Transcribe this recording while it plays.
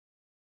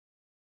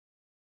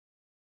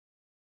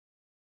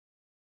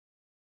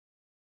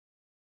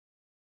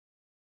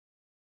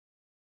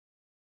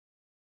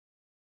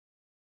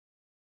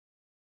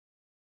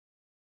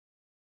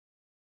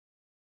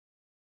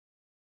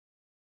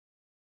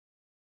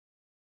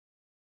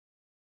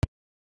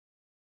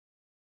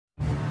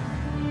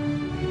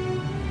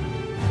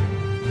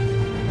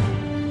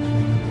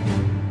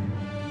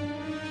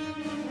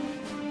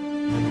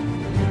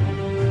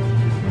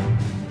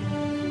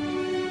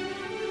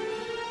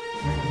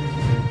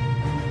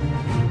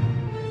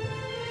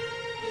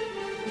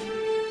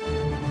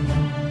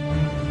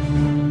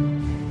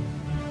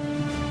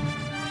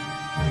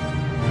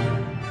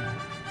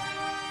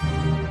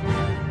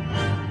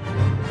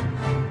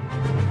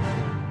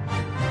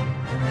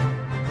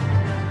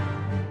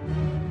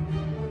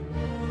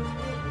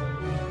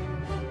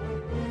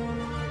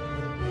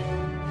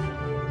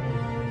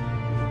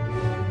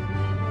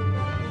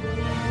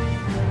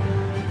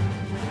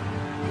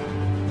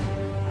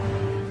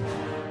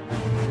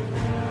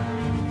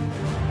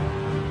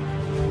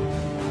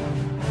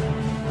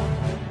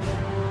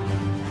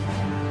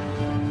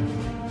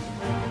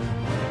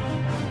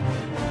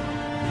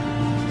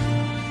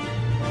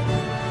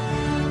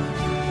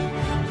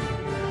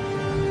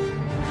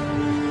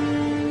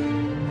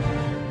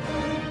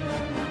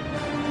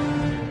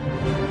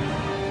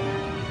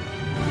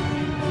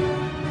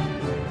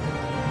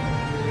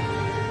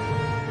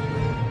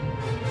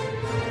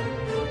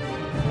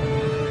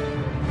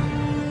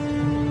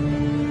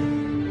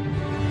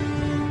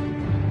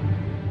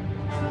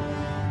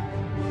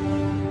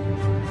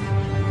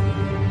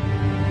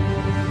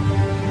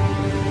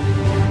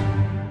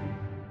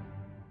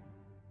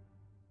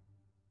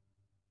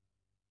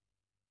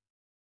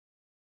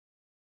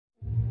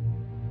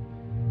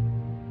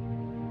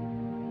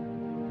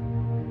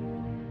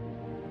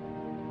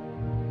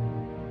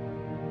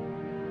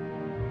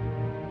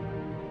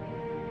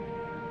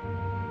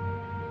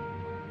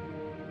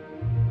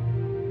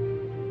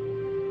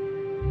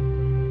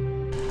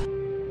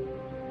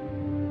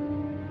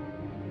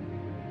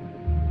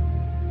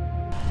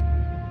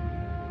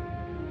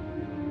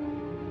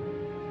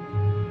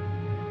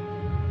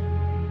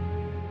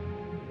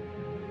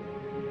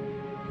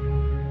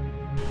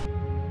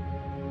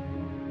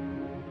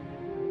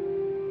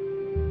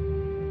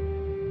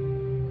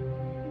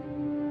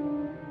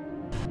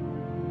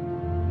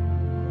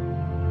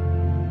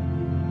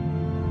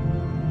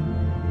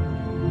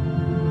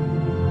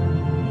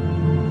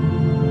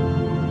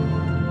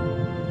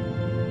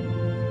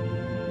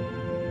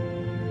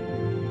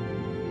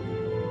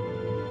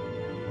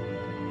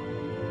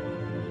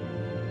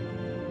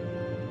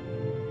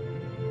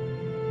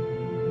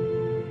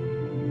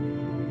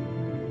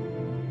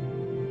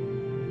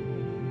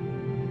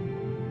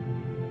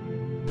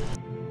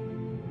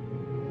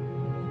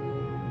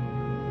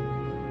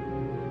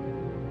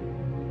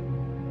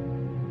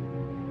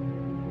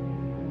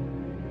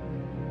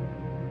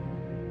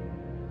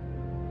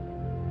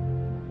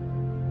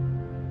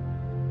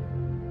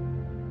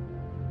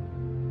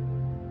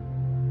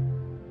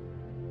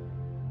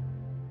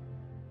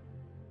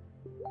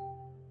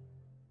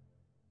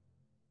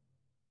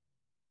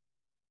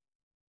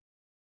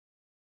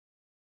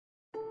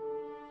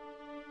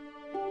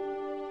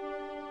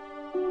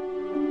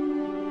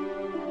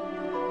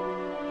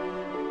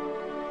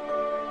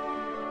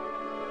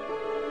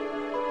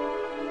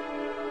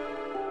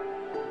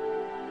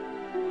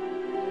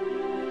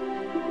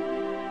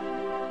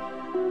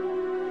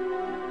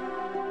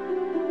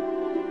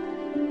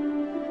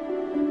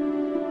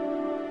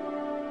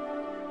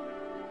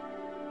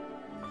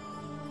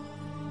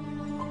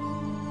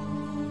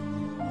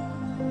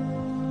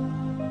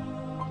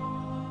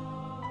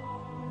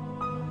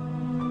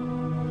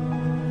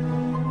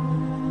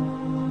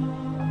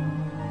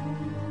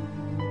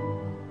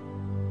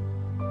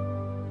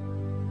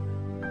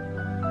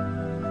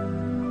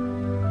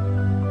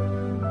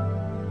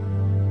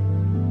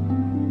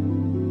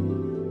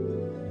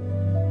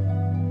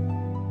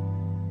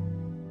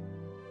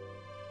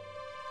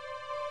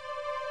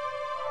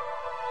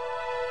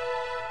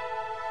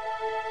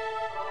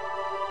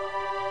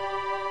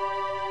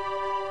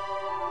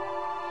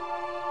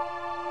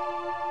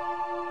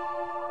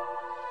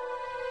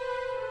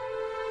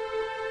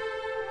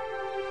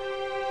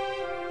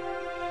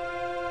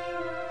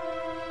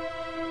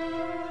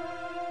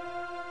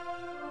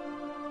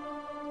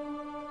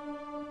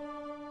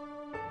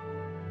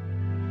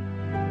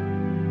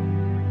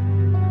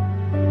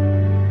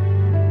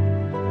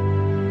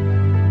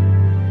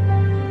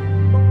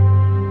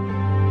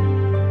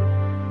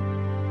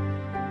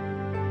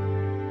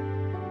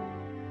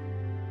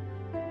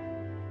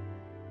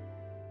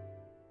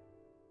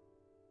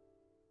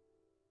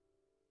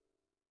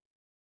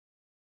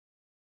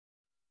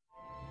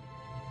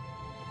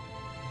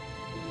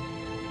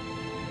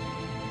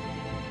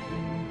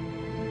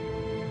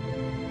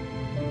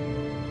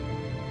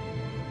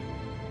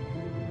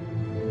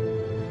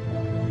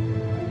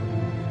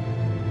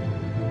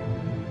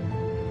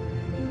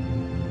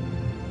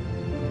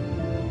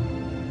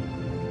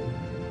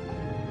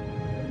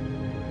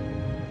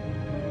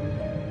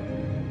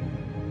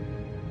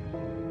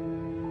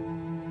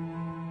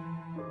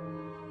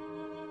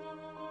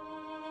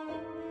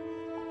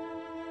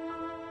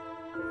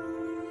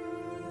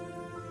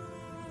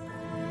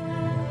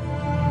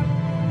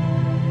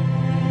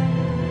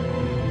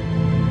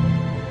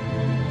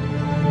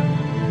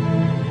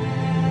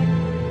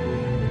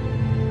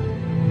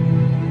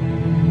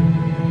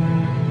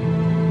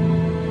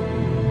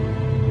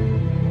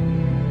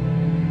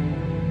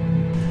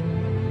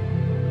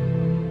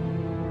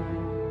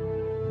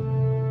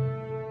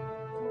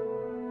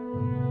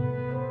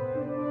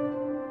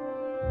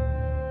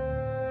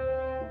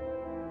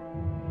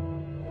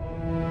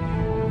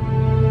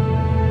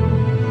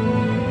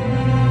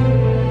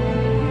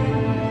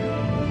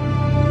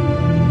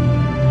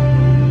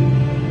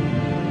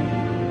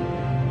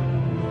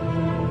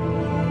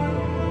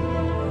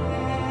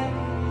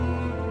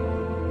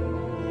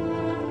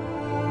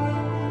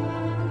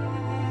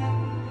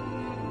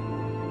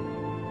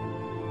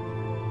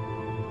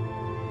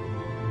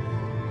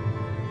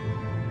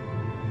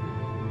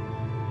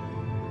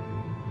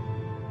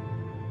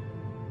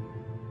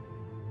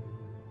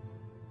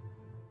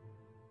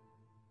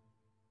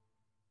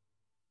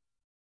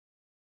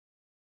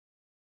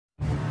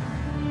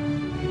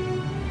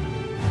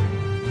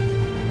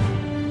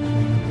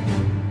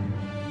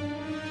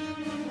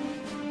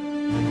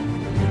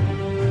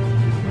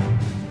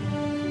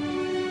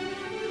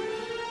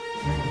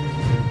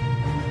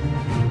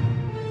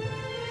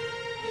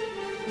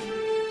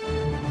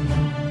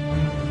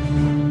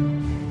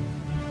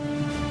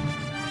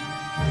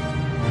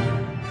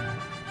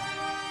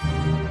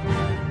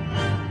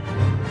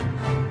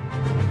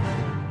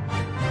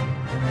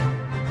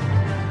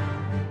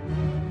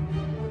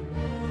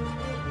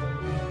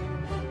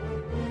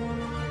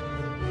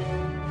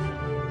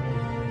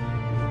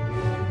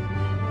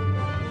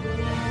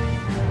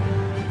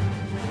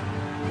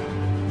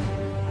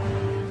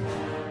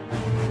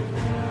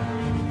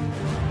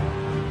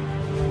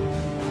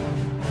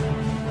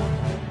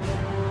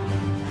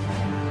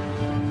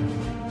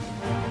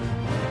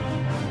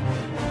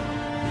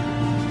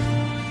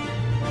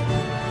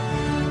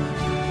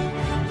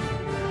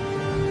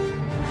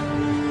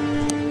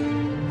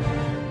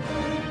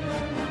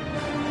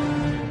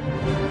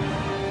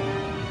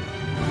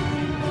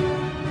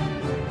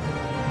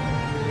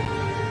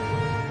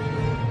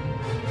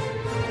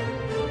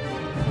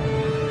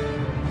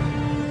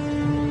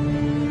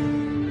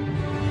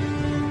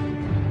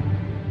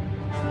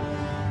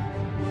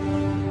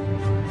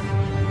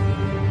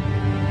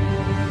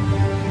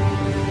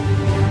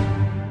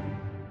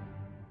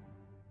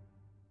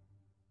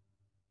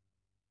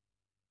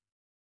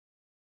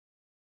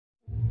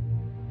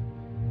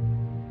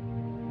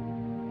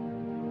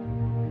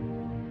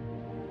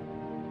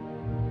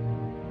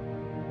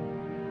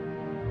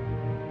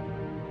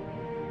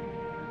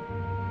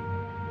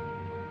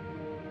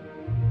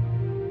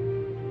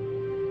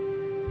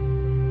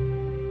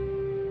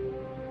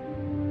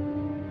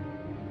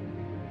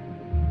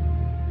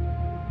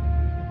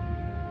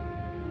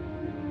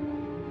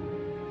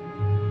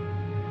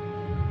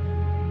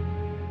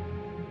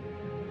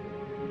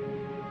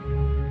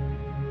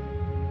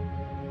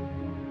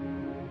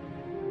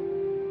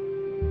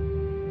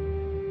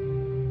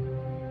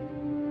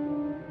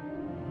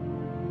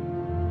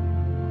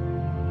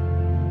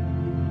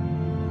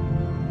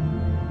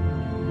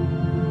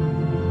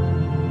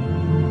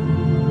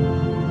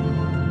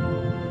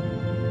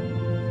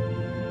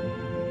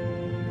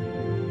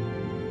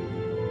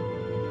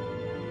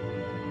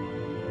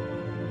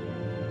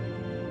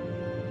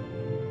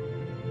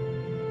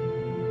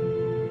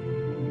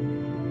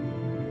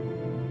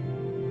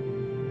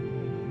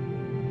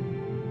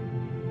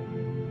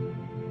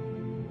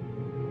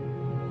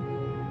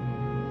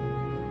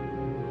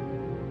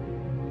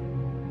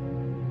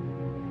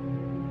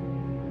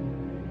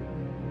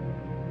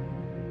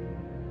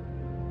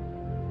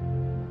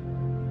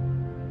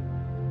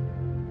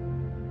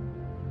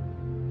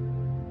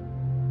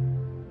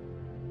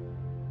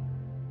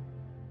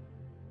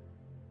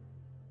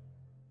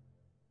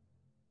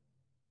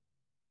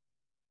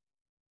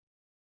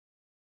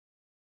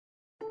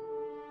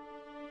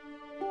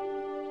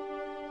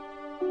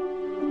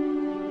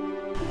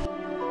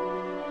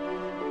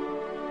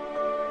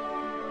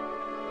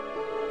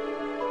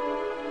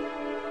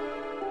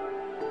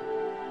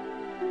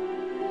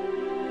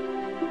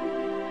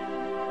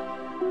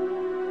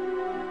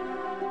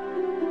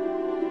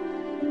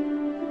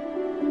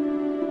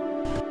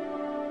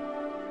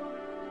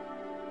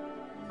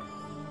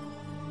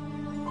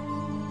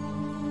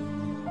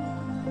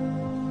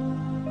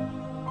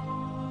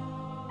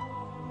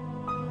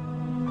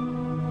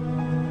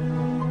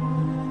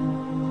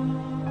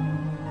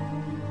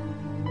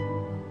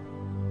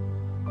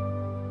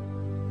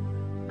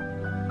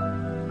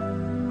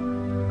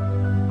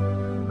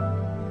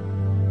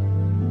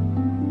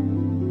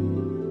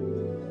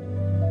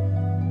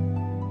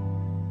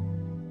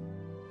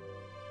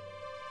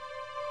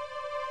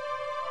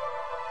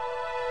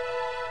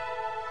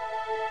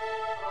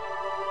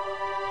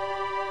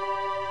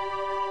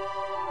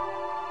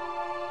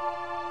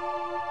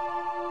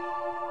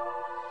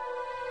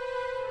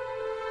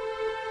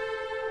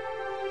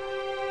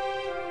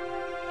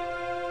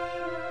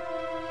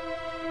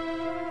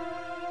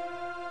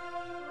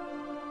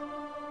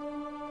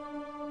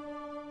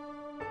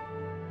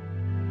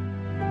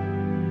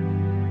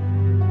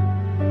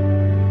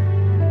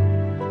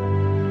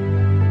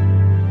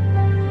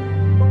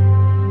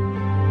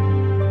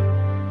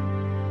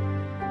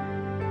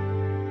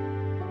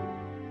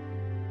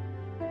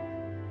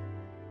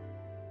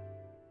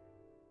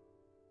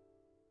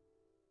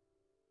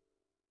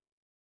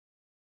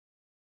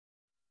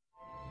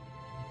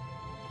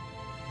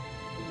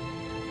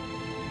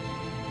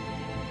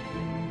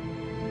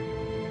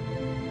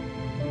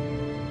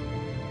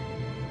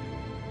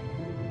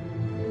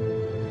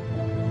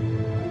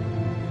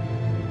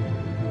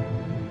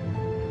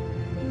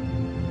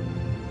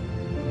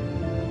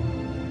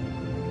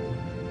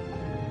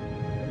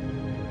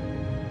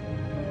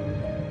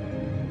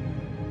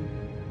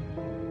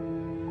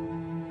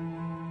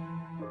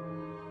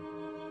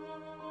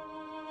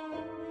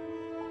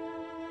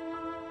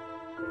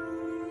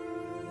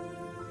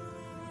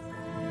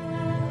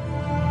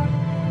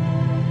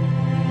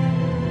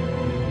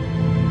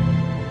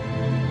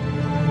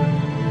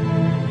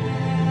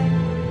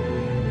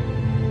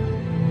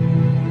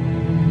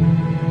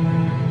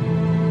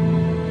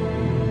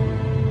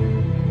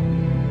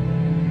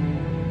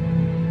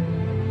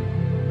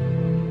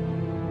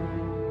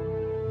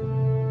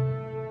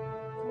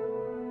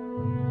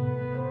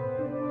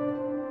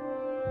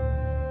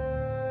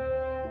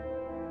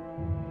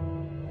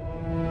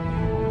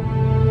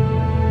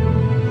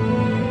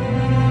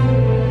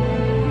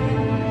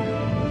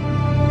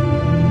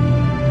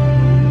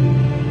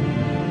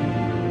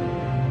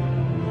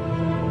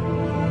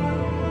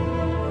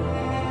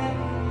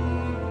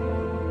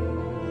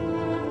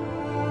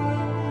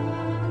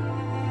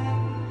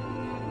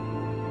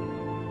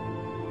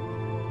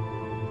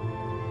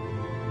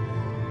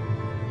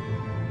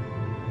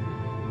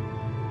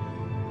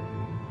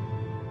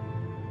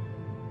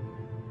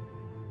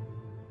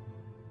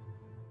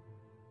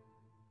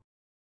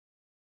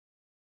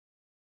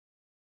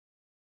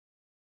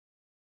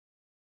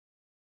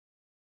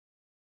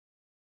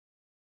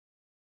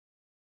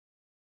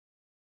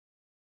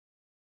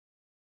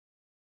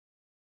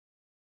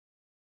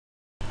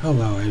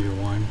Hello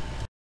everyone,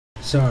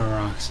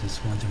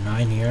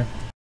 SolarRoxas129 here,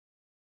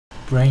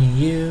 bringing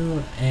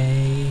you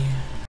a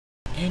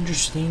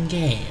interesting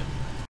game.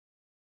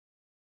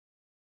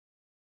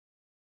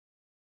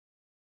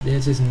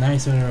 This is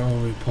Knights of the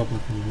Old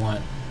Republic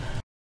 1.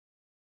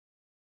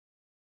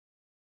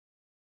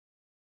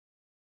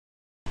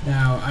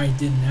 Now, I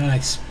did not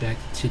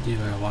expect to do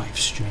a live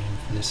stream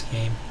for this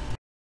game,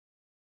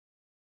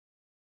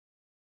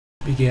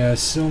 because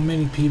so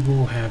many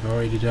people have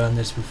already done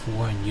this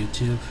before on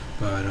YouTube,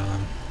 but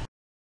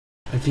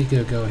I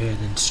figured I'd go ahead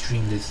and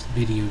stream this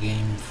video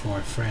game for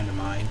a friend of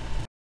mine.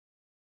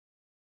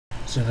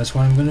 So that's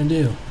what I'm gonna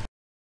do.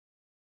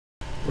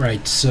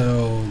 Right,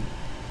 so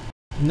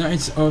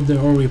Knights of the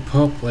Old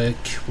Republic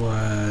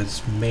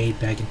was made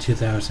back in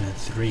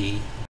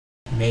 2003,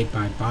 made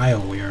by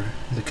BioWare,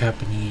 the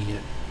company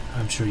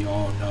I'm sure you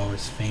all know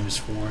is famous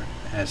for,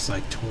 as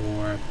like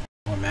Tor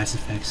or Mass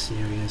Effect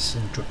series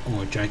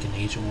or Dragon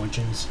Age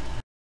Origins.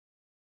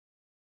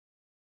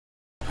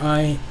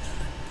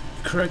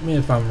 Correct me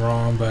if I'm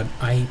wrong, but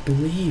I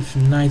believe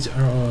Knights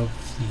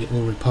of the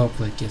Old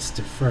Republic is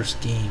the first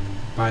game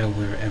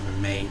BioWare ever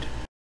made.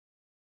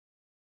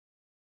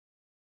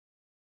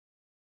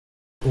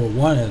 Or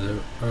one of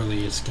the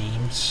earliest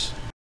games.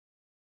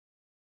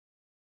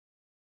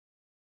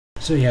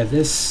 So yeah,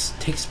 this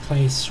takes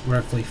place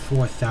roughly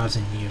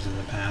 4,000 years in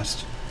the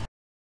past.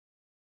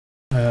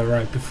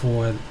 Right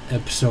before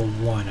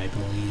episode 1, I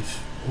believe.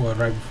 Or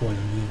right before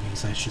the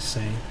movies, I should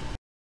say.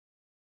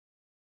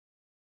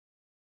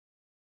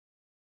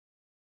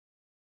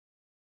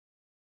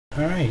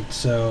 Alright,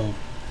 so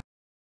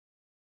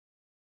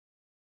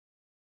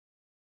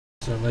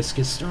let's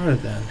get started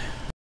then.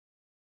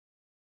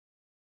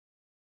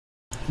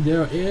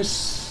 There is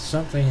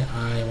something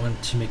I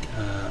want to make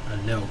a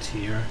note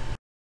here.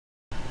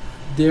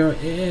 There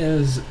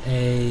is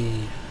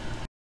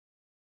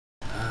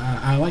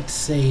I like to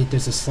say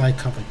there's a slight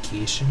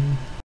complication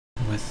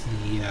with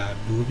the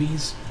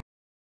movies,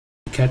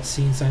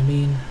 cutscenes I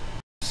mean.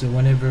 So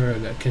whenever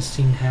a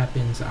cutscene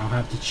happens, I'll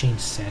have to change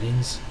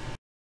settings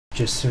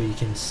just so you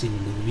can see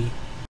the movie.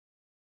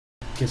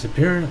 Because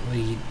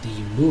apparently the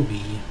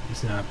movie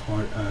is not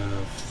part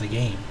of the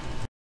game,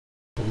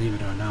 believe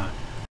it or not.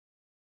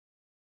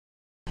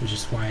 Which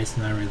is why it's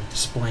not really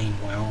displaying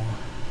well.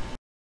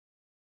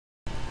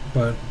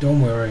 But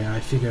don't worry,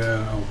 I figured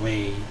out a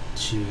way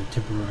to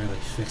temporarily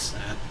fix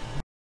that.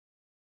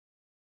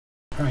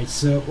 Alright,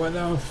 so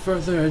without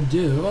further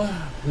ado,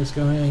 let's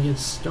go ahead and get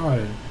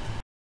started.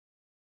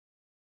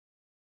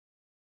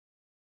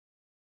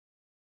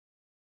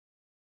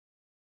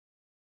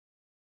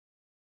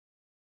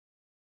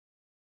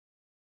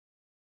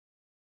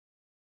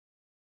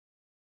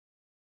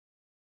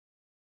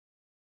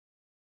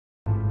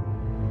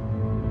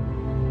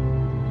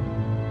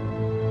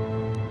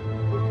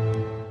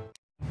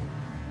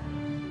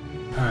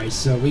 Alright,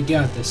 so we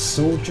got the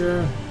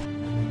soldier,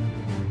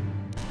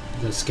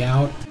 the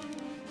scout,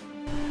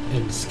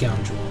 and the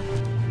scoundrel.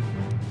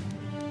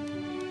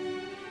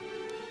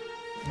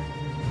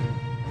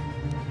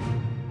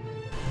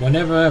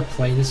 Whenever I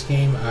play this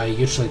game, I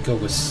usually go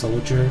with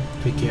soldier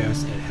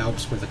because it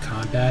helps with the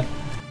combat.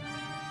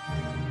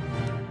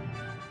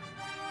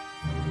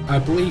 I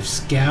believe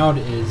scout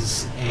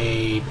is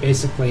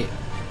basically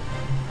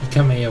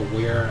becoming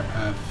aware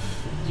of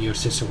your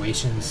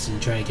situations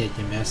and trying to get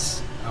your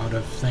mess out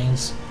of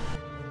things.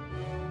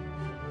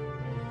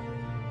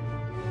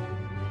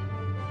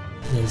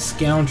 And then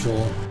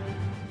scoundrel.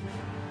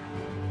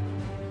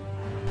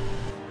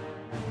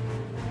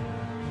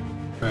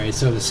 Alright,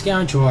 so the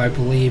scoundrel, I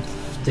believe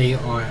they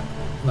are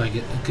like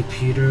a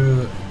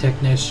computer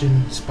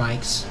technician,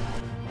 spikes.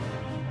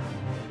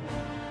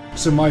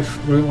 So my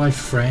real life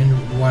friend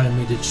wanted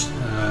me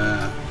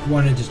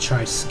to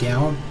try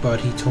scout, but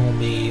he told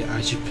me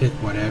I should pick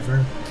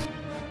whatever.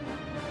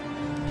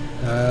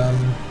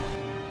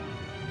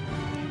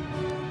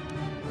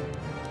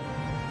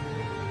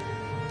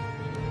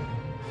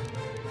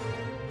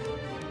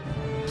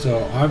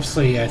 So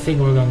obviously, I think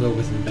we're gonna go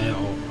with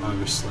male,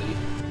 obviously,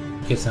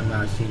 because I'm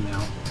not a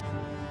female.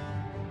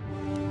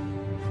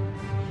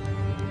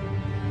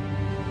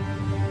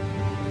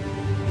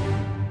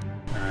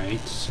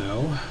 Alright,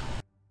 so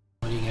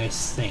what do you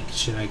guys think?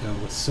 Should I go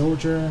with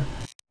soldier?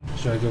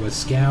 Should I go with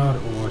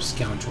scout or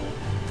scoundrel?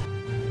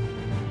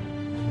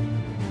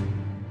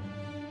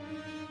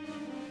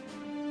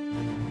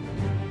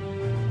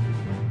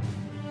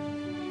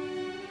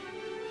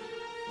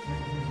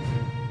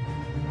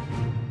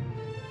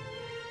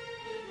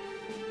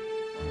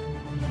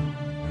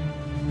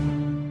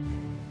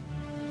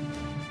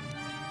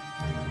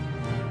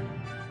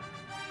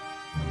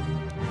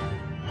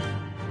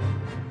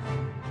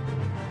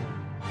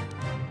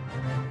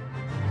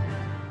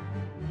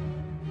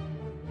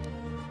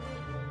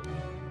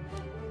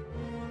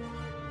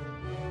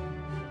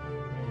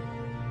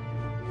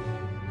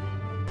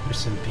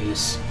 Rest in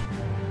peace.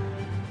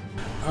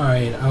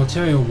 Alright, I'll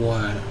tell you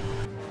what.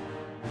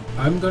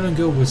 I'm gonna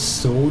go with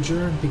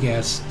Soldier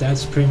because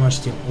that's pretty much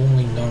the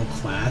only known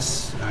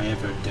class I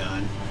ever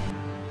done.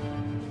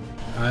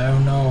 I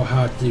don't know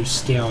how to do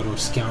scout or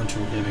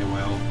scoundrel very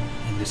well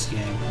in this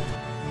game.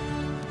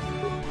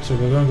 So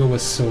we're gonna go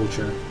with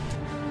soldier.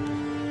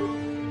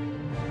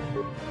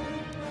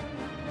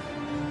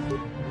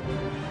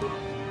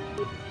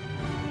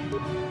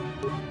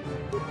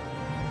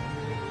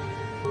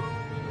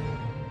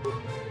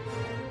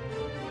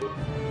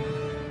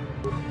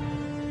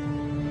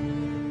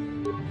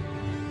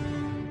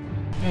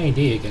 Hey,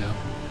 there you go.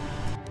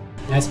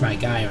 That's my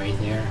guy right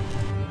there.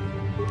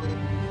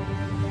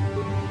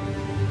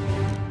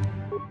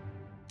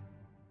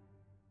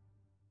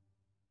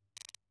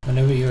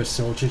 Whenever you're a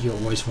soldier, you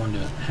always want to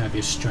have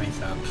your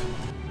strength up.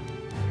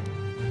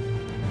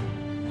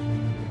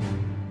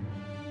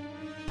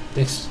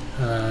 This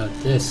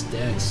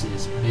dex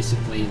is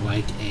basically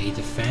like a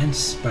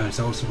defense, but it's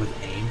also with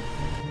aim.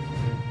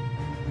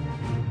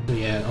 So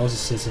yeah, it also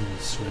says in the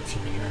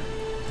description here.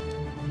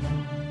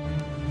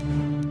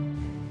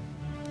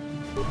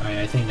 Alright,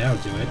 I think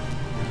that'll do it.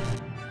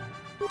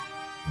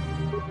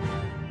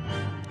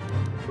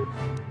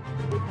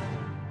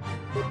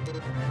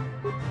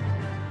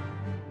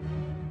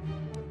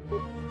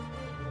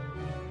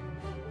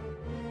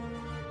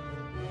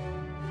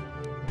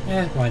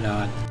 Eh, why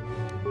not?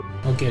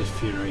 I'll get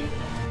Fury.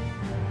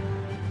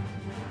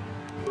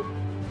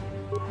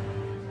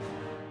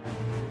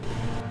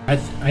 I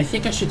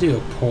think I should do a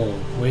poll.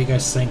 What do you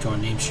guys think our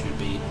name should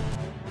be?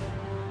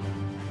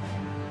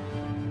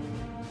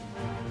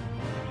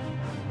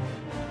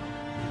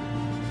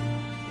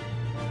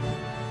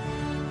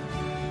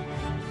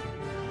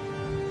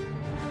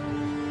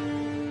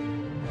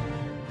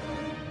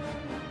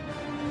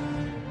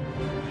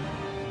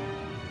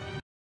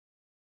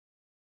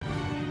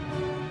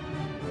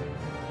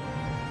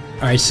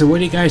 Alright, so what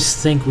do you guys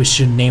think we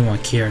should name our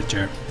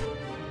character?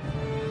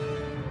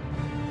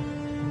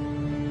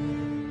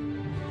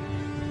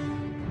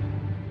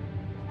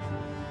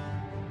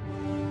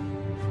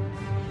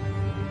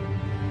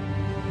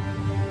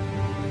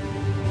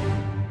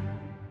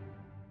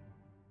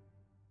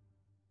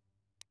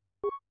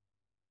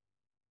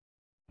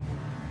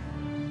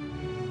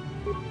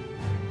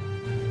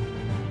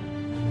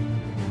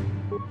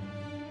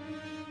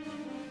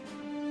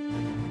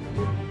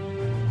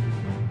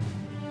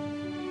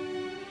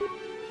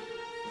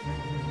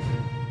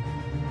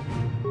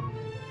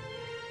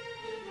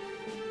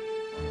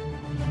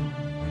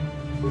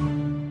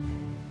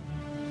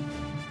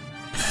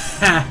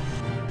 Ha!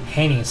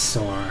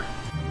 Haniosaur.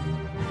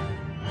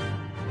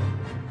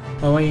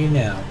 Oh, what do you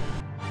know?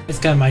 It's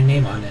got my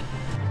name on it.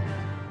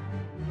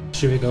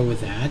 Should we go with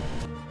that?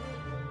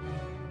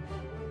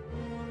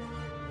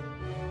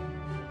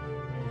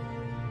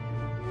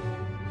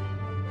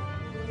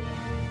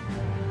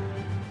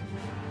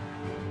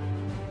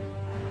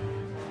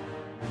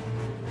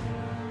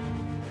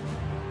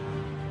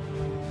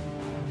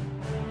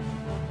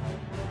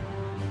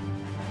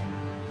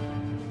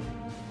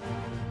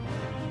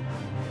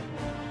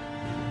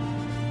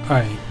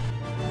 Alright.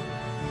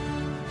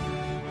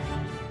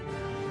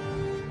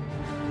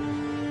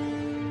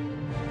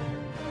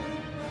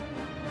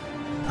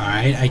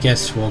 Alright, I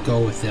guess we'll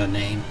go with their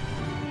name.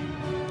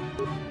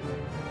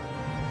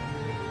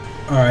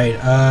 Alright,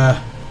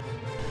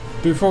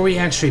 before we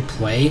actually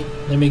play,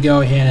 let me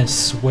go ahead and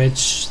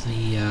switch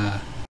the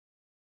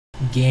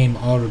game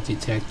auto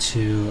detect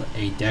to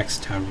a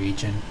desktop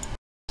region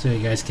so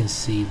you guys can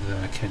see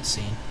the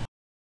cutscene.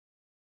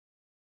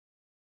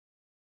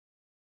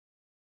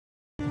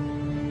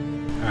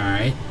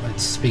 Alright,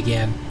 let's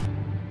begin.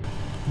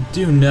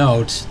 Do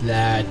note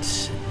that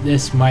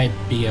this might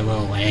be a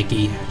little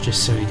laggy,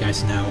 just so you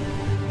guys know.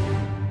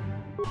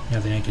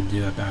 Nothing I can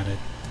do about it.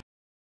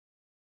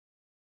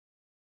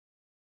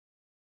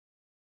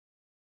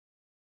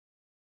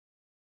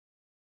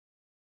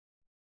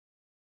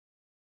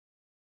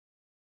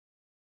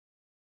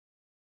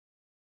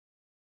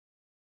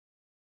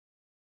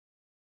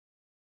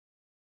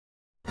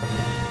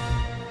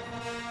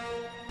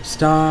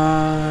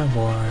 Star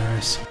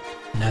Wars.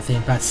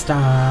 Nothing but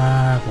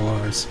Star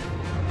Wars.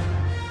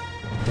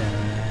 Da,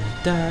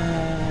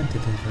 da, da,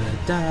 da,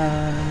 da,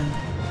 da.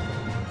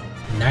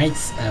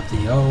 Knights of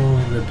the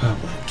Old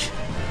Republic.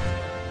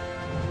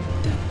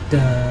 Da,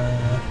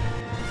 da.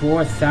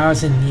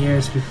 4,000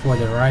 years before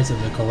the rise of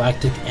the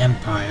Galactic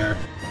Empire,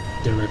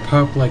 the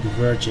Republic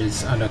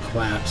verges on a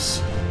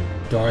collapse.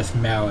 Darth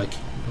Malak,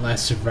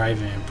 last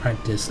surviving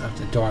apprentice of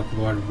the Dark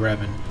Lord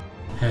Revan,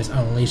 has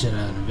unleashed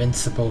an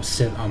invincible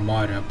Sith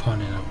armada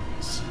upon an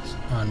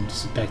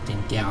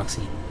unsuspecting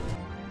galaxy.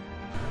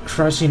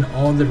 Crushing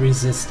all the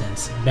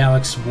resistance,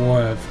 Malak's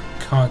war of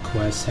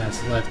conquest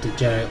has left the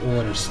Jedi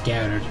Order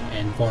scattered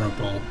and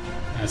vulnerable,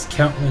 as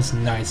countless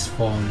knights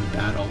fall in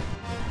battle,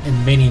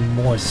 and many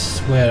more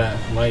swear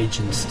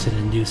allegiance to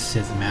the new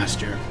Sith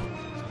Master.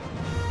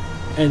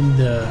 In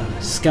the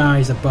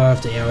skies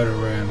above the Outer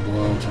Rim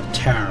world of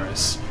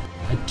Taris,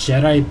 a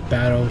Jedi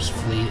battles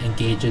fleet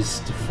engages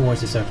the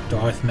forces of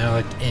Darth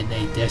Malak in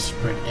a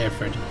desperate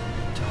effort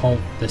to halt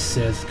the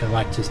Sith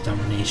Galactic's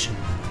domination.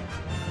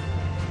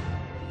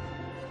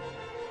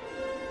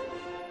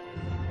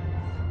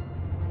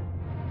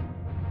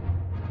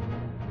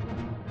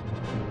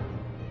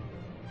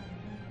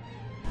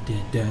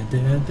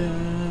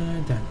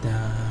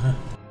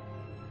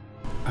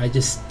 I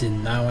just did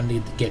not want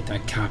to get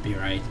that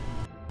copyright.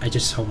 I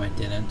just hope I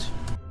didn't.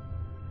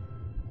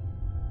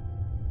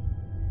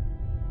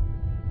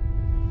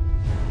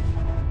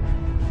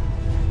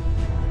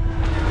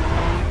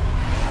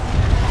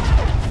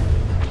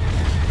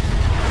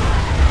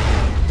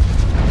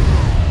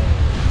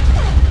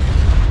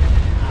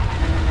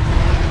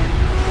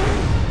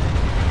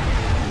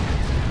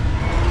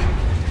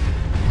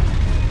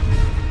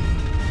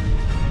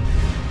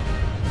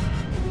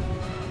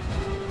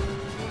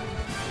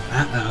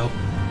 Uh-oh.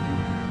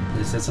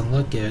 This doesn't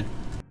look good.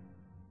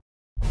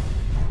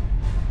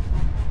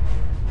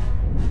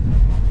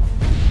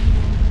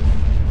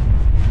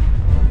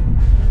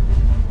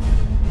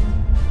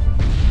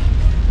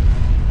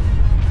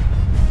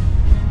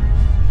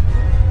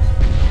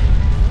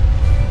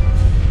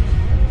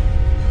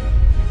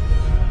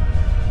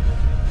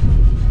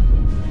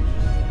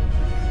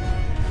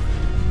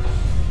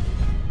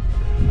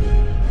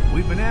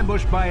 We've been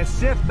ambushed by a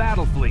Sith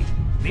battle fleet.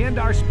 The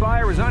Endar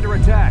Spire is under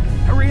attack.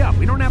 Hurry up,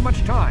 we don't have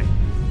much time.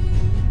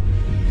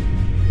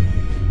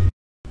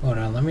 Hold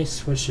on, let me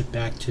switch it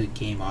back to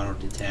game auto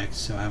detect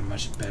so I have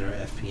much better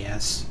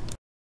FPS.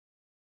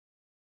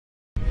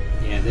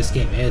 Yeah, this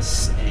game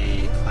is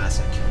a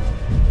classic.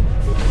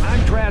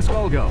 I'm Trask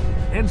Ulgo,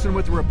 ensign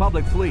with the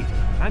Republic fleet.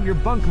 I'm your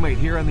bunkmate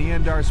here on the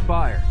Endar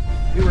Spire.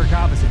 We work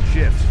opposite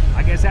ships.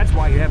 I guess that's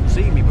why you haven't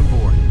seen me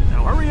before.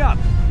 Now hurry up.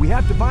 We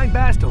have to find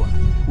Bastila.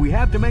 We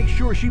have to make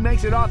sure she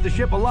makes it off the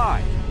ship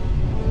alive.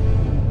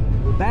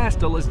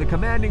 Bastila is the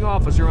commanding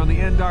officer on the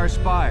Endar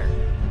Spire.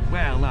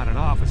 Well, not an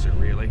officer,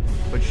 really,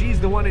 but she's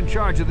the one in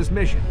charge of this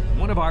mission.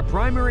 One of our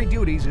primary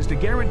duties is to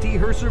guarantee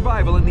her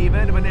survival in the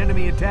event of an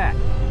enemy attack.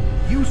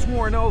 You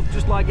swore an oath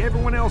just like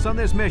everyone else on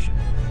this mission.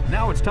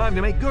 Now it's time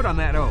to make good on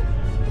that oath.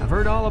 I've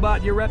heard all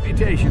about your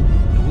reputation.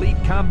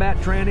 Elite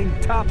combat training,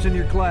 tops in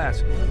your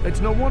class. It's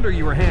no wonder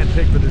you were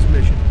handpicked for this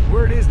mission.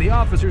 Word is the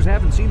officers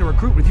haven't seen a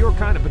recruit with your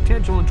kind of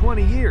potential in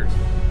 20 years.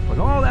 But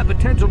all that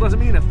potential doesn't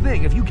mean a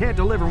thing if you can't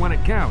deliver when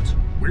it counts.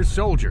 We're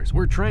soldiers.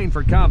 We're trained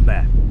for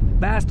combat.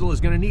 Bastila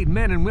is gonna need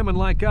men and women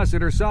like us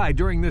at her side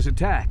during this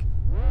attack.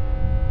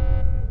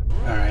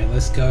 Alright,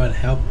 let's go and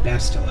help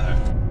Bastila.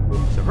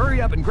 So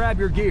hurry up and grab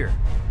your gear.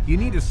 You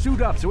need to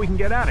suit up so we can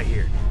get out of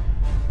here.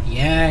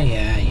 Yeah,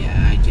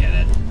 I get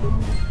it.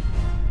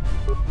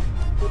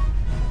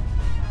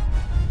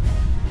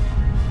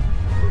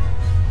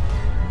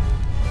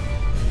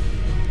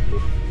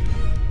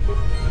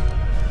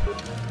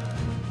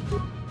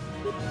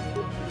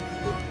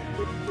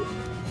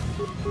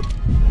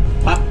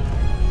 Pop!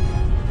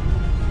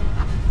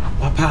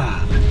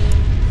 Papa!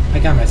 I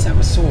got myself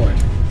a sword.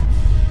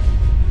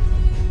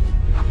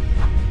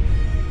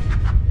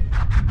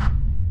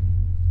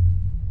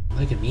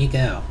 Look at me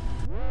go.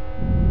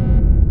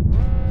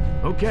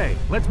 Okay,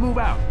 let's move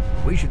out.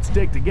 We should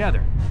stick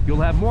together.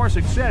 You'll have more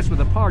success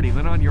with a party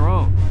than on your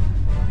own.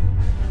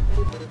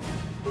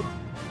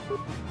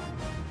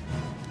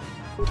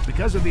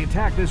 Because of the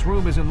attack, this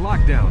room is in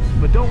lockdown.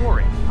 But don't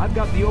worry, I've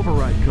got the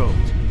override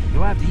codes.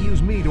 You'll have to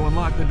use me to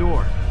unlock the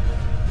door.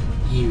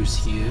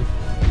 Use you?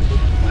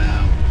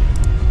 Wow.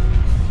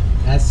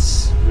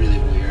 That's really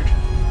weird.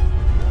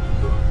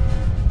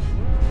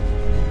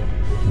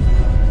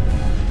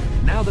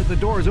 Now that the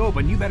door's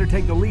open, you better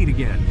take the lead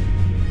again.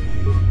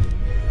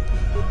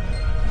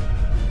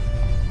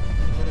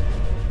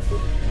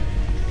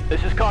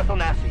 This is Carthel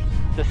Nassi.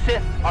 The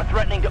Sith are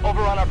threatening to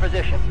overrun our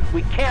position.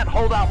 We can't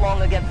hold out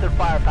long against their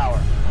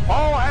firepower.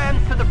 All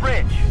hands to the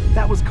bridge!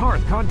 That was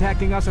Carth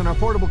contacting us on our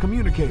portable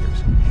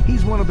communicators.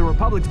 He's one of the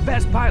Republic's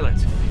best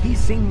pilots. He's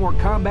seen more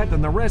combat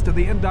than the rest of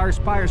the Endar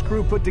Spire's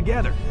crew put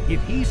together.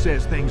 If he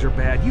says things are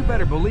bad, you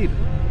better believe it.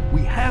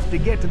 We have to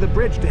get to the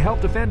bridge to help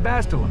defend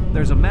Bastila.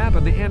 There's a map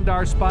of the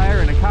Endar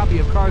Spire and a copy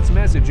of Carth's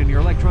message in your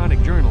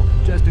electronic journal,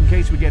 just in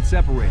case we get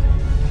separated.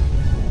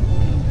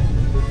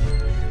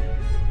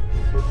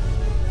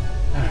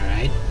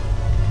 Alright.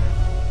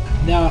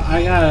 Now,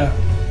 I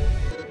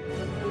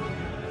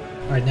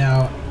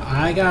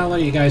gotta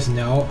let you guys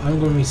know, I'm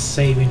going to be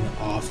saving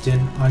often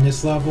on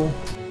this level.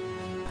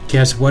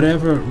 Because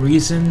whatever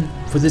reason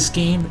for this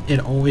game, it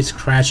always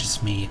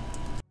crashes me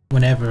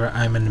whenever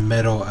I'm in the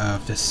middle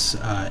of this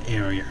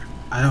area.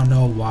 I don't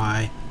know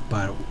why,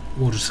 but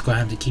we're just going to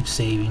have to keep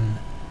saving.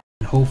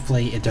 And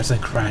hopefully it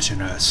doesn't crash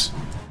on us.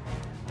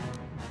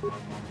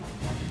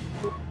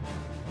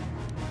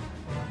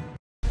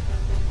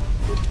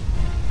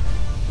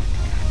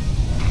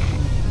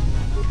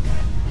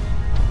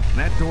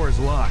 That door is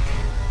locked.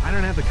 I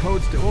don't have the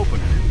codes to open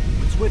it.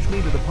 But switch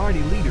me to the party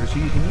leader so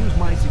you can use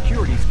my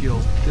security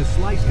skills to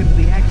slice into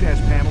the access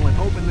panel and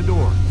open the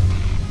door.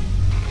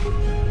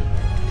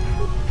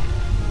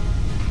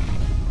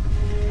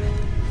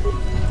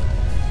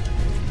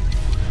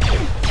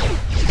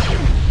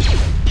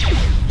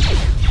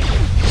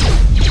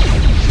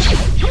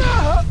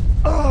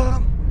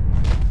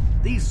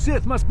 These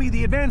Sith must be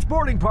the advanced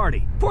boarding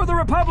party for the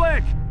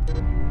Republic!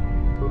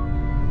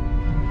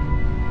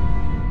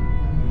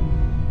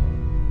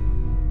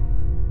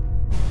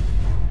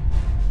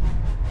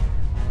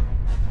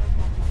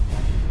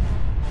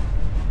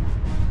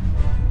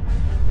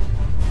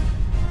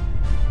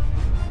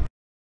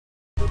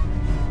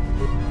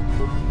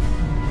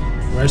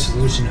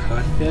 Resolution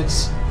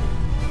hotfix?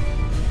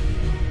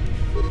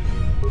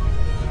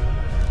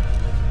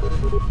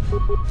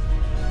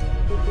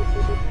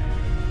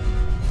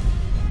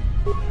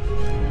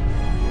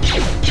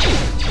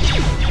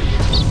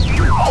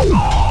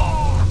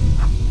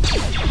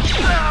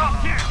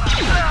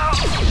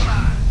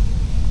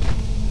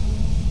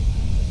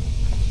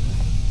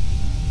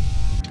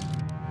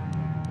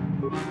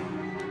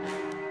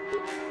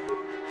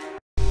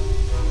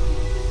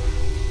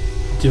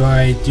 Do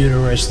I do the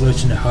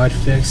resolution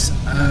hotfix?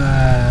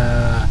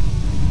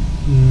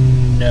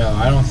 No,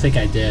 I don't think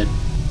I did.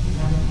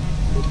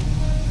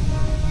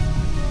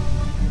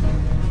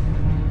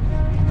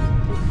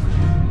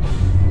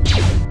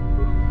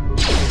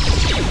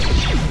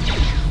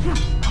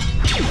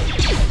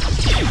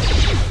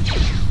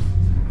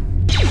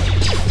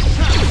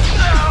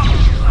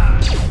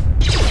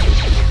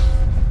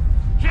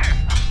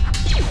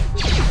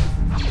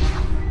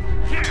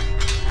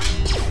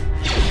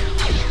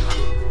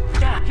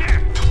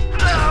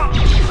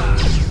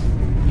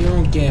 You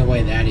won't get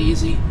away that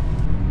easy.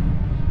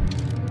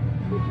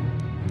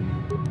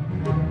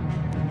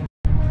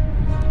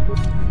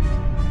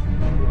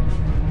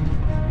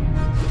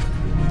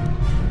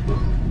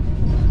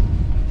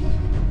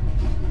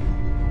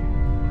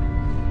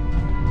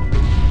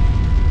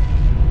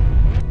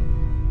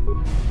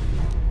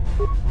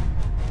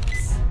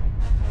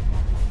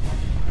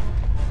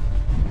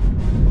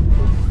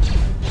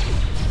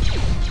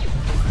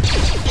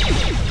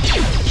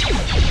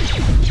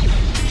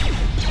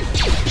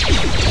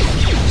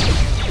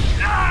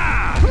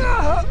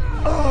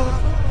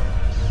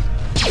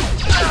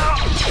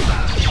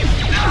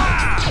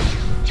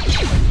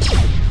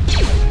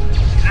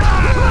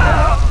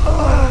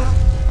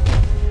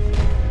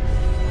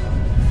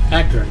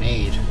 That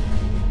grenade.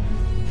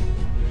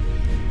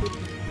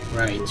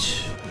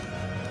 Right.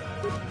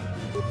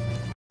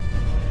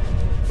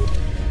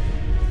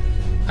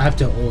 I have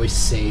to always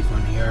save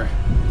on here.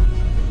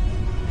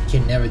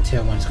 Can never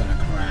tell when it's gonna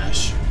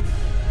crash.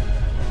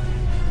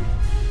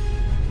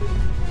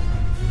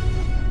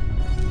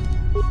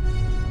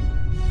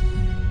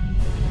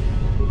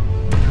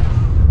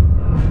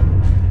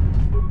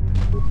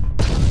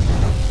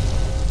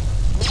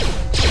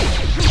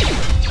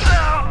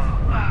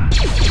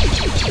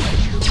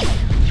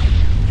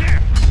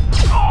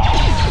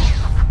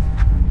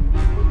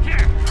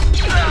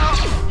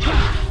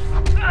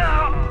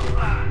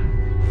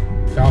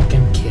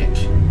 Falcon kick.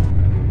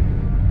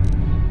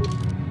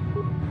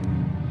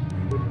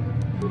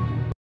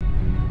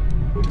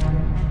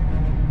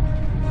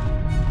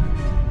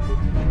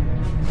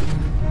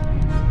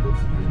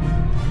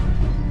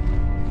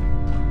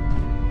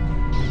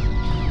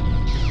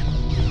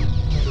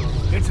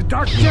 It's a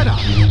Dark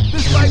Jedi.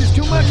 This fight is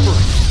too much for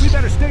us. We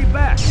better stay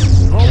back.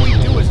 All we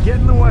do is get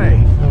in the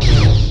way.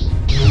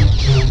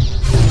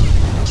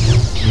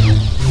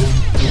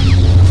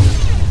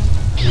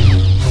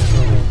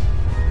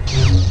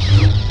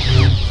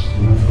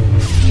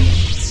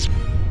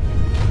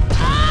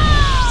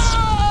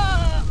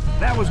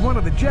 That was one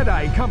of the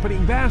Jedi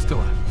accompanying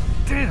Bastila.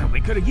 Damn,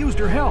 we could have used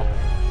her help.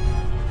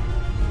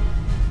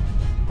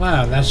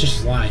 Wow, that's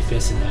just life,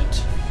 isn't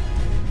it?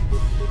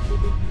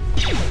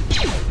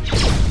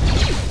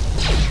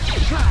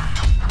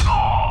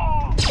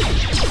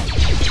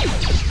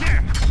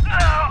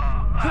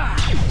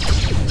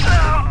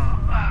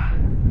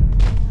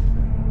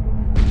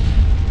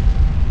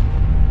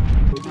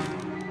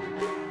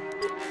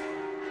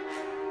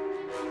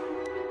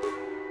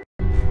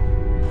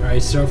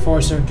 Alright, so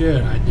far so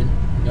good. I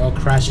didn't no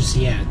crashes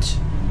yet.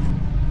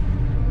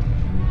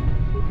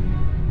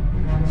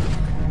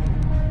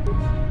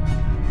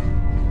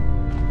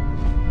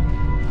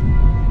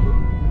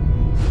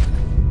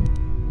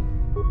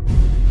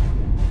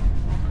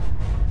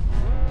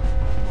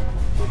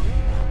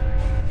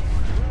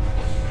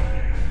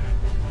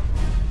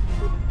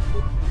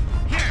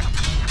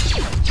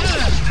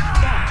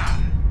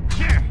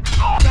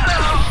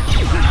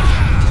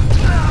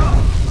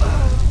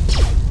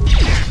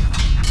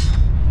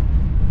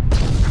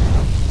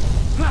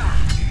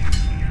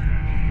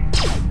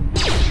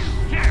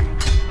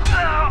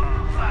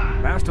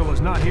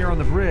 Bastila's not here on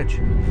the bridge.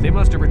 They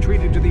must have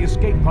retreated to the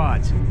escape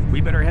pods.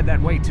 We better head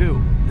that way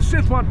too. The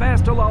Sith want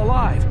Bastila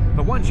alive,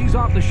 but once she's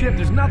off the ship,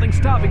 there's nothing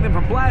stopping them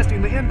from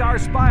blasting the Endar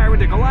Spire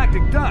into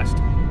galactic dust.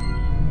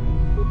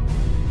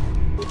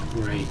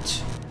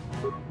 Great.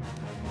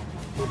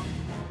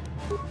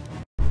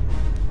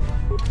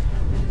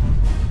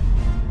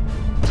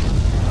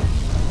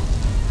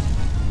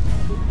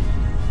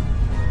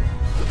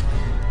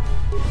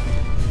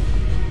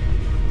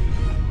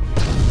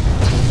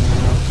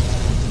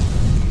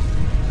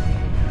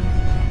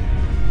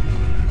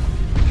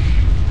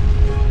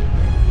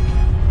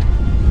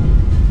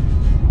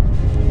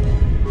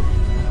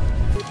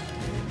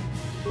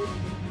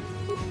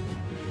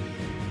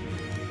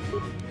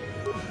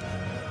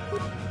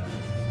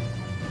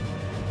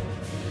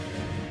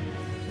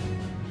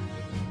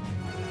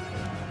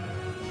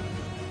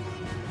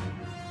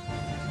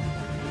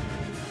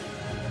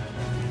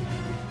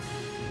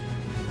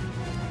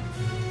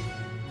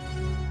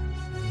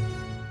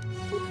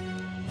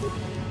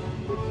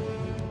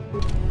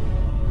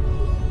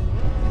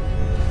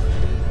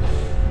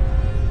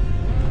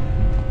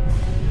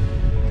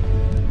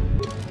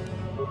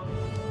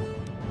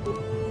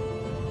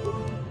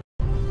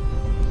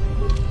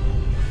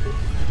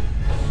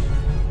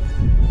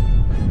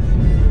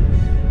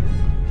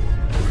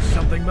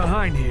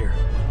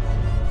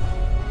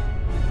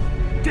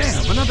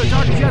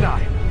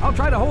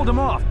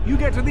 off. You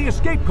get to the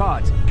escape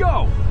pods.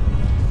 Go!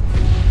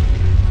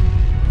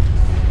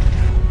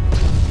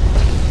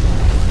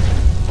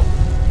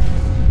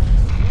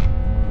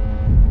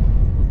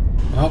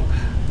 Well,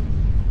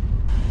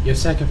 your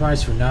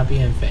sacrifice will not be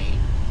in vain.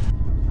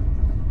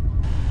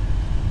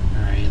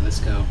 Alright, let's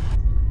go.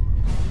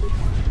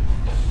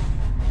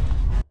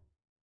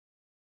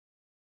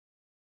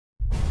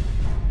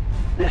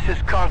 This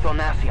is Carth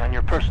Onasi on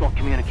your personal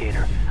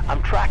communicator.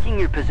 I'm tracking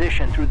your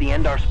position through the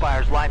Endar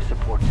Spire's life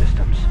support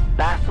systems.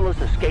 Bastila's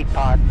escape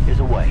pod is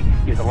away.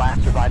 You're the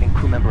last surviving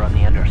crew member on the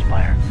Endar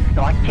Spire.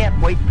 Now, I can't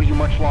wait for you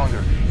much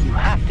longer. You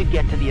have to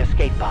get to the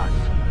escape pods.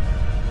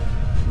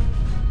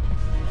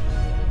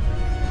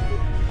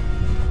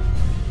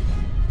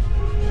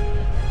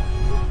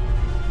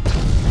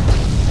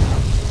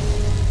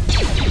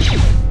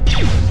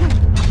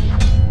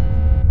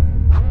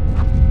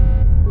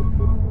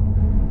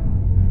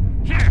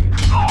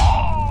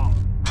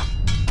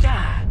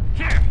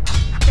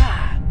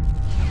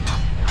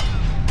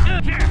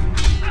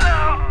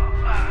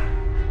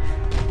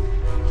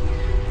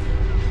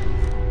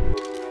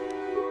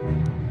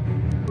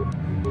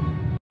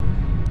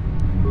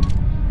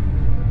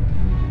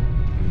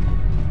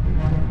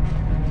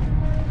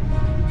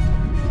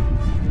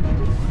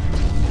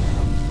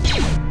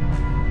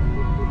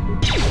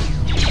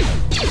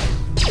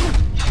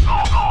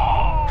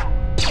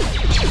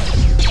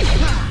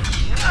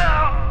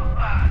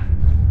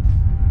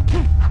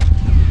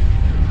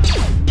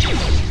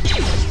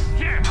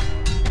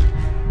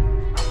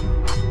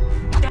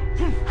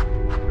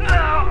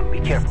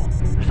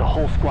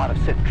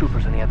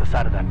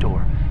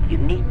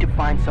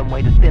 Some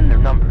way to thin their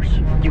numbers.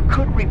 You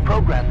could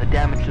reprogram the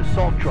damaged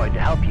assault droid to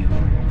help you,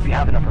 if you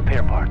have enough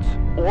repair parts.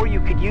 Or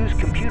you could use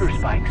computer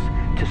spikes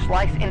to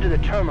slice into the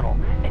terminal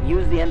and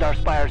use the Endar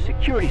Spire's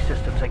security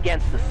systems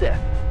against the Sith.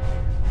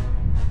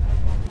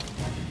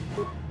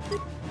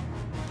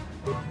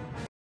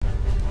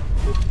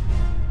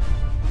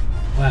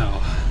 Wow.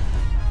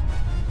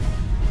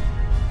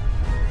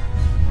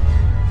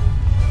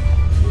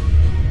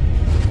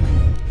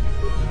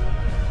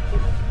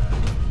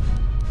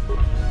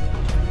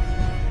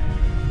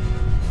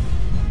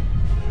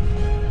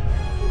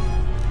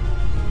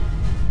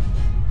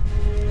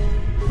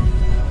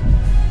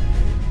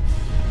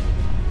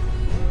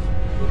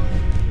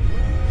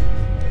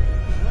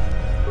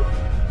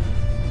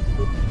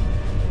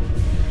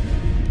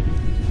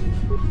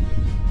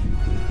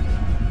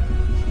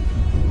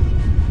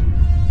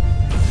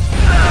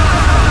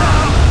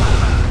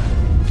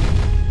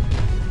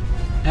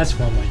 That's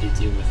one way to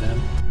deal with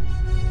them.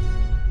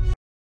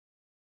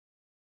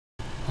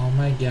 Oh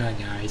my god,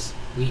 guys.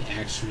 We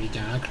actually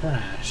got a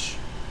crash.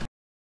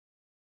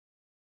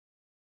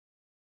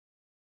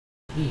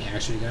 We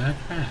actually got a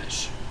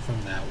crash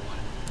from that one.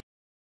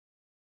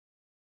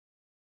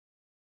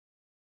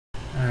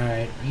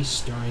 Alright,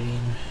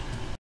 restarting.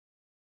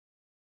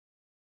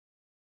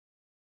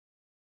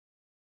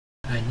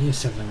 I knew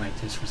something like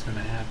this was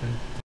gonna happen.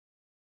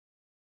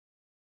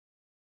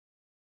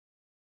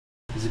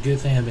 It's a good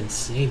thing I've been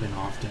saving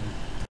often.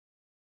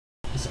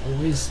 It's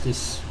always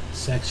this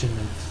section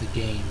of the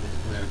game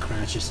where it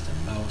crashes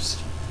the most.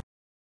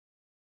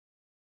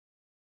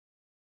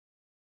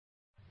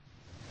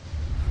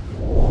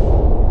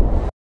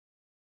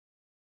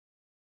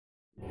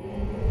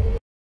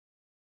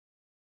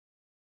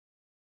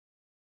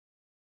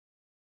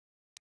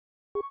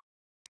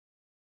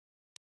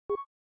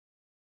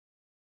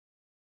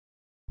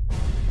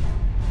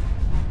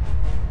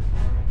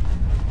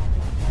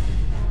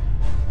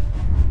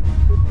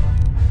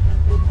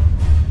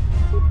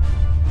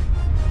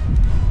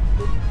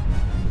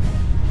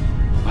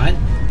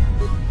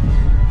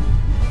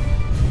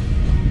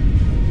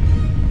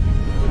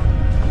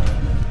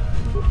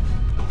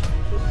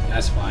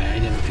 That's why I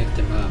didn't pick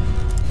them up.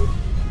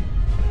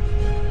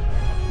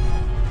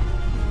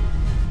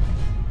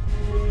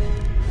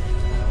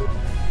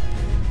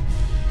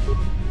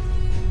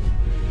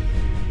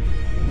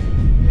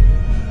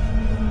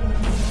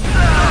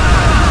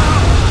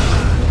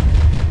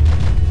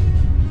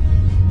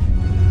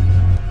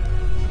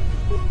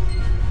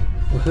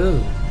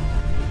 Woohoo!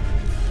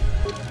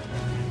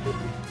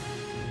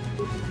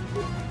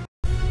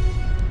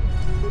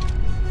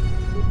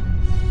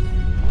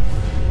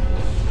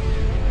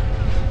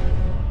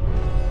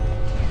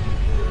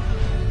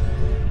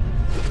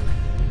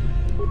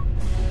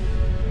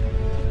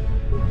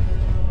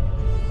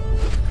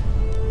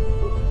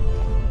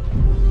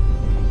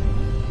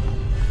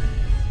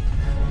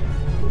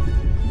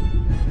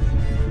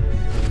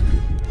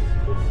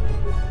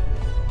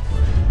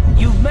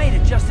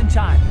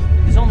 Time.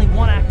 There's only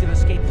one active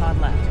escape pod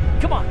left.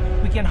 Come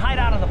on, we can hide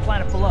out on the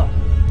planet below.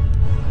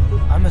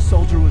 I'm a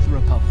soldier with the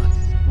Republic,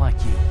 like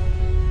you.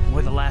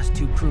 We're the last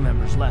two crew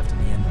members left in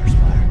the Endar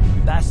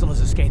Spire. Bastila's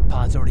escape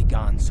pod's already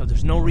gone, so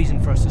there's no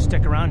reason for us to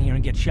stick around here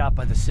and get shot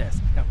by the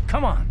Sith. Now,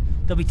 come on.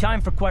 There'll be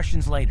time for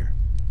questions later.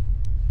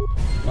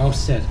 Well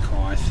said,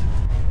 Carth.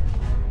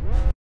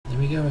 Let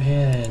me go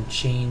ahead and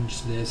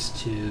change this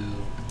to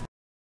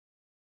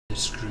the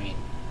screen.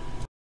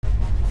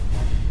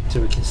 so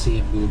we can see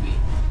a movie.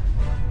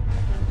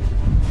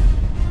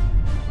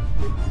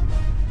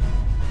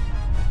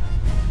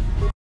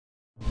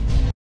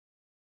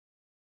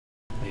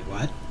 Wait,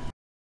 what?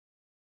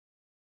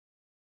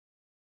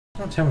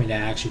 Don't tell me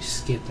that I actually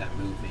skipped that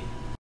movie.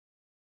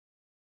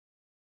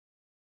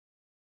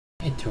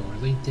 It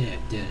totally did,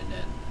 didn't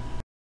it?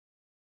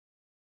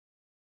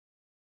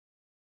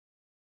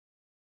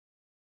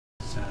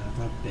 Son of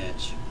a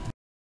bitch.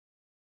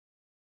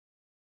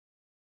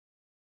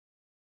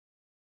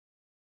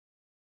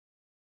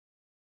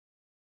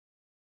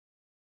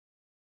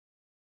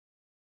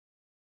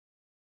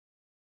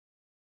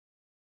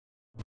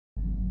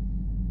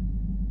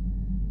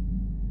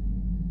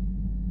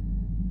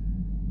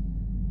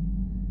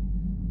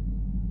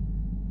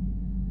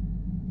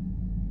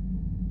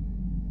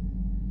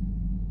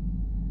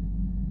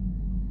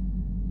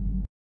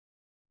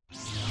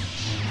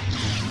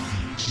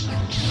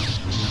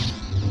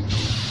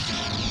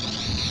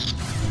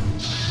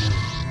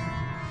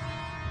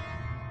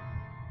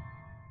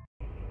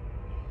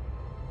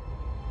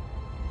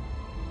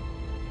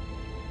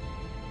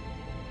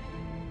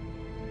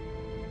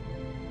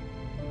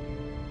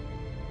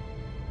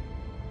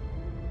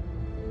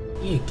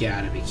 You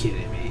gotta be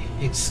kidding me.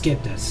 It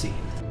skipped that scene.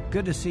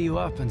 Good to see you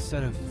up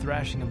instead of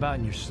thrashing about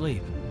in your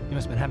sleep. You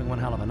must have been having one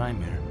hell of a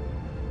nightmare.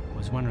 I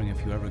was wondering if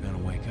you were ever gonna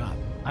wake up.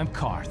 I'm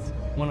Carth,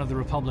 one of the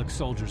Republic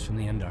soldiers from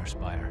the Endar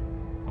Spire.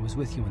 I was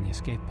with you in the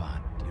escape pod.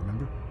 Do you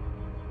remember?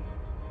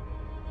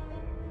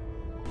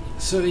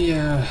 So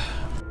yeah,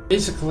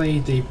 basically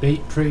they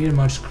pretty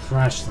much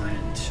crash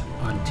land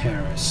on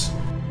Terrace.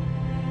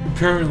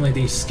 Apparently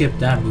they skipped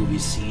that movie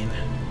scene.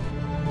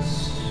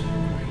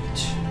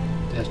 Straight.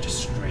 That's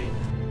just straight.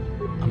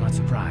 I'm not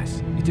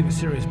surprised. You took a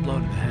serious blow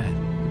to the head.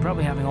 You're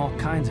probably having all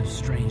kinds of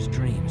strange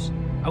dreams.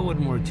 I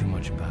wouldn't worry too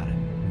much about it.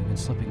 You've been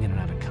slipping in and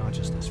out of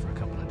consciousness for a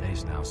couple of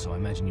days now, so I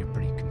imagine you're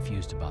pretty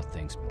confused about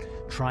things.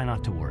 But try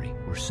not to worry.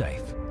 We're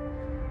safe.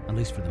 At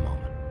least for the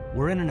moment.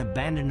 We're in an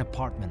abandoned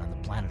apartment on the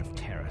planet of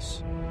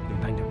Terrace. We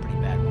were banged up pretty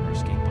bad when our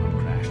escape pod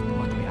crashed, but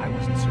luckily I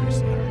wasn't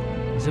seriously hurt.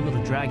 I was able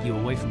to drag you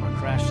away from our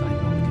crash site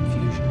in all the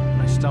confusion,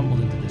 and I stumbled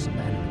into this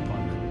abandoned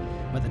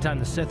apartment. By the time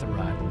the Sith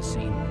arrived on the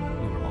scene,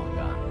 we were long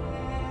gone.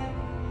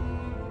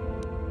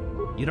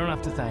 You don't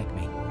have to thank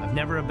me. I've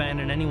never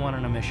abandoned anyone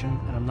on a mission,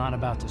 and I'm not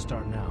about to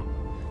start now.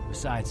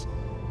 Besides,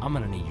 I'm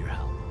gonna need your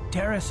help.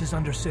 Terrace is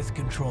under Sith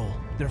control.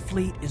 Their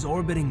fleet is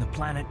orbiting the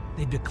planet,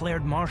 they've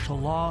declared martial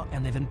law,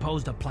 and they've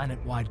imposed a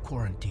planet-wide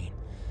quarantine.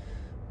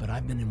 But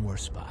I've been in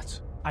worse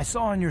spots. I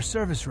saw on your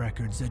service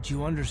records that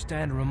you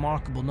understand a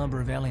remarkable number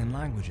of alien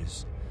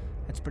languages.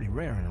 That's pretty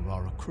rare in a raw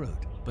recruit.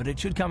 But it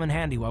should come in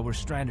handy while we're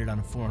stranded on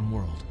a foreign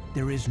world.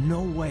 There is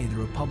no way the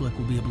Republic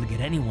will be able to get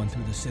anyone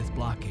through the Sith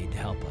blockade to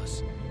help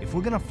us. If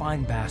we're gonna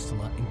find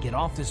Bastila and get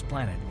off this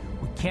planet,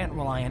 we can't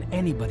rely on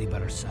anybody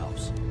but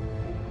ourselves.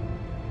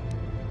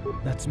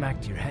 That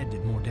smack to your head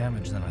did more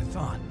damage than I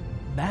thought.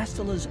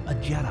 Bastila's a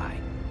Jedi.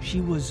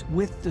 She was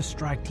with the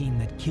strike team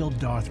that killed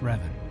Darth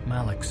Revan,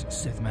 Malak's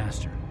Sith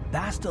Master.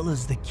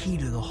 Bastila's the key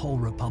to the whole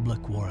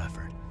Republic war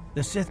effort.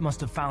 The Sith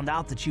must have found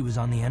out that she was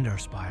on the Endar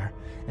Spire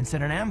and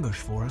set an ambush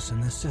for us in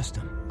this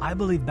system. I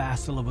believe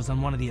Bastila was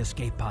on one of the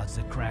escape pods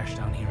that crashed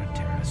down here in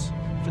Terrace.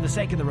 For the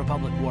sake of the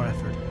Republic war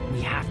effort,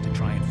 we have to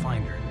try and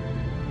find her.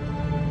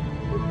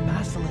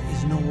 Bastila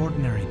is no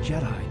ordinary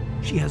Jedi.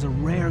 She has a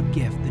rare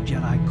gift the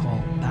Jedi call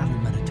battle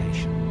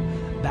meditation.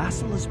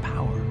 Bastila's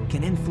power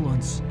can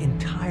influence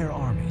entire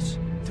armies.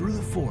 Through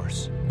the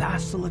Force,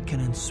 Bastila can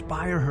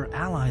inspire her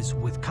allies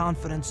with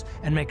confidence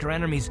and make her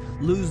enemies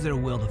lose their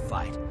will to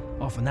fight.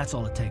 Often that's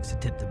all it takes to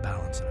tip the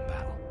balance in a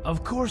battle.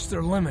 Of course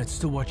there are limits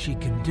to what she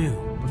can do,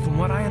 but from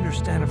what I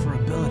understand of her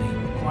ability,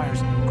 it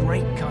requires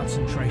great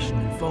concentration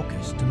and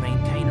focus to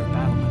maintain her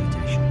battle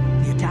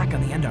meditation. The attack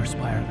on the Endar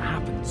Spire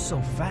happened so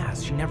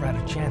fast she never had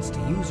a chance to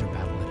use her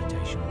battle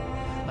meditation.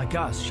 Like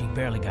us, she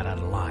barely got out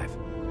alive.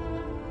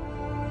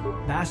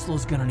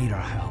 Bastila's gonna need our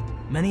help.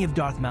 Many of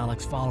Darth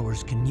Malak's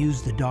followers can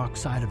use the dark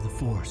side of the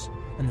Force,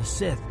 and the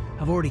Sith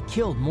have already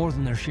killed more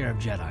than their share of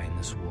Jedi in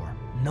this war.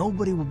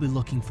 Nobody will be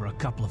looking for a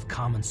couple of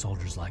common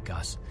soldiers like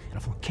us, and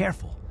if we're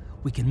careful,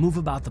 we can move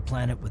about the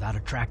planet without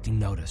attracting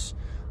notice,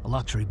 a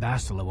luxury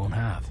Bastila won't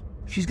have.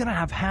 She's gonna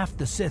have half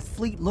the Sith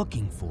fleet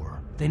looking for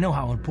her. They know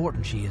how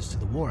important she is to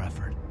the war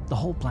effort. The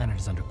whole planet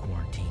is under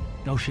quarantine.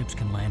 No ships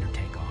can land or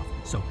take off.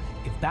 So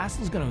if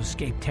Bastila's gonna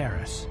escape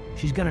Terrace,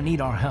 she's gonna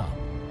need our help,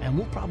 and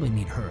we'll probably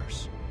need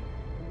hers.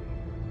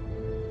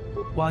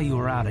 While you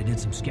were out, I did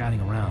some scouting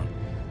around.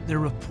 There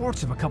are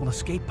reports of a couple of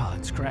escape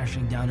pods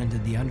crashing down into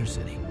the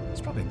Undercity.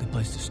 It's probably a good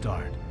place to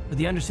start. But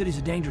the Undercity's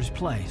a dangerous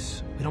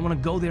place. We don't want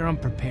to go there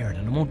unprepared,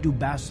 and it won't do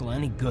Bastila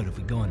any good if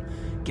we go and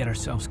get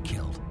ourselves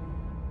killed.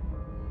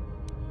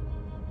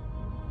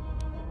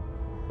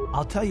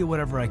 I'll tell you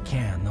whatever I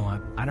can, though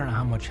I don't know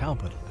how much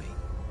help it'll be.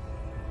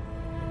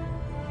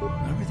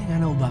 Everything I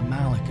know about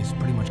Malak is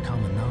pretty much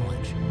common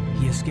knowledge.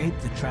 He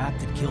escaped the trap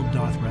that killed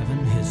Darth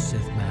Revan, his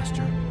Sith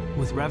master.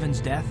 With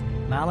Revan's death,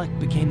 Malak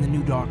became the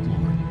new Dark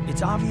Lord.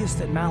 It's obvious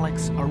that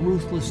Malak's a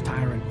ruthless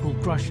tyrant who'll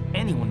crush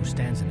anyone who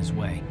stands in his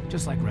way,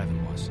 just like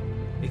Revan was.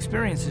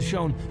 Experience has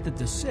shown that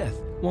the Sith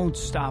won't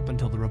stop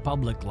until the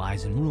Republic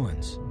lies in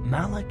ruins.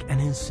 Malak and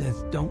his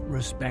Sith don't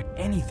respect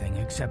anything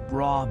except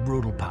raw,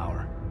 brutal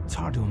power. It's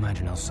hard to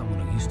imagine how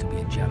someone who used to be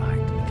a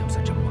Jedi could become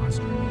such a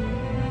monster.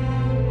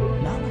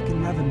 Malak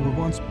and Revan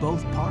were once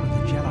both part of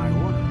the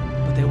Jedi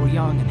Order, but they were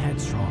young and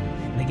headstrong,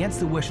 and against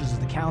the wishes of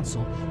the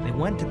Council, they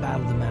went to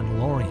battle the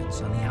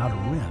Mandalorians on the Outer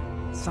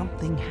Rim.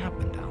 Something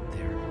happened out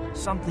there.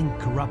 Something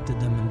corrupted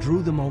them and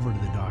drew them over to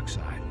the dark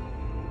side.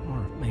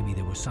 Or maybe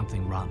there was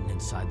something rotten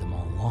inside them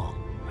all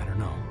along. I don't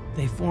know.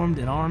 They formed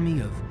an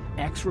army of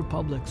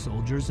ex-Republic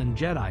soldiers and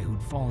Jedi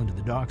who'd fallen to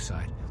the dark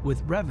side,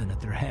 with Revan at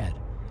their head,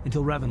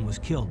 until Revan was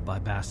killed by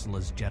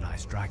Bastila's Jedi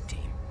strike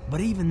team. But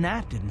even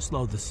that didn't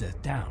slow the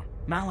Sith down.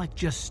 Malak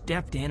just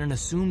stepped in and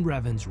assumed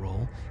Revan's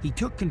role. He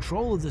took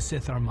control of the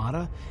Sith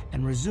Armada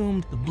and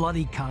resumed the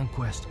bloody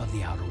conquest of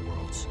the Outer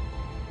Worlds.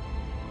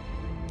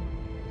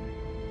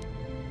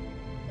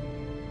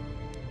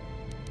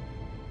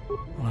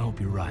 Well, I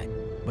hope you're right,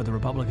 but the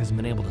Republic hasn't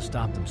been able to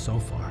stop them so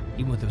far,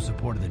 even with the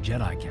support of the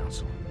Jedi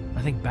Council.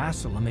 I think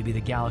Bastila may be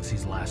the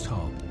galaxy's last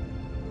hope.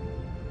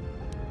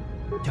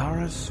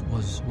 Taris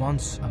was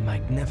once a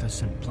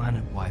magnificent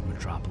planet-wide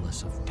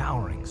metropolis of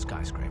towering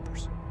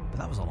skyscrapers, but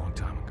that was a long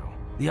time ago.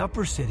 The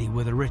upper city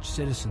where the rich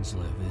citizens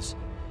live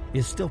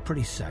is still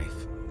pretty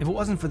safe. If it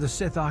wasn't for the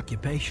Sith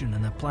occupation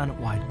and the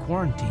planet-wide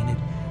quarantine, it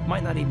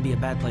might not even be a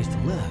bad place to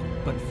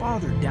live. But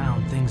farther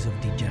down, things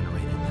have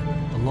degenerated.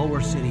 The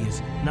lower city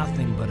is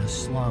nothing but a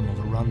slum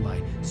overrun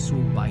by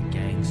swoop bike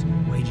gangs,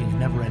 waging a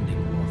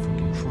never-ending war for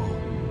control.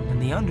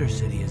 And the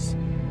undercity is...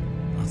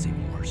 well, it's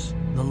even worse.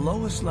 The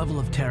lowest level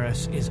of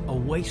Taris is a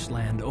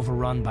wasteland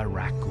overrun by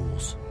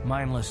Rakghouls,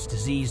 mindless,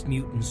 diseased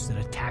mutants that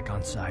attack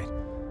on sight.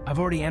 I've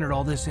already entered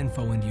all this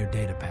info into your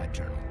datapad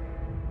journal.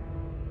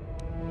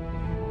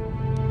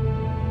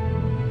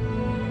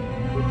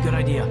 Good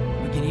idea.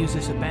 We can use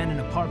this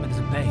abandoned apartment as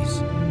a base.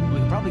 We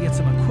can probably get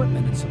some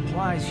equipment and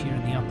supplies here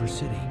in the upper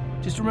city.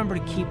 Just remember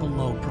to keep a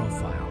low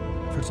profile.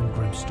 I've heard some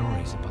grim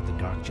stories about the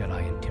Dark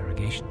Jedi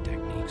interrogation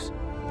techniques.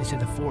 They say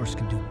the Force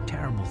can do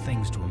terrible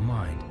things to a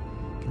mind.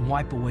 It can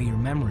wipe away your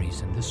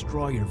memories and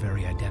destroy your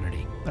very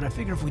identity. But I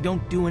figure if we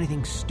don't do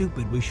anything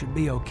stupid, we should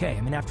be okay.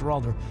 I mean, after all,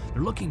 they're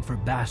looking for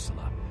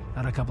Bastila,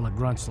 not a couple of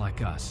grunts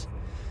like us.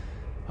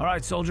 All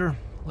right, soldier,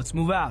 let's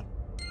move out.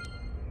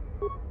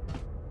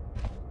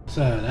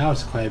 So that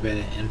was quite a bit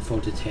of info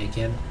to take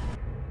in.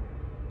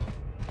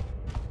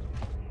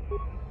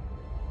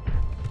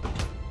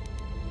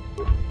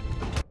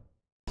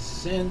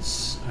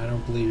 Since I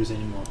don't believe there's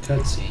any more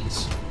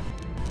cutscenes,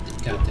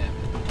 god damn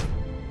it.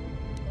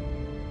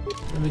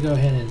 Let me go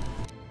ahead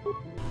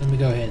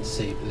and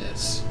save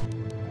this.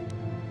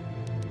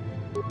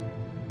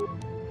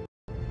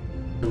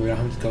 We don't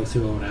have to go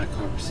through all that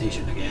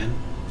conversation again.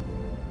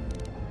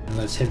 And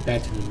let's head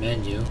back to the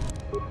menu.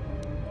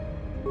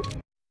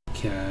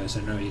 Because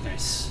I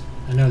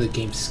know the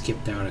game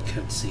skipped out a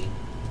cutscene.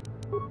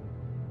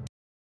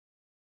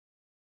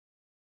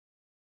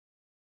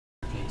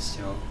 Okay,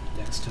 so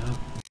desktop.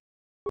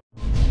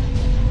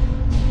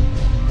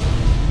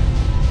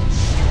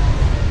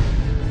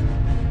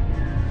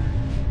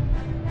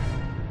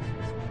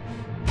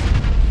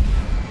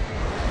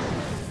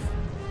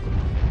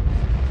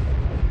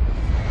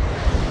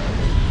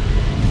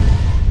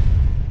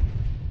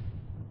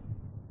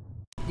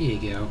 There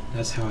you go,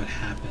 that's how it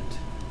happened.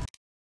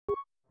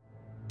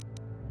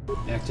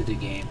 Back to the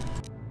game.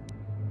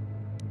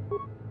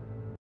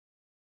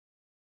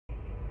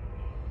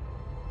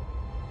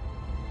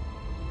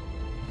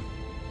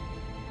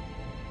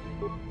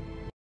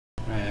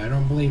 Right, I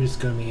don't believe there's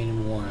gonna be any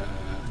more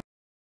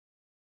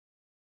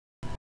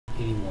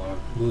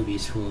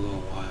movies for a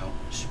little while.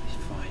 Should be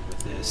fine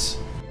with this.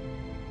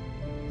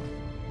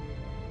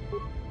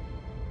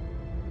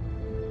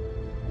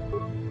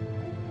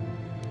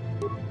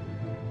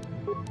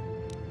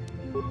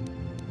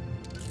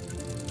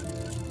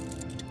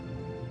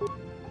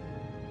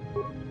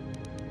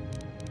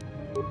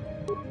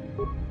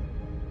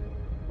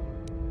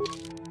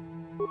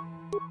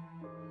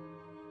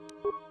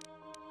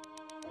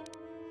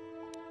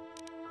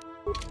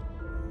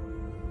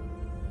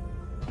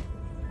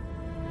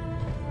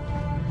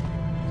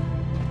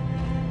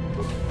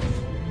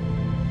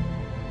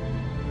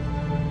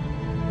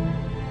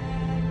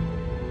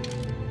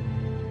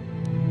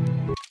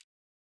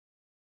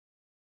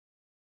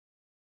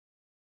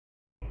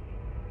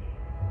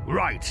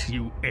 Right,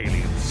 you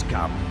alien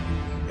scum.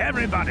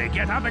 Everybody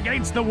get up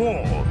against the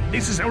wall.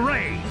 This is a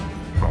raid.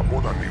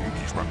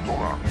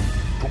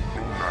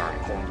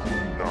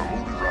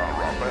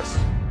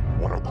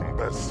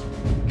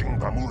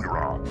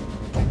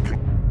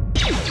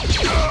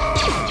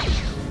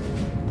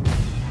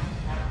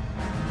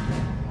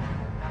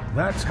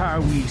 That's how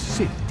we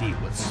Sith deal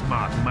with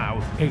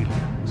smart-mouth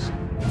aliens.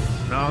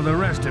 Now the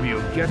rest of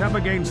you, get up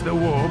against the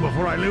wall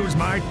before I lose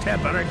my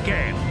temper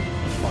again.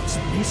 What's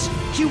this?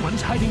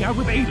 Humans hiding out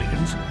with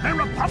aliens? They're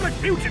Republic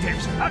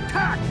fugitives!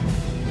 Attack!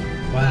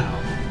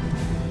 Wow.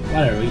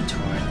 What a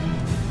retard.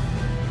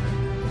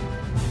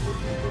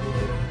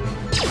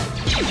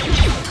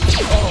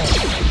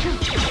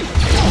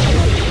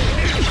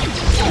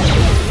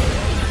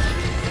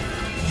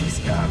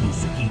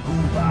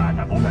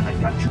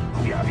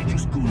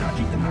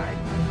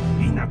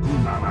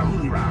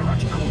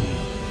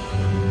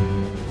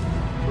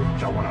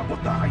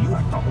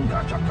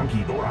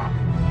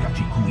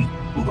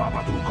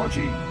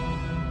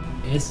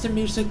 Is the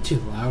music too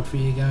loud for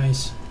you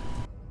guys?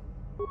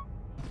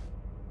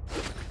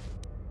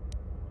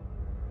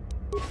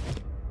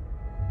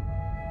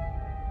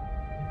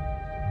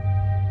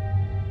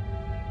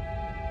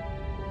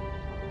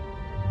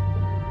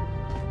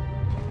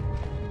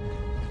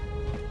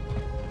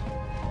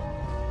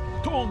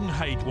 Tong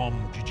haitwam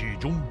jiji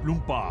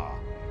lumpa.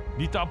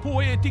 Nita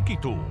poe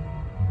tikito.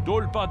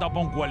 Dolpa da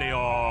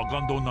bongualeo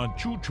gondona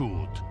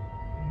chuchut.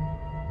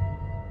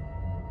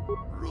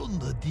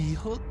 Runda di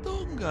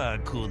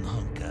hotonga kun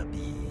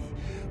hankabi.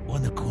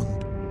 Wana kun.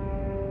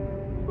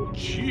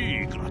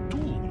 Chi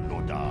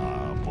gratulo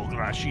da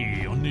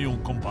pograshi onion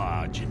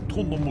kompa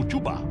jintono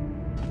muchuba.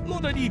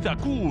 Loda dita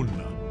kun.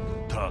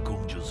 Ta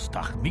kun just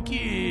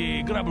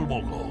miki grabul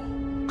mogo.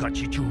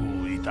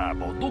 Kachichu ita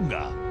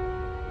bodunga.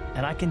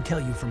 And I can tell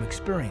you from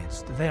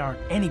experience that they aren't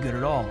any good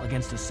at all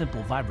against a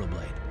simple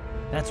vibroblade.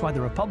 That's why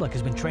the Republic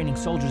has been training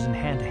soldiers in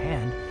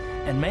hand-to-hand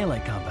and melee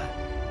combat.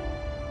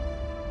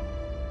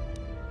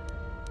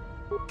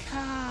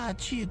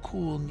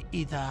 Kachikun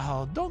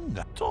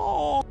itahodonga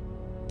to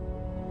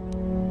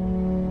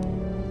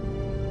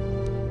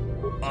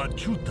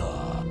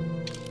Achuta.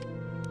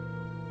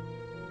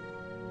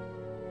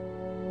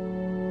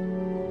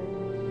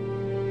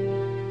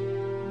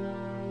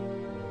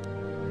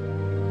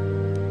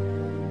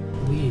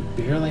 We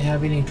barely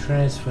have any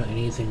credits for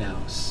anything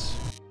else.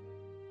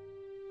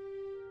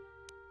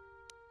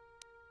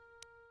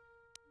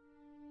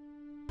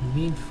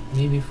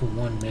 Maybe for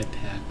one med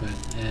pack,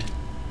 but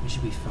we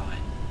should be fine.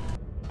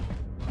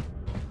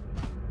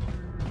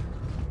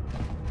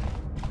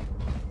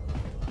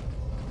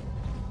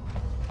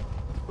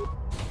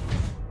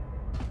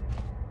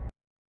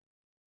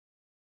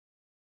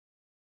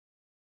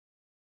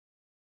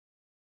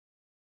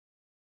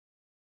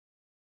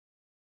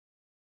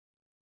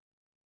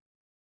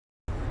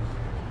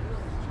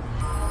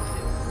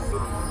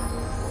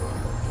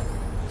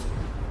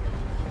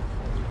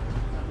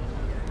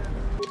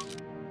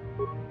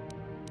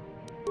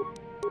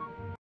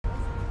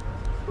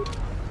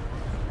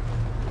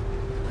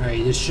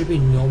 Alright, there should be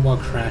no more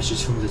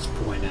crashes from this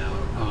point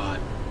out.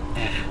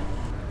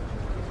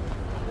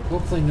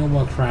 Hopefully no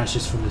more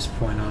crashes from this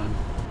point on.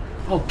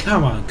 Oh,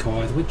 come on,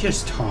 Koth, we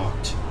just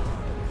talked.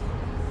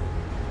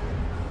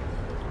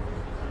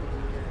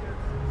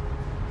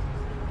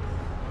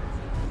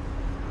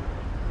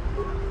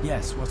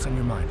 Yes, what's on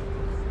your mind?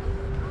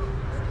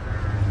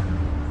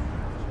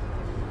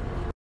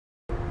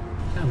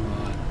 Come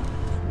on.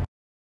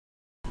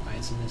 Why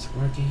isn't this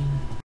working?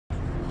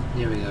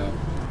 There we go.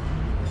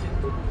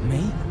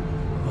 Me?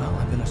 Well,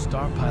 I've been a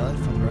star pilot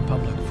for the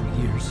Republic for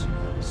years.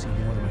 Seen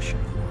more than my share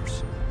of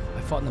wars.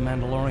 I fought in the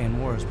Mandalorian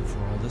Wars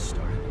before all this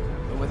started.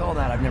 But with all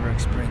that, I've never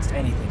experienced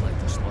anything like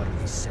the slaughter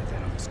these Sith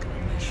had on this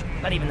nation.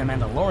 Not even the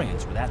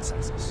Mandalorians were that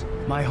senseless.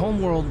 My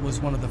homeworld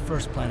was one of the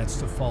first planets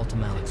to fall to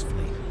Malak's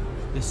fleet.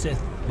 The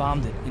Sith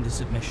bombed it into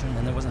submission,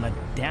 and there wasn't a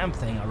damn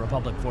thing our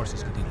Republic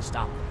forces could do to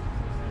stop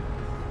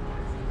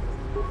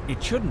it.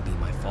 It shouldn't be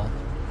my fault.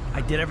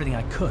 I did everything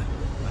I could.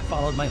 I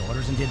followed my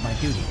orders and did my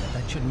duty, but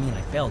that shouldn't mean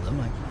I failed them.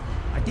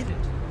 I did it.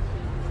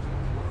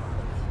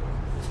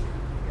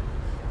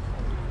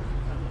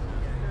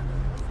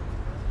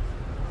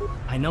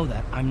 I know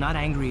that. I'm not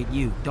angry at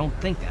you. Don't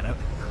think that.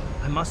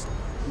 I must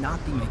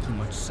not be making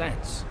much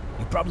sense.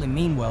 You probably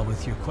mean well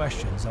with your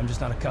questions. I'm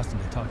just not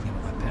accustomed to talking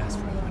about my past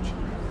very much.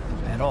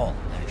 At all,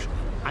 actually.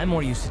 I'm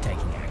more used to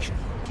taking action,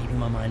 keeping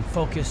my mind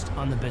focused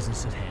on the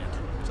business at hand.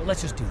 So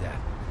let's just do that.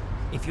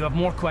 If you have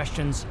more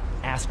questions,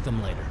 ask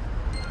them later.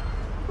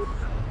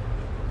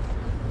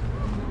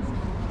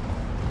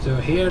 So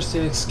here's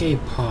the escape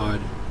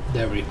pod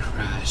that we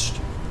crashed.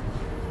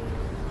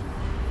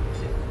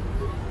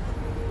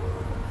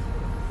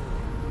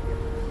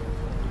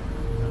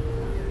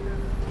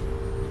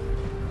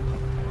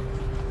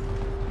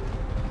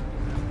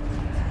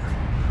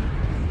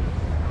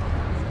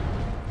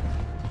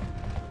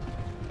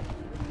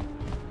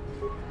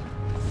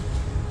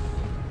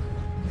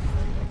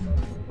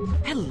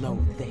 Hello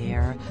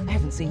there. I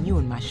haven't seen you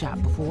in my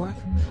shop before.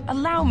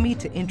 Allow me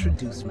to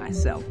introduce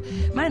myself.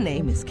 My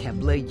name is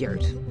Kebla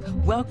Yurt.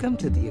 Welcome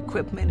to the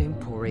Equipment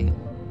Emporium.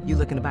 You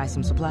looking to buy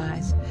some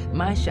supplies?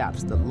 My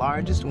shop's the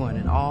largest one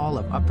in all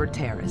of Upper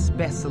Terrace.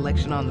 Best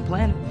selection on the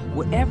planet.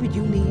 Whatever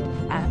you need,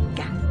 I've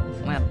got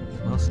it. Well,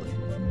 mostly.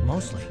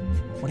 Mostly?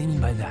 What do you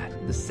mean by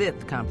that? The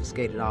Sith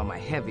confiscated all my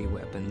heavy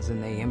weapons,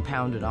 and they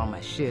impounded all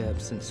my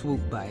ships and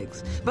swoop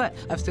bikes. But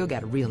I've still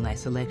got a real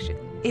nice selection,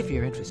 if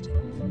you're interested.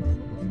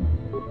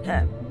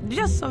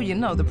 Just so you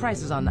know, the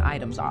prices on the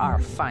items are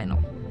final.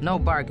 No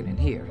bargaining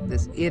here.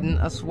 This isn't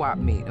a swap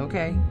meet,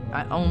 okay?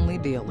 I only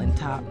deal in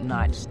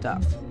top-notch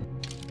stuff.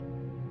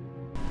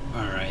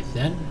 Alright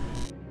then.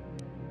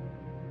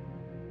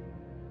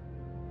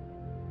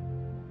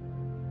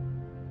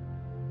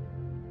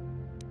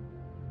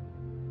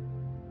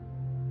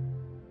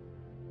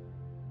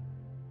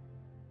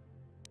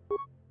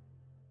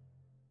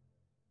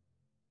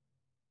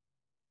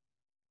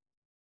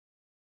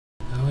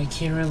 Oh, I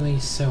can't really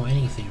sell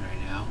anything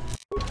right now.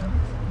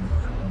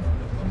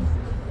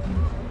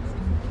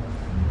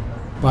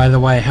 By the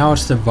way,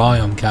 how's the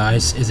volume,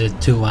 guys? Is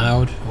it too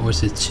loud, or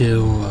is it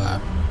too,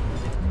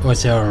 or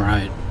is it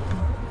alright?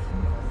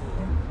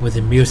 With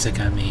the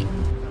music, I mean.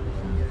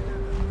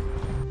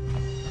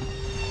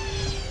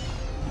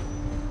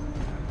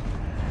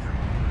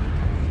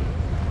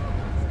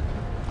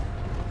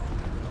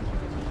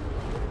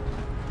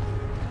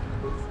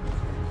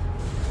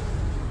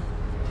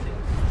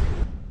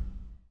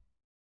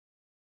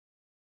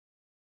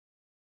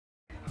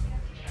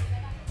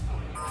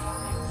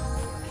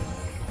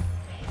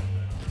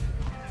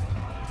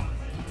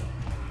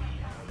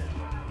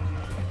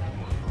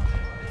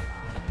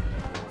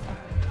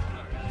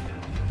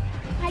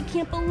 I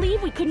can't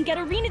believe we couldn't get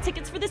arena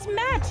tickets for this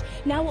match.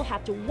 Now we'll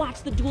have to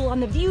watch the duel on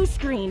the view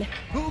screen.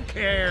 Who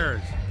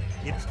cares?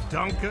 It's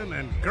Duncan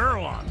and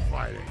Gerlon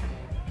fighting.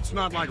 It's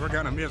not like we're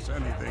gonna miss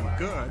anything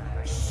good.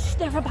 Shh,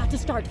 they're about to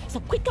start,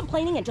 so quit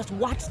complaining and just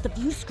watch the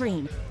view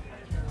screen.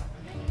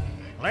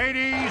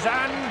 Ladies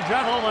and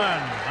gentlemen,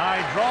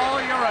 I draw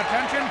your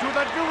attention to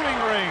the dueling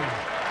ring.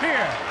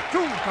 Here,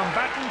 two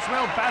combatants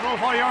will battle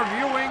for your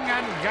viewing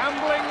and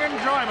gambling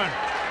enjoyment.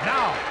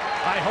 Now,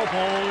 I hope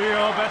all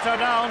your bets are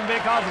down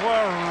because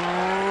we're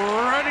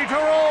ready to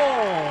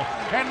roll.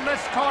 In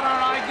this corner,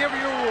 I give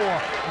you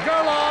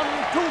Gerlon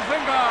Two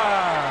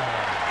Fingers.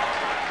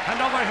 And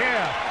over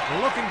here,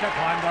 looking to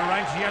climb the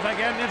ranks yet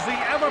again, is the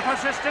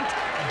ever-persistent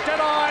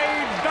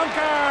Deadeye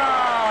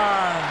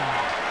Duncan.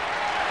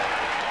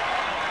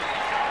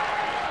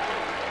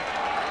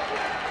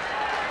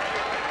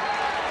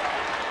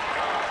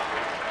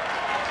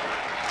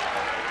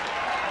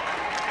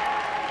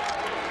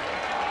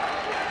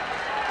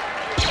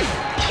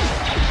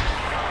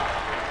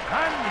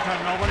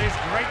 Nobody's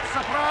great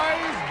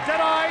surprise,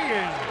 Deadeye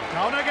is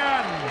down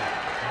again.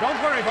 Don't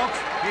worry, folks.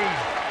 He's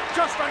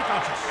just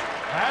unconscious.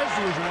 As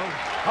usual,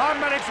 our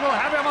medics will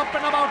have him up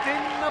and about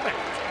in a bit.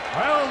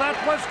 Well, that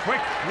was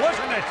quick,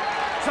 wasn't it?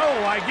 So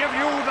I give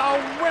you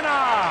the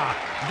winner,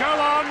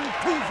 Gerlon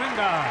Two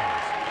Fingers.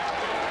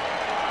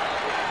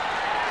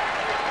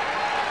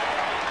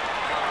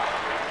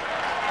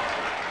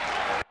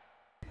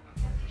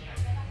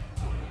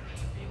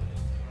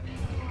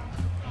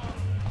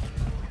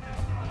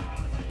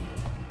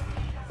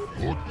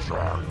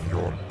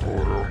 Ucciagnon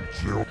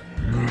Toroncio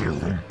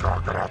Nihun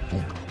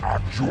Kagratuk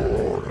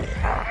Ajore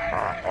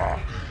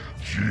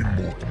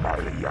Jimut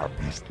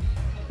Maliabist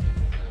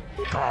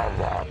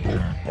Kava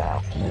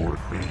Dumpa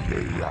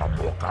Kurpiya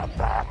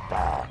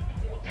Mokapapa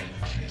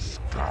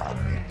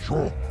Jiskami Jo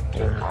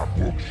Tonga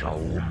Buksha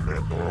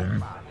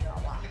Umenon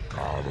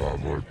Kava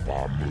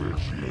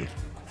Volpamulji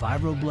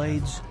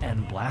Vibroblades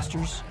and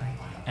blasters,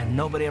 and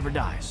nobody ever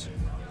dies.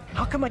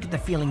 How come I get the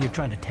feeling you're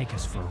trying to take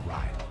us for a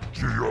ride?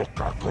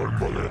 Gioca col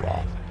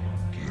molera,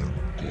 quien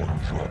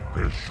conjo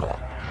pesha,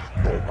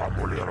 no va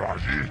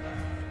moleragi.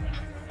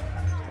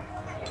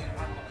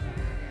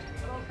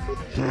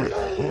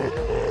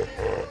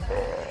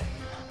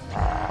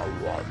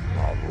 Awan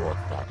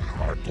marota,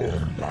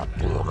 atomba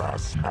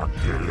toras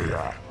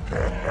makilia.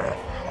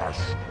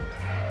 Ash.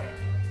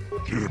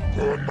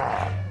 Kipona,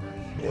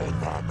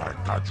 mona na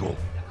kajo,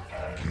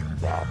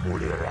 kimba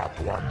molera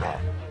tuana.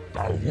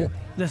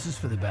 This is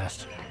for the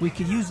best. We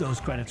could use those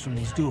credits from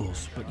these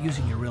duels, but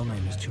using your real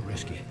name is too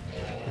risky.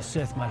 The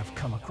Sith might have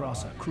come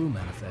across a crew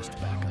manifest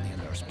back on the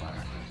Endar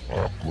Spire.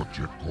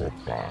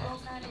 Akochikopa.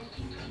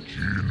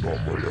 Chino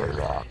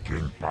molera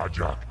king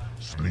pajak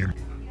slim.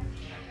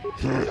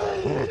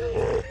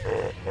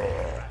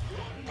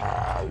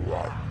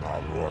 Awan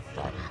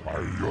narota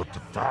ayot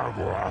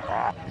tago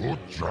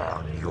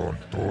uchang yon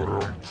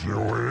toron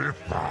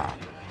chioefa.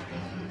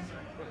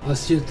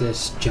 Let's do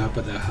this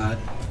Jabba the Hutt.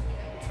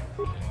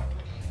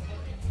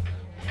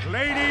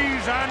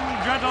 Ladies and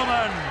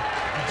gentlemen,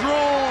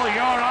 draw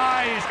your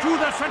eyes to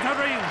the center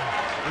ring.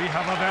 We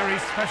have a very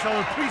special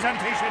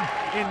presentation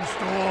in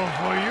store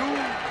for you.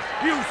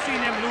 You've seen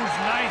him lose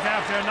night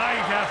after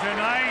night after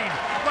night,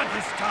 but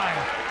this time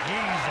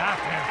he's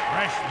after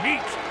fresh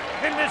meat.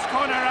 In this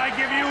corner, I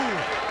give you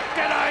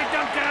Deadeye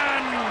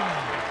Duncan.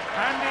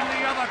 And in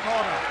the other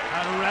corner,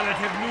 a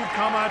relative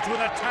newcomer to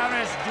the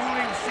Taris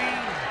dueling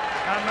scene,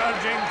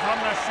 emerging from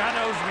the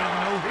shadows with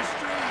no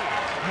history,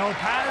 no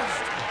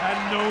past, and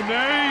no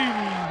name,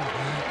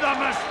 the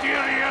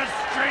mysterious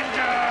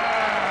stranger!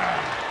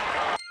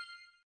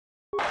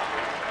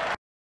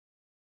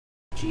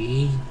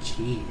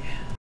 GG.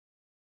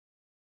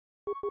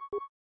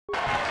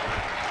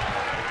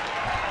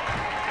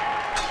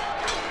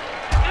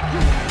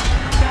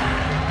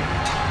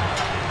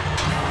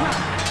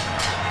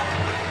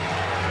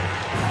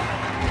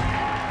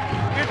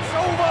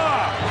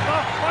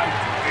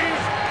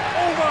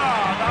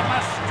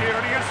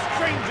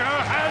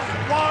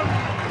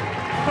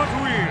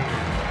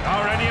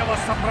 a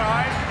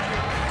surprise?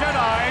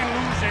 Jedi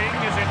losing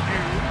isn't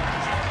huge.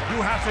 You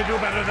have to do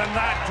better than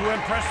that to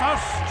impress us,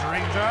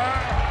 stranger.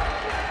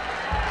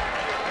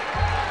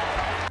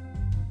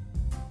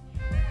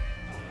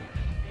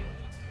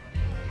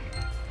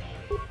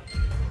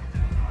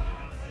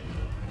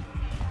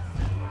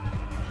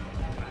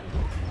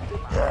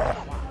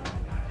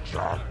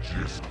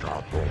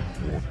 Chachiska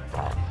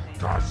Bomputa,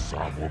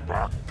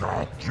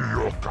 Kasabubaka,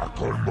 Kioka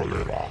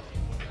Kolmolera,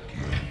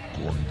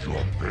 Kinkunjo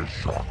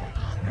Pesha,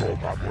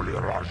 Nova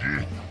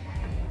Boleraji.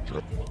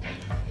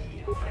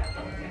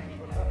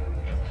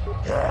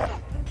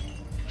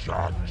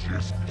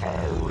 Chachiska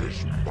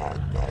Rish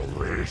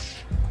Manaris,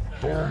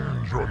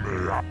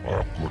 Tonjonea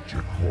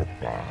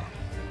Akuchikopa,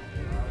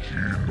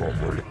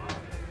 Chinomole,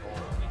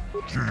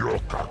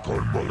 Kioka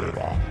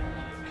Kolmolera,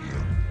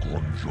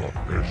 Kinkunjo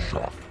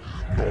Pesha.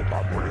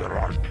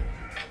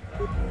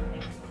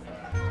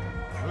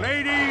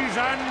 Ladies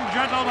and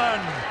gentlemen,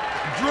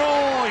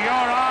 draw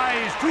your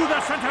eyes to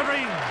the center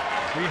ring.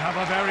 We have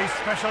a very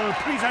special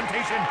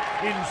presentation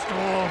in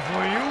store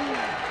for you.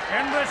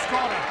 In this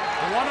corner,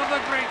 one of the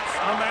greats,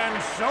 a man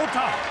so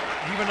tough,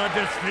 even a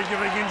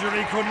disfiguring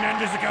injury couldn't end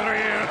his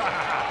career.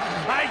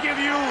 I give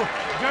you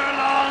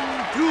Gerlon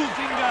Two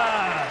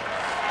Fingers.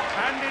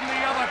 And in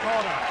the other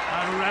corner,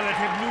 a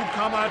relative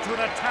newcomer to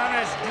the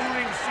Taris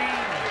dueling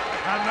scene,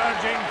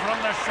 emerging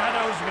from the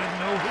shadows with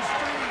no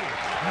history,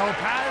 no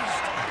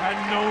past, and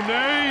no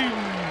name,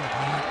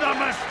 the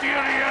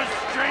mysterious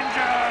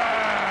stranger!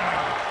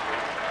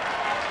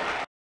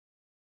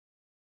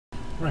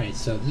 Right,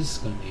 so this is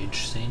going to be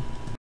interesting.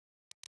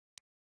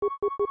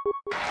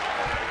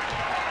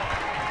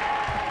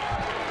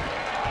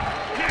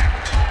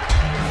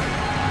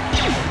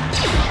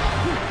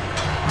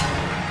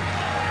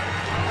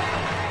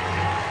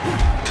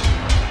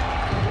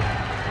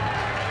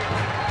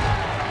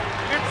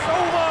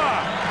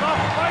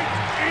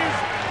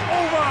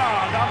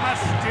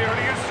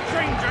 Mysterious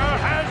stranger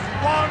has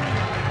won!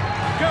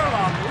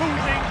 Gerlon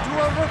losing to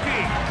a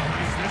rookie.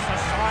 Is this a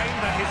sign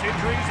that his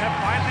injuries have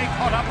finally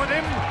caught up with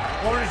him?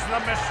 Or is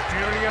the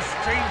mysterious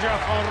stranger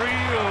for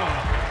real?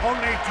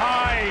 Only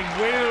time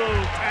will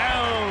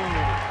tell.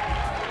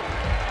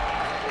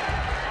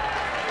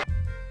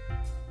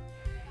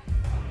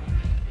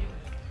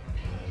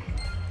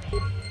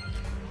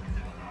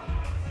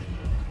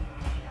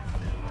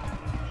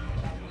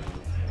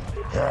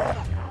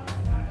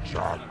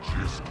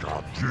 Chachiska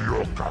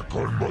Kioka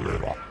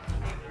Kolmolera.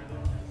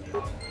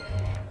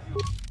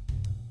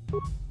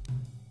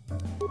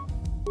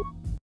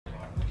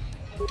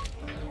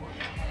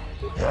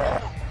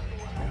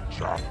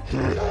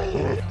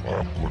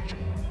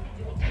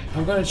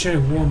 I'm gonna try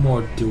one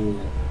more duel.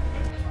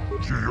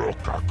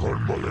 Kioka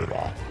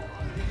Kolmolera.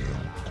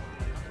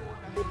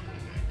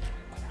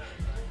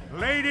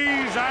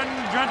 Ladies and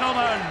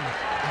gentlemen,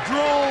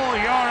 draw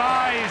your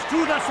eyes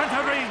to the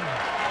center ring.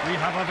 We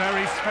have a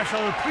very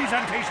special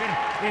presentation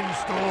in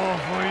store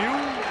for you.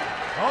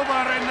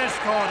 Over in this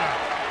corner,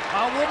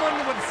 a woman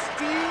with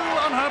steel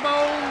on her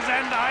bones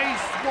and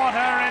ice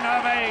water in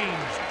her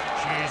veins.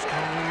 She's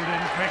cold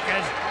and quick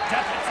as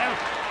death itself.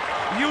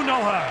 You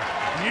know her.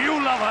 You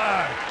love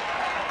her.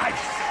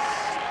 Ice.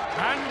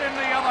 And in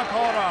the other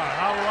corner,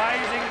 a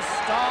rising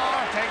star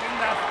taking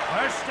that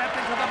first step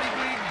into the big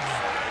leagues.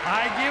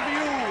 I give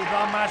you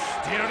the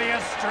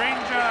mysterious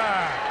stranger.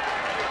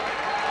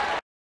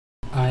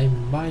 I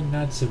might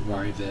not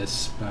survive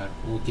this, but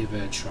we'll give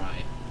it a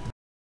try.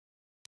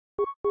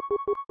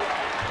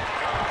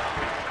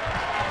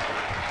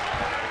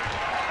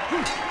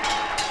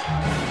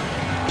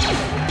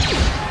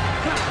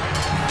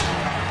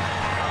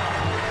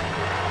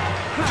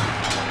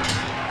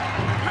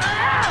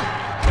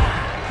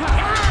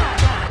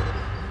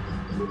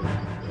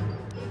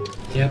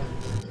 Yep.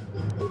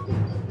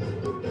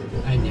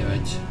 I knew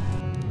it.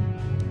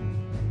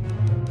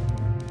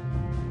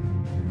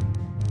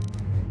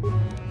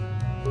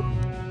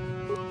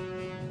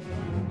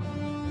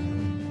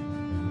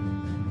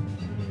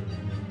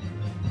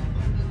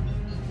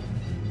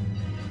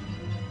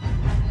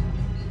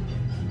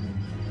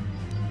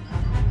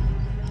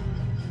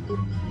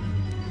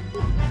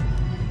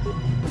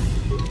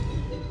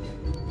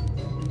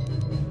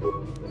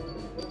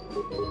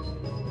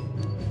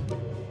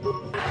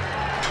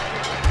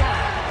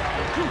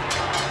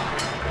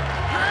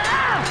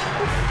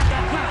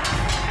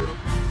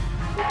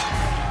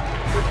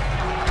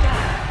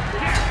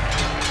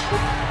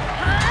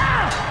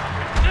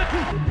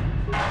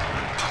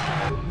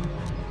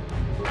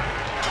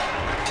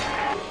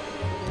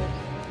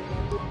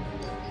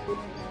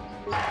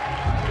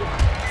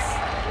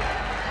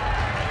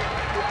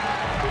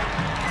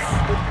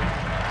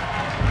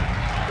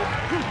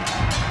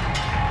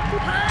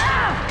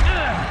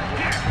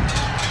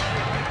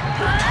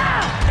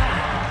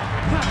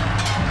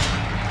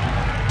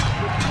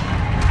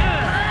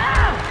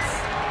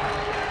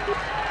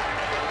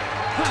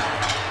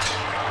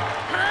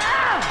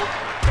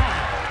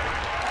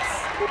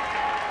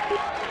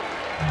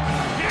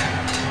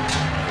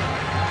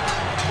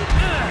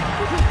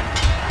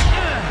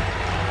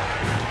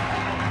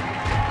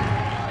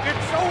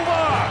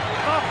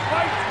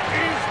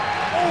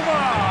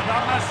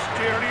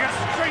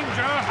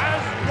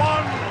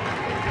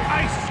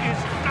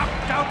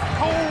 out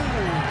cold.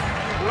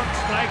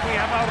 Looks like we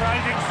have a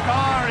rising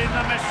star in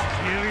the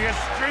mysterious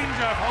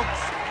stranger,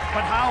 folks.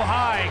 But how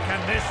high can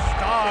this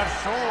star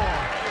soar?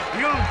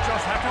 You'll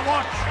just have to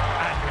watch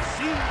and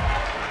see.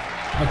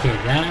 Okay,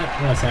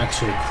 that was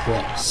actually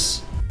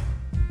close.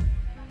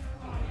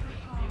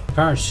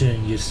 Probably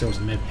shouldn't use those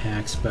mid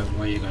packs, but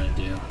what are you gonna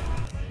do?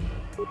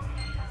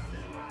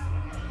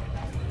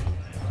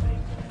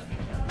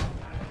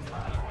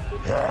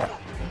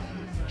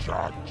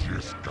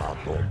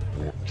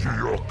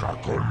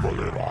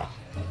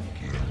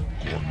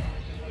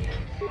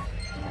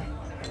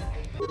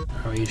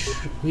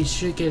 We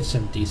should get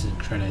some decent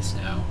credits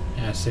now.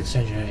 Yeah,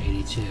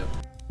 682.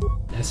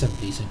 That's some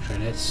decent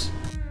credits.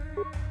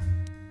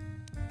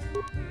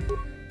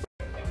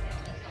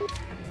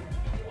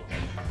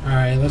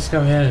 Alright, let's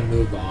go ahead and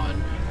move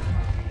on.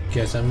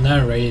 Because I'm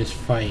not ready to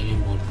fight any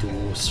more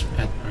duels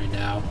right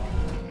now.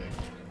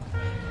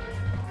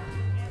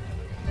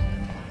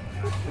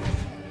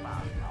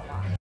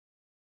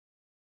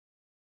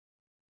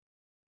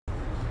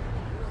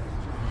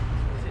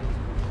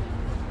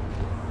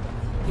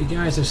 You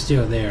guys are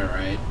still there,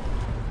 right?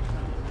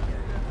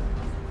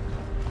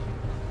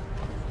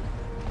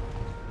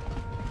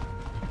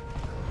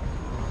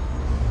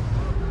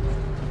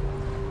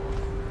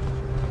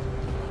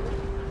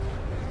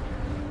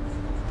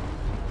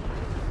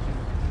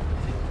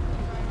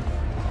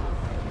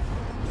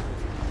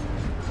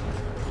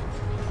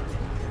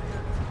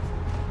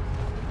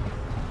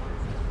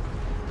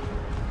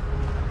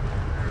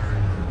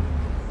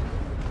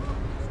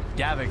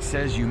 Davik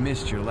says you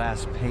missed your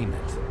last payment.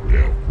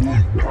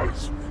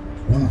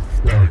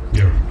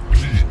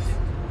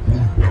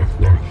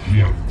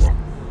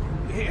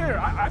 Here,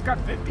 I've got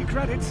 50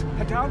 credits,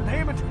 a down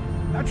payment.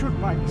 That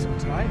should buy me some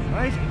time,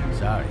 right?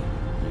 Sorry,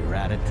 you're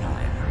out of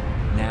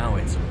time. Now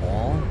it's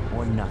all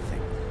or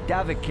nothing.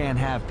 Davik can't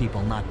have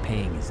people not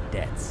paying his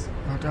debts.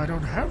 But I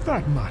don't have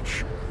that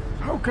much.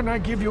 How can I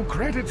give you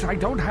credits I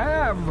don't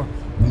have?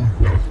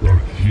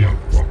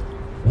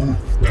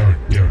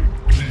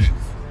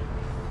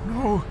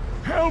 No!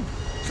 Help!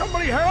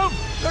 Somebody help!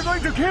 They're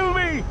going to kill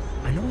me!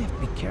 I know we have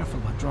to be careful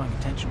about drawing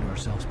attention to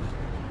ourselves, but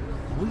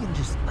are we gonna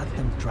just let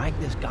them drag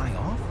this guy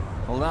off?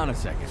 Hold on a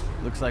second.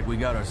 Looks like we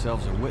got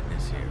ourselves a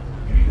witness here.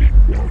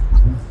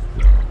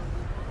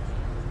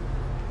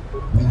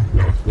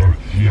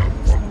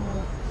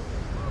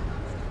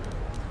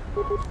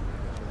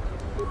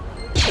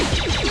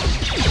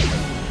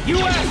 You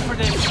asked for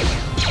this!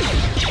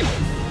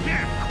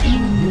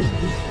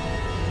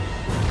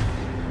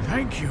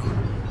 Thank you.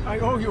 I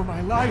owe you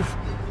my life.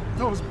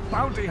 Those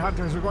bounty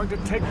hunters are going to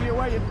take me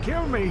away and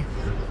kill me.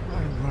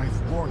 My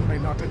wife warned me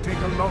not to take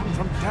a loan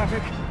from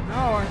Davik.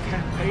 Now I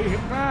can't pay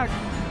him back.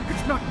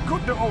 It's not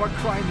good to owe a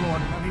crime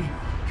lord money.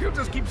 He'll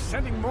just keep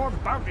sending more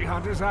bounty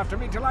hunters after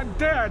me till I'm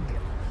dead.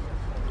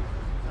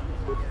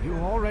 You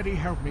already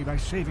helped me by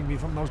saving me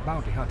from those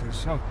bounty hunters,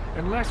 so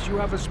unless you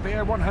have a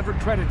spare 100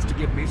 credits to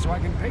give me so I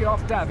can pay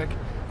off Davik,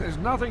 there's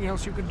nothing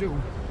else you can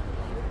do.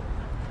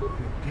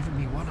 You've given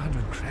me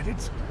 100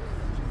 credits?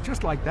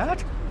 Just like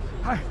that?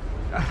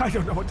 I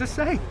don't know what to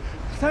say.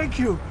 Thank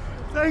you.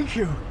 Thank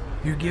you.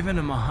 You're giving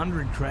him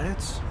 100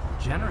 credits?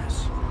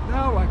 Generous.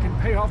 Now I can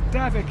pay off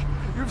Davik.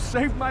 You've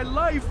saved my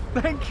life.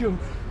 Thank you.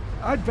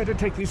 I'd better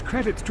take these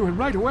credits to him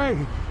right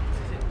away.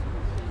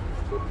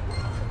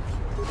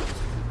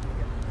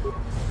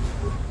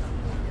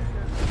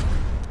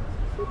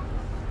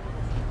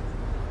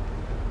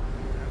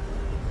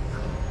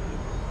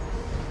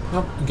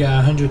 Well, we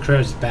got 100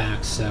 credits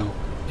back, so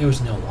it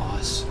was no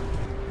loss.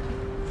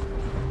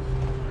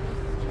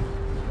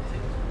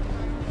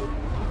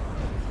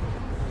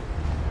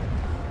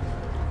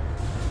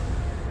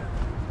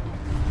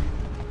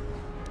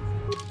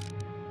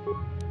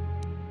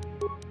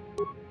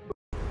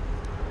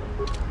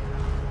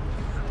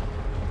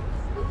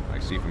 I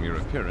see from your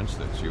appearance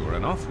that you are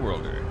an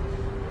off-worlder.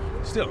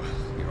 Still,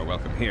 you are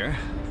welcome here.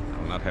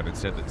 I will not have it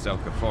said that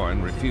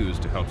Zelka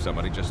refused to help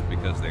somebody just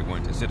because they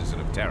weren't a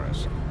citizen of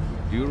Taris.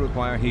 Do you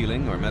require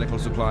healing or medical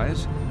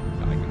supplies?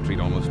 I can treat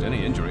almost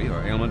any injury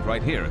or ailment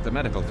right here at the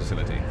medical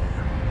facility.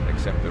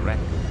 Except the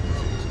raccoon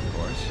disease, of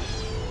course.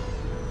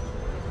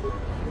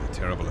 The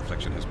terrible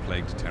affliction has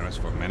plagued Taris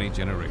for many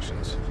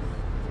generations.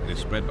 It is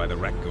spread by the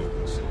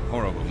raccoons,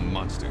 horrible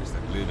monsters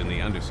that live in the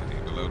Undercity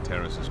below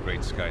Taris's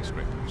great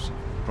skyscrapers.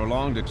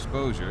 Prolonged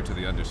exposure to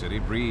the Undercity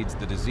breeds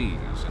the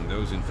disease, and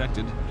those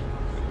infected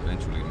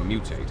eventually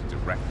mutate into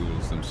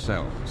raccoons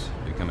themselves,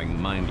 becoming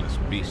mindless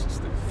beasts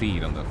that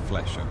feed on the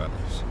flesh of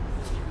others.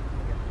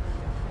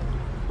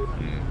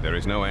 There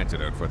is no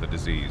antidote for the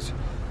disease,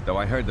 though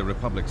I heard the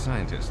Republic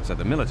scientists at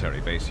the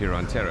military base here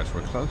on Taris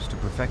were close to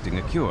perfecting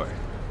a cure.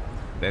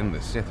 Then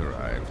the Sith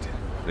arrived.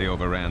 They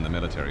overran the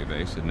military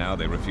base, and now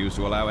they refuse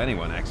to allow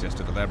anyone access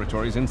to the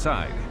laboratories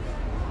inside.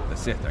 The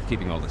Sith are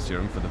keeping all the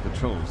serum for the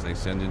patrols they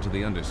send into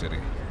the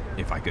Undercity.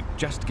 If I could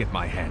just get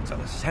my hands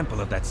on a sample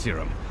of that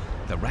serum,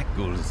 the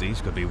Rakghoul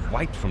disease could be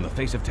wiped from the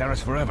face of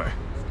Taris forever.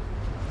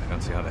 I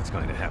don't see how that's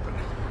going to happen.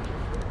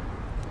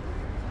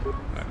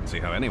 I'd don't see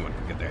how anyone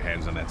could get their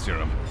hands on that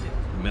serum.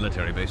 The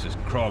military base is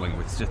crawling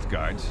with Sith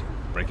guards.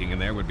 Breaking in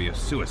there would be a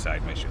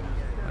suicide mission.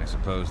 I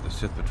suppose the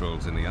Sith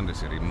patrols in the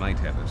Undercity might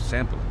have a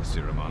sample of the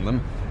serum on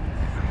them.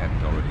 I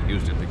hadn't already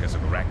used it because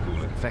of a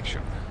Rakghoul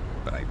infection.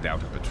 But I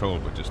doubt a patrol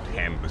would just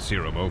hand the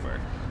serum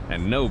over.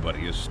 And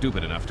nobody is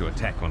stupid enough to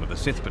attack one of the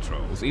Sith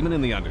patrols, even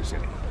in the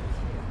Undercity.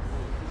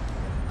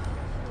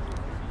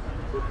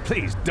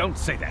 Please, don't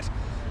say that.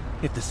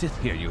 If the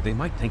Sith hear you, they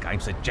might think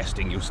I'm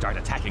suggesting you start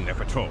attacking their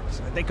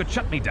patrols. They could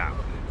shut me down.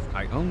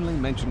 I only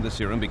mentioned the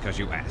serum because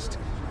you asked.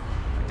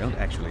 I don't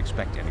actually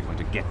expect anyone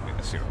to get me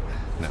the serum.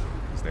 Now,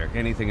 is there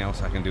anything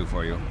else I can do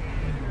for you?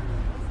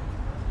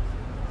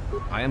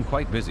 I am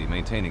quite busy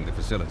maintaining the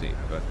facility,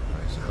 but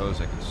I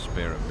suppose I could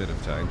spare a bit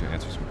of time to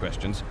answer some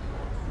questions.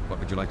 What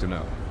would you like to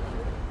know?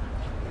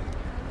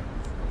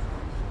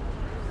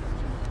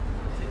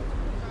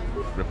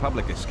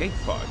 Republic escape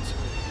pods?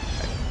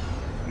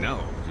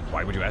 No.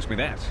 Why would you ask me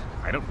that?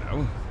 I don't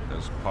know.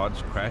 Those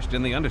pods crashed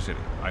in the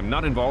Undercity. I'm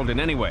not involved in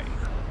any way.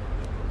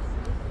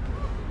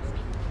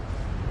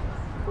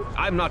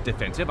 I'm not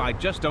defensive. I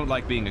just don't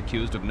like being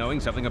accused of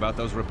knowing something about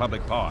those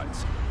Republic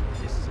pods.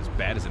 This is as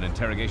bad as an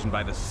interrogation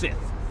by the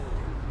Sith.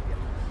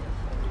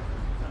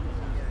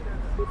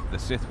 The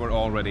Sith were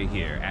already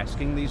here,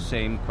 asking these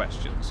same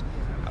questions.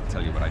 I'll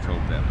tell you what I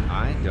told them.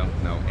 I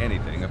don't know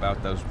anything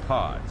about those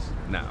pods.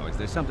 Now, is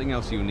there something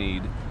else you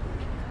need?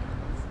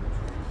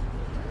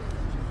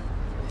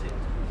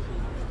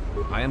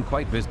 I am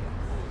quite busy.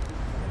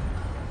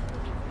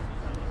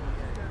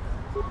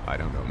 I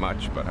don't know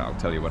much, but I'll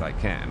tell you what I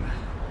can.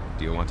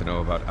 Do you want to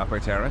know about Upper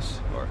Terrace,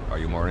 or are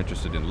you more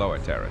interested in Lower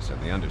Terrace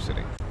and the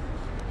Undercity?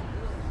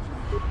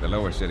 The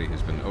Lower City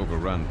has been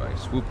overrun by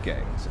swoop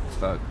gangs and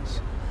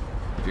thugs.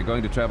 If you're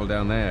going to travel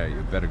down there,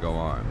 you'd better go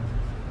armed.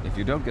 If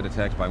you don't get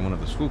attacked by one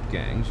of the swoop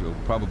gangs, you'll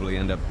probably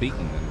end up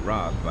beaten and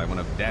robbed by one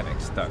of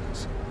Davik's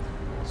thugs.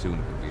 Soon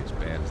it will be as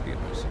bad as the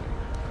Undercity.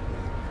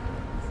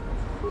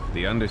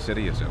 The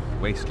Undercity is a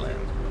wasteland,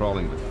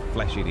 crawling with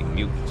flesh-eating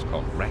mutants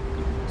called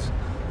Rakghouls.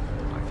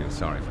 I feel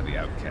sorry for the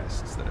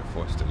outcasts that are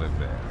forced to live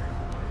there.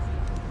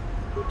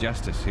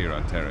 Justice here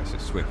on Terrace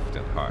is swift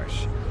and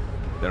harsh.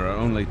 There are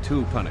only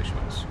two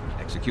punishments: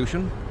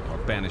 execution or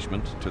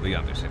banishment to the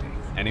Undercity.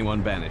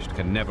 Anyone banished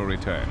can never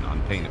return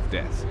on pain of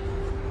death.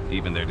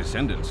 Even their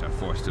descendants are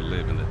forced to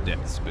live in the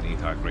depths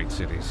beneath our great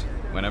cities.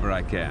 Whenever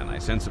I can, I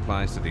send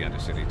supplies to the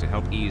Undercity to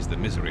help ease the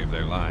misery of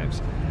their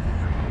lives.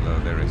 Although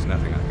there is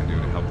nothing I can do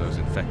to help those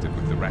infected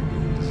with the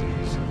Rakghoul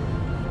disease.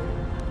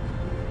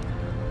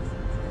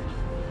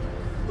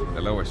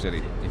 The Lower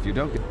City, if you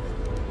don't get...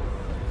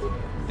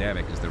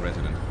 Davik is the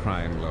resident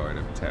crime lord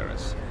of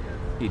Terrace.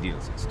 He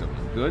deals in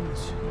stolen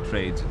goods,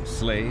 trades in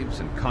slaves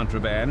and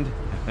contraband,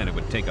 and it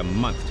would take a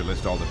month to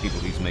list all the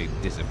people he's made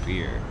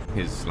disappear.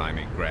 His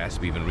slimy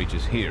grasp even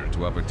reaches here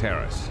to Upper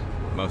Terrace.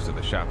 Most of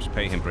the shops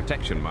pay him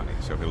protection money,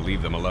 so he'll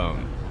leave them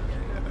alone.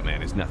 The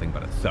man is nothing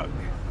but a thug.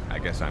 I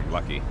guess I'm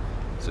lucky.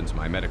 Since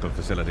my medical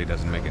facility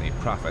doesn't make any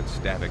profits,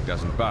 Davik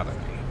doesn't bother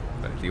me.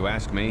 But if you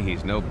ask me,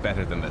 he's no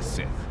better than the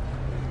Sith.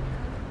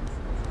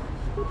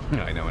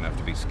 I know enough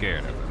to be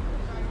scared of them.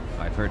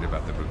 I've heard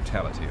about the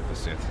brutality of the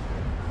Sith.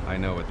 I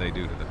know what they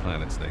do to the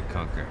planets they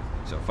conquer.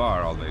 So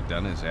far, all they've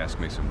done is ask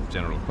me some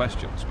general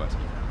questions, but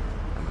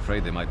I'm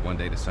afraid they might one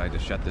day decide to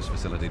shut this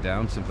facility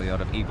down simply out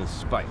of evil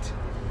spite.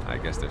 I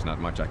guess there's not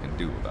much I can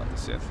do about the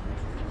Sith,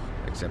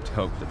 except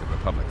hope that the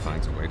Republic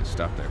finds a way to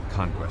stop their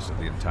conquest of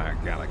the entire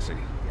galaxy.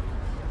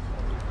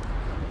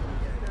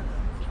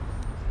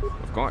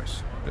 Of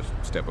course. Just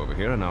step over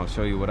here and I'll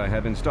show you what I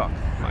have in stock.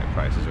 My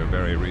prices are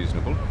very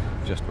reasonable,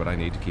 just what I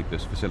need to keep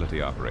this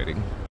facility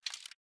operating.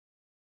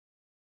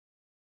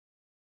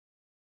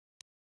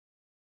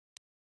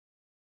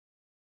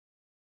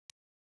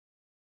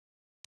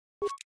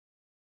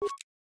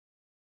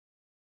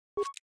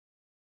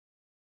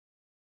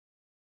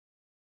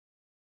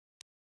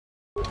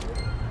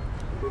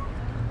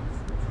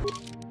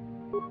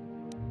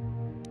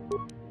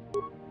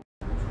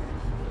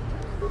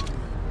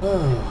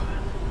 Oh.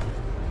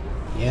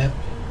 Yep.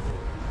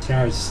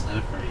 Terrace is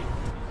not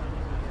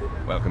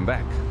great. Welcome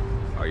back.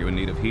 Are you in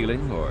need of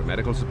healing or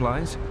medical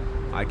supplies?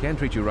 I can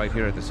treat you right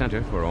here at the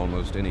center for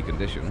almost any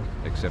condition,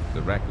 except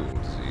the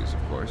Rakghoul disease, of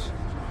course.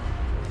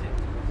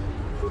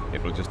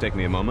 It will just take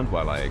me a moment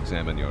while I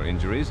examine your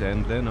injuries,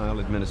 and then I'll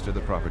administer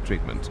the proper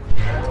treatment.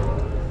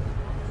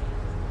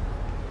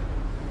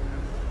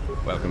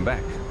 Welcome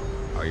back.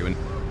 Are you in...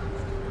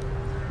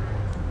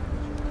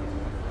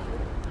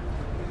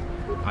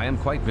 I am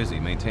quite busy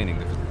maintaining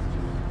the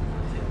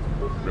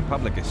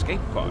Republic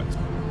escape pods.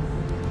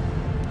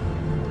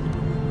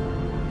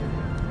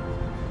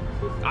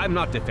 I'm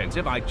not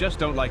defensive, I just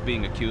don't like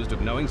being accused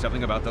of knowing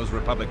something about those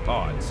Republic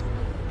pods.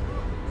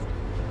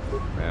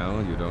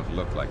 Well, you don't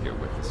look like you're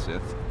with the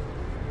Sith.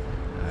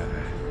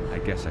 I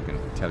guess I can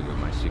tell you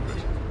my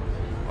secret.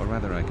 Or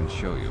rather, I can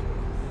show you.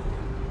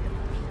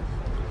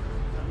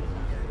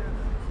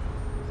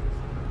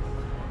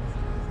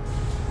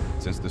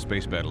 Since the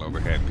space battle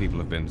overhead, people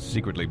have been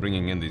secretly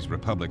bringing in these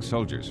Republic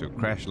soldiers who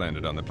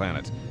crash-landed on the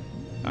planet.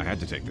 I had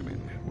to take them in.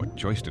 What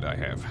choice did I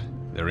have?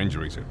 Their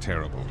injuries are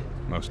terrible.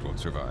 Most won't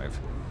survive.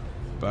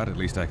 But at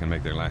least I can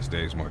make their last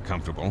days more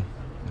comfortable.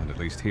 And at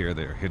least here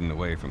they're hidden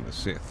away from the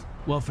Sith.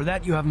 Well, for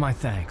that you have my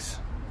thanks.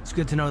 It's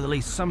good to know that at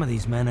least some of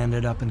these men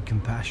ended up in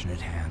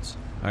compassionate hands.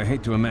 I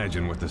hate to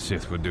imagine what the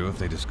Sith would do if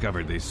they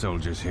discovered these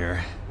soldiers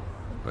here.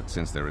 But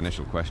since their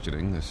initial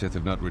questioning, the Sith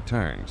have not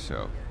returned,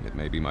 so it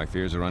may be my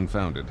fears are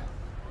unfounded.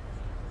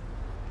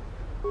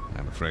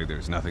 I'm afraid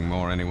there's nothing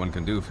more anyone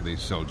can do for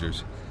these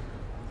soldiers.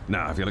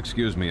 Now, if you'll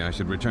excuse me, I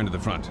should return to the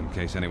front in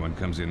case anyone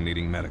comes in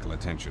needing medical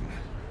attention.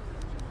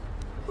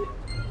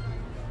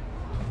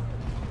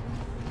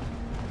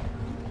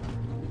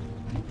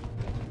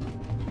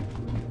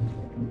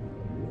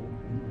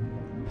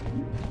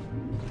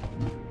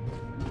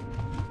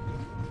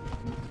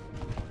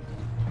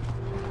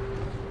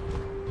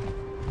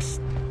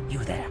 You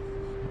there.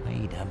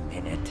 Wait a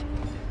minute.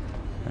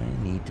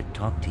 I need to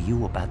talk to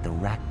you about the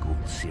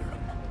Rakghoul serum.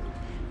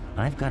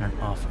 I've got an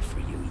offer for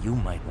you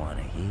might want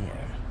to hear.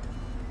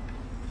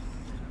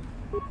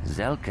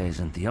 Zelka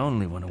isn't the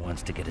only one who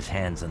wants to get his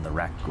hands on the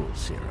Rakghoul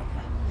serum.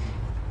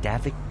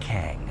 Davik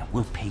Kang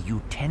will pay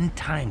you 10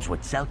 times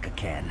what Zelka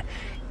can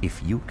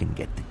if you can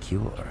get the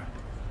cure.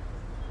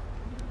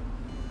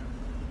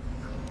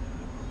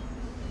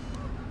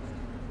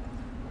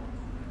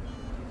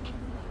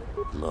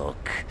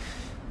 Look,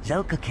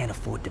 Zelka can't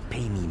afford to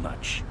pay me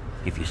much.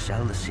 If you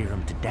sell the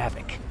serum to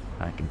Davik,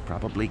 I can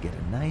probably get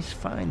a nice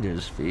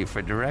finder's fee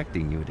for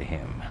directing you to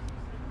him.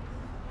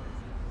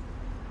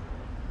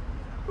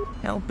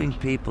 Helping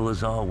people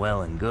is all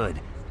well and good,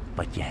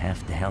 but you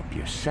have to help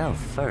yourself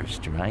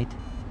first, right?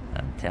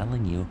 I'm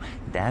telling you,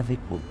 Davik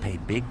will pay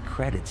big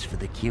credits for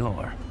the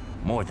cure.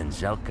 More than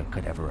Zelka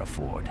could ever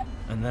afford.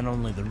 And then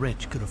only the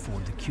rich could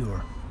afford the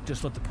cure.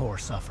 Just let the poor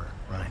suffer,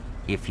 right?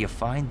 If you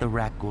find the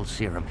Rakghoul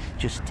serum,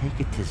 just take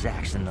it to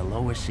Zax in the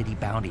Lower City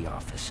Bounty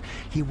Office.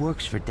 He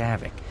works for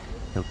Davik.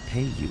 He'll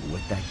pay you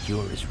what that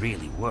cure is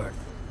really worth.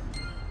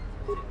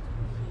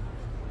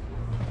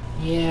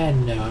 Yeah,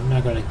 no, I'm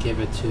not gonna give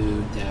it to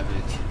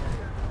Davik.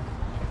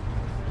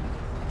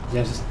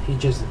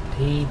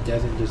 He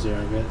doesn't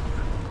deserve it.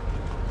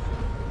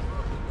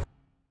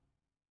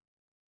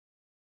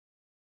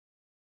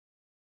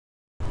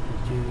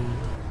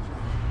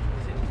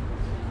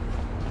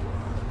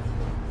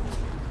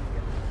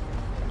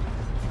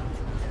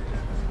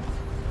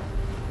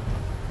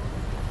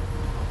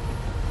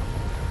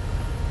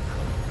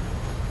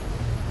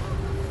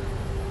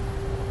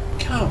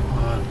 Come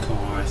on,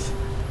 Carth.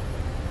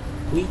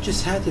 We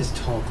just had this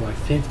talk like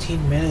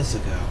 15 minutes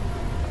ago.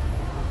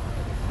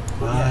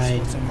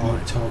 I'll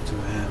talk to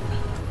him.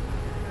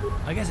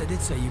 I guess I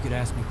did say you could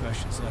ask me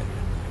questions later,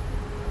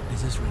 didn't I?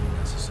 Is this really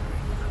necessary?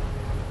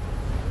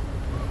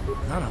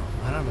 No, I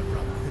don't have a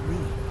problem with it,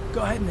 really.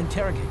 Go ahead and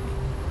interrogate me.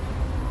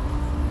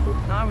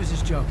 No, I was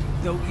just joking.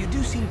 Though you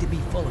do seem to be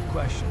full of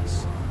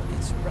questions.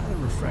 It's rather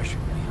refreshing,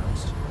 to be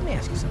honest. Let me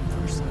ask you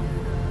something first, though.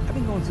 I've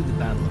been going through the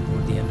battle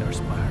aboard the Endar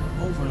Spire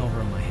over and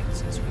over in my head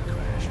since we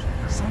crashed.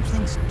 Some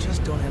things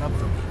just don't add up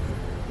for me.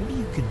 Maybe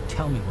you could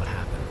tell me what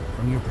happened,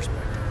 from your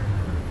perspective.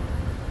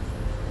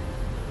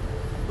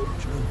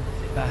 True.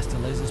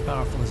 Bastila is as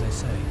powerful as I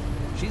say.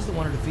 She's the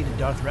one who defeated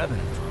Darth Revan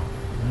in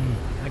Throne.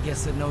 I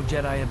guess that no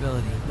Jedi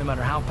ability, no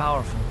matter how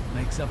powerful,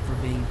 makes up for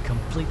being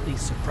completely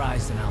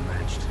surprised and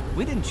outmatched.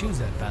 We didn't choose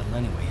that battle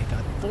anyway. It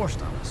got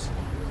forced on us.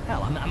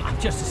 Hell, I'm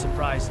just as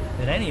surprised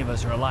that any of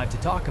us are alive to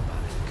talk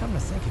about it. Come to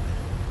think of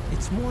it,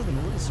 it's more than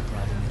a little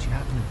surprising that you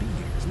happen to be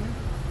here, isn't it?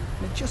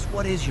 I mean, just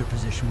what is your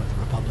position with the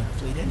Republic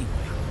fleet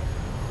anyway?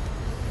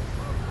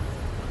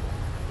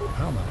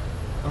 Hell no.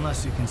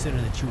 Unless you consider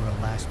that you were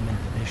a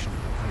last-minute addition to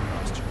the crew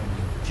roster and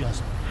you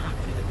just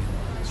happen to be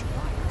one of the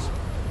survivors.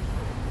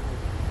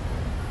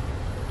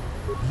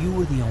 You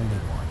were the only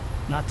one.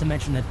 Not to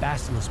mention that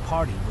Bastila's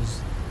party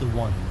was the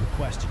one who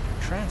requested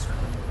your transfer.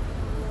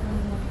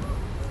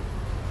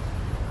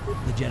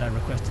 The Jedi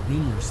requested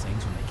numerous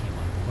things when they came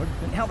on board,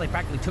 and hell, they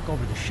practically took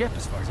over the ship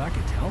as far as I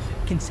could tell.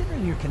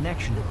 Considering your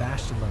connection to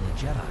Bastila and the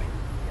Jedi,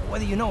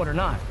 whether you know it or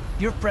not,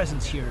 your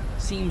presence here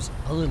seems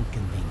a little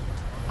convenient.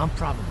 I'm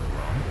probably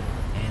wrong,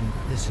 and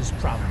this is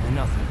probably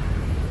nothing.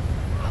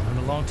 I learned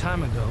a long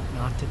time ago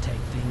not to take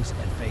things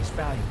at face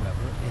value,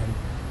 ever, and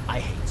I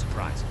hate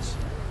surprises.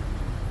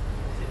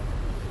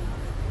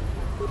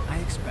 I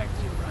expect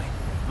you, right?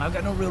 I've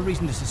got no real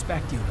reason to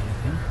suspect you of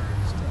anything.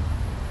 Still,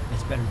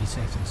 it's better to be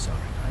safe than sorry,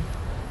 right?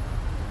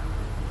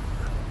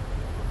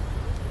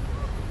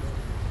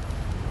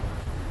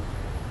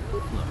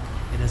 Look,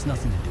 it has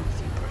nothing to do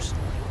with you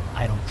personally.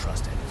 I don't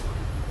trust anyone.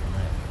 And I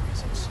have my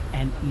reasons.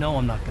 And no,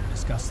 I'm not going to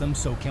discuss them,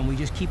 so can we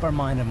just keep our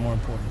mind on more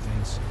important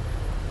things?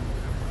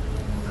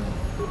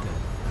 Good.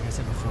 Like I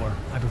said before,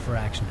 I prefer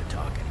action to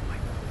talk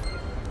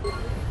anyway.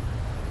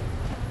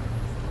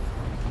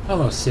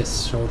 Hello, Sith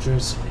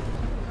soldiers.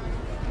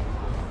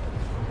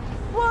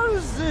 What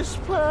is this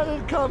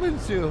planet coming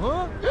to,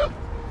 huh?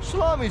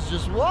 Slummies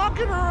just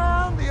walking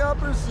around the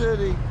upper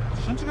city.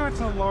 Shouldn't you go to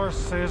the lower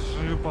cities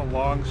where you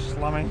belong,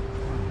 Slummy?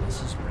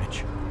 This is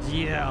rich.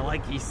 Yeah,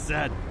 like he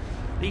said.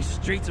 These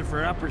streets are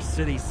for upper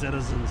city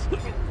citizens.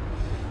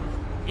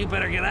 You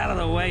better get out of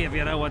the way if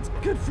you know what's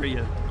good for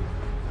you.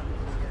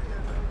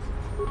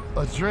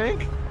 A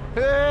drink?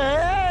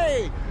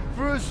 Hey!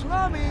 For a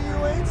slummy,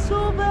 you ain't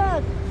so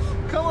bad.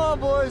 Come on,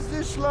 boys.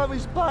 This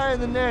slummy's buying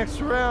the next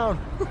round.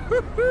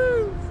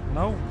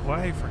 No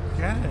way,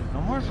 forget it.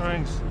 No more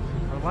drinks.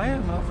 We're late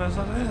enough as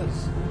it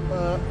is.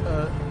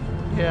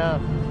 Yeah.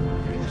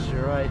 Guess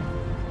you're right.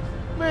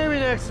 Maybe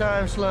next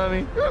time,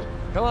 Slummy.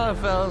 Come on,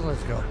 fellas,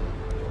 let's go.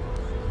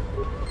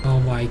 Oh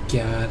my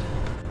god.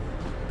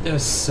 They're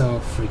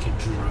so freaking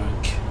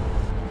drunk.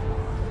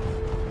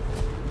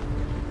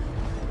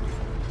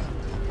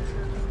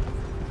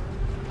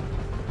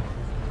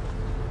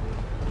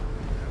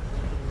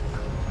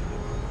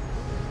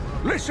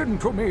 Listen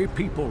to me,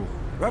 people.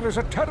 There is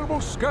a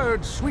terrible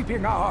scourge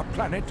sweeping our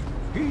planet.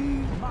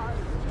 Heed my...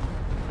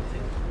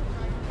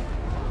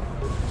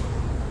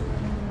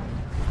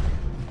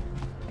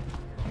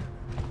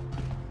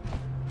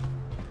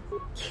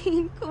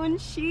 Kin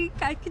Kunshi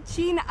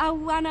Kaikachin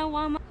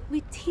Awanawama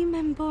with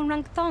Timembo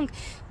Rangthong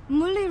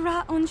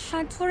Mulira on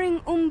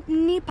Shaturing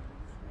Nipa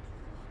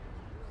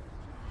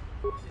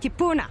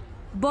Kipuna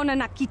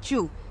Bonana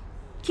Kichu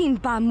Kin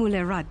Ba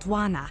Mulera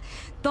Dwana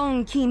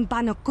Dong Kin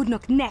Bano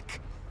Kudnok Nek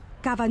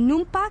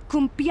Kavanumpa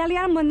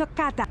Kumpialia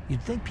Monokata.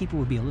 You'd think people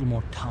would be a little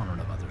more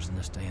tolerant of others in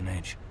this day and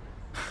age.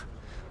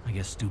 I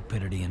guess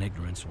stupidity and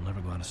ignorance will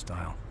never go out of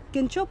style.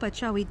 Genchopa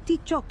chawi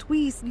tichok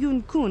twis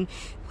yun kun.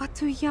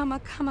 Watu yama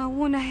kama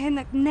wona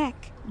henak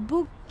nek.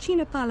 Buk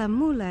chinapala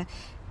mule.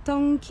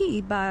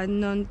 Tongki ba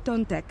non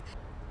tontek.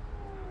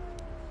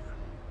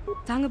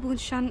 Tangabun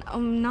shan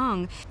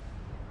omnang.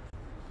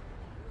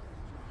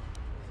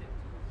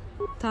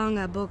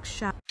 Tanga buk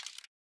sha.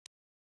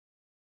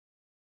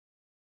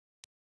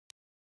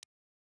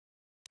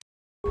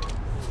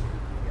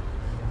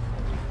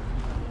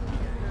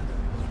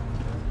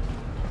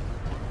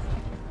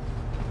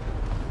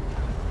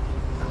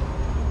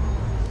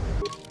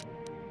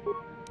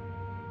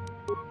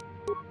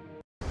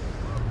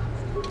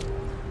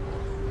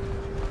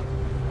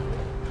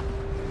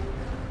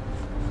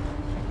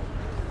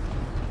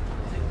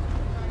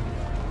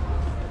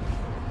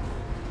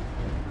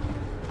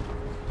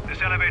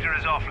 This elevator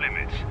is off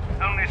limits.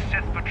 Only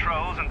Sith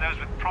patrols and those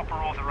with proper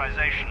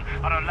authorization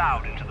are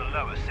allowed into the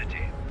lower city.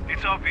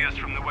 It's obvious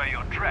from the way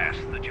you're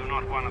dressed that you're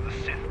not one of the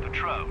Sith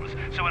patrols,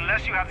 so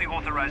unless you have the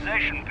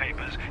authorization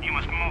papers, you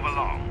must move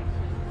along.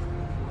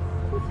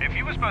 If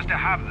you were supposed to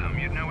have them,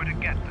 you'd know where to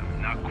get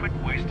them. Now quit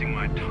wasting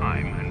my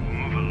time and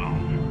move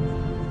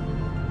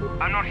along.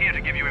 I'm not here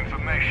to give you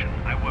information.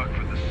 I work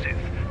for the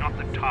Sith, not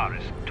the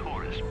Taris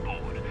Tourist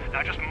Board.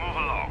 Now just move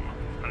along,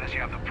 unless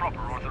you have the proper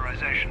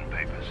authorization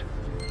papers.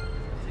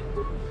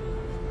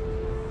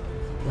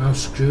 Well,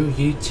 screw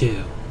you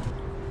too.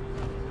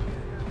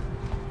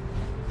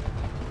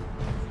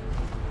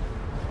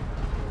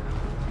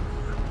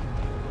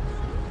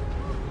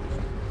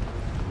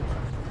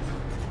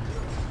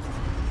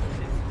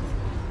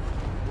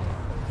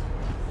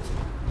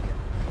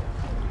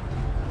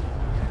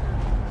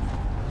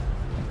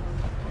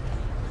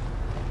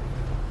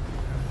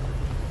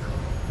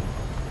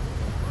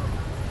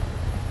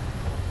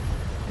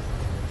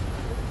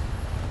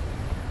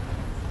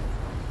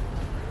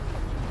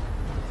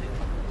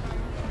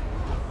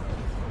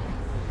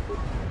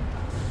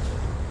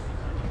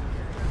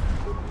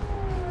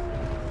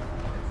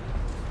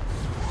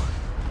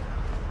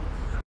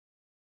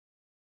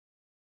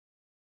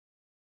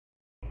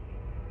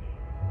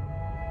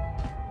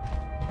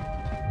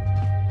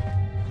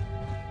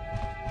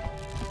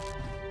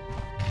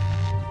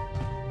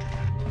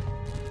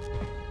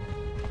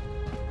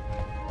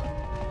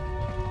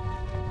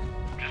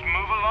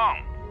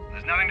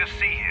 Nothing to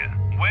see here.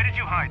 Where did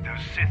you hide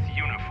those Sith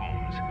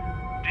uniforms?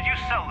 Did you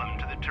sell them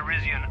to the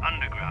Teresian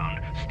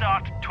underground?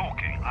 Start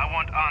talking. I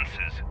want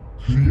answers.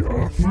 He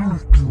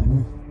offered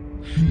to.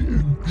 He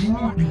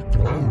enjoyed it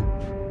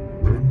out.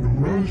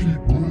 And really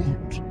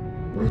good.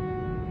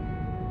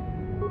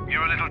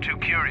 You're a little too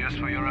curious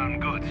for your own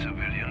good,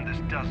 civilian. This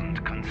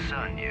doesn't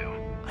concern you.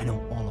 I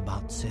know all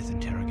about Sith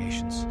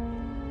interrogations.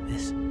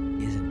 This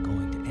isn't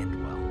going to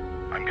end well.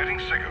 I'm getting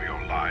sick of your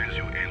lies,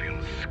 you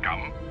alien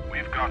scum.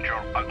 We've got your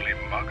ugly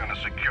mug and a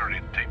security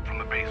tape from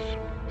the base.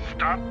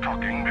 Start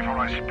talking before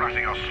I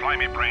splatter your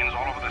slimy brains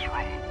all over this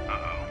room.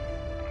 Uh-oh.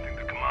 I think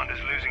the commander's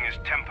losing his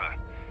temper.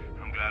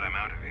 I'm glad I'm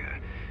out of here.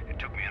 It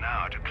took me an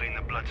hour to clean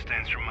the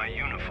bloodstains from my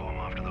uniform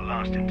after the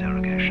last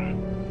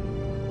interrogation.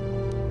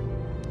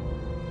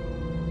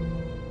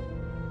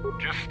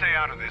 Just stay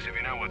out of this if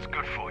you know what's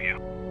good for you.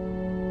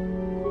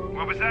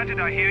 What was that? Did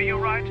I hear you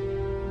right?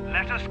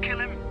 Let us kill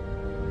him?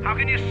 How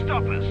can you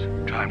stop us?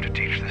 Time to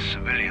teach this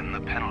civilian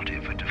the penalty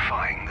for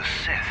defying the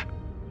Sith.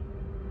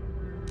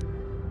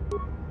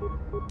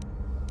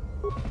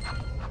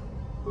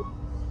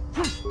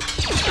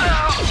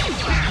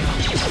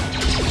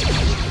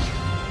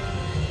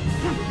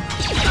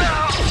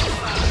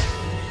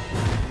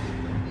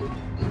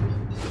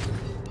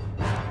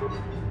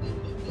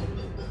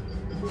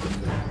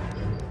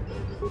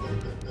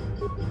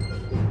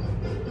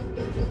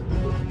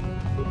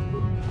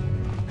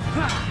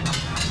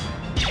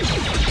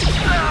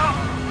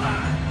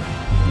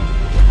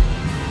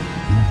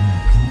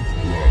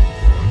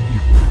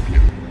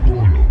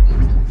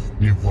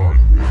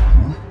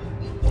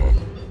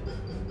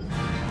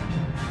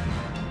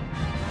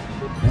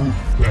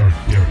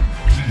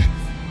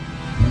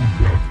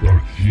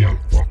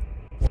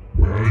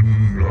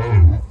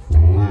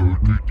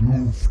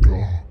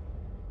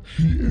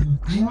 She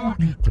enjoyed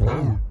it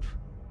out.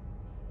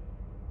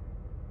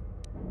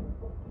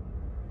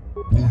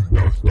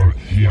 Bundasta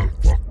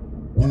Shelfa,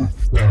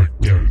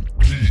 Wolfstarkel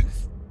Chief.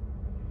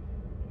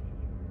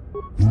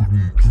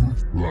 Turin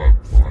Truthblag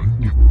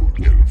Fandigo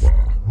Gelfa,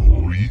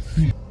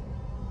 Oisi.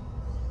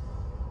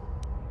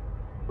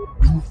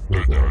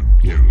 Truthdadan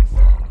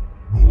Gelfa,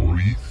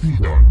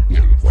 Oisidan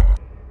Gelfa.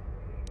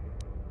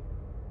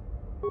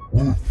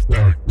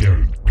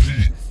 Wolfstarkel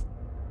Chief.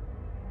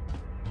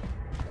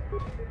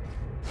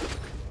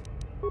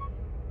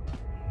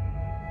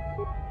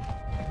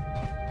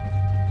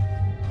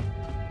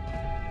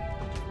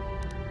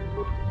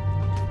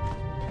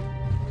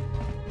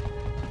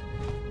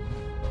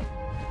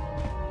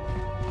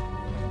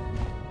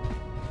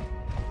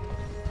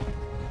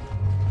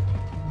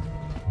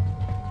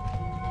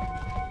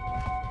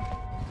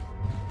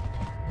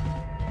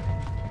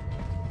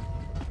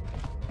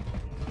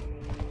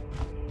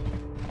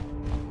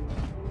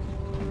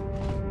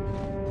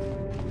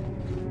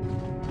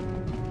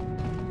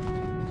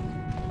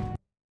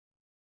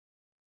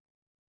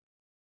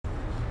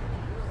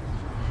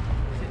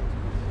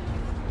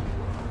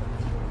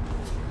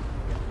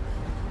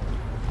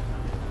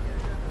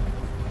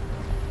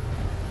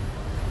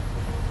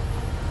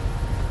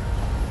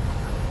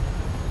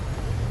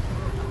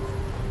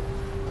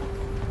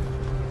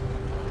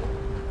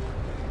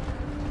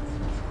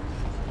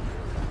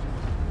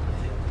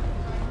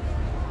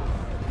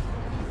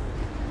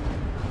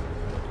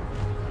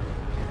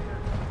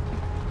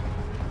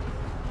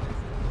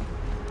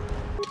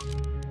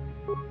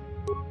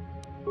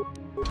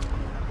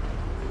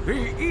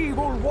 The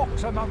evil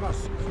walks among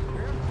us.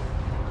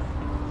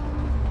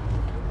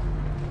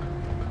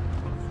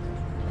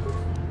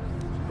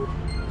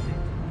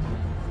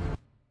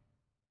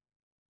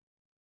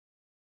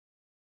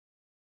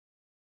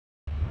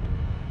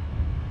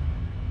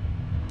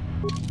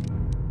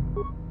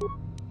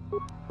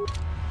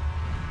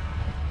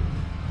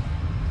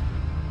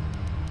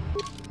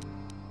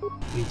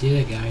 We did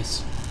it,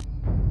 guys.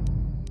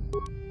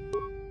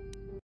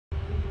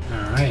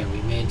 Alright,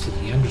 we made it to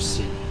the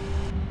Undercity.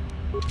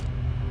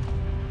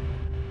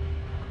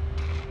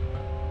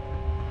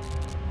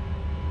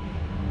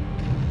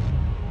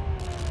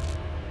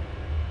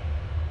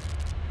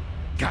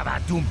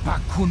 Gavadumpa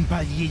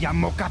kunbalyiya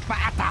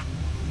mokapaata.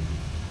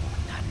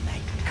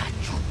 Nanay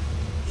kachu.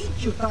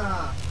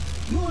 Ichuta.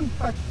 Yun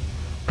pa.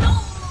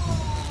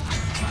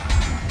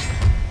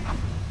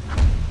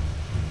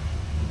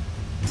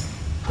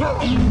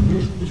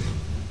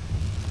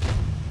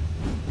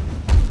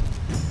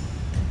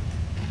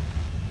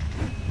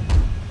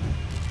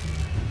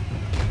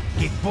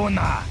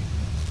 Kipuna.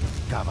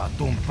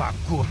 Gavadumpa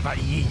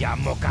kunbalyiya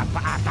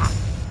mokapaata.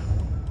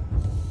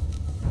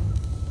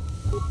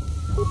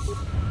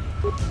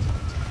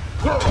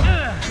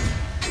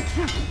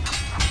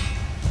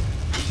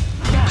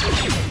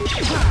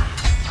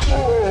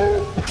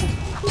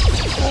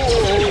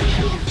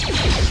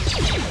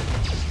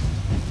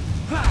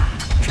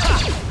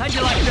 How'd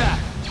you like that?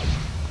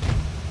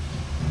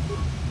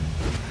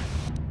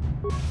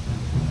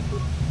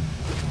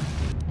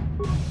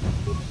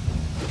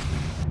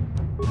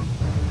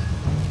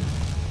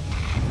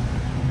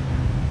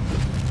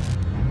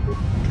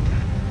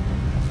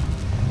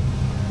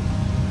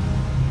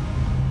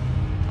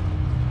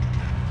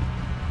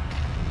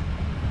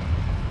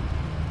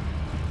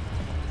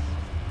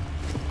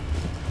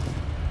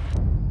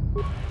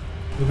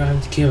 We're gonna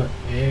have to kill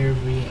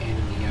every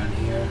enemy on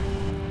here.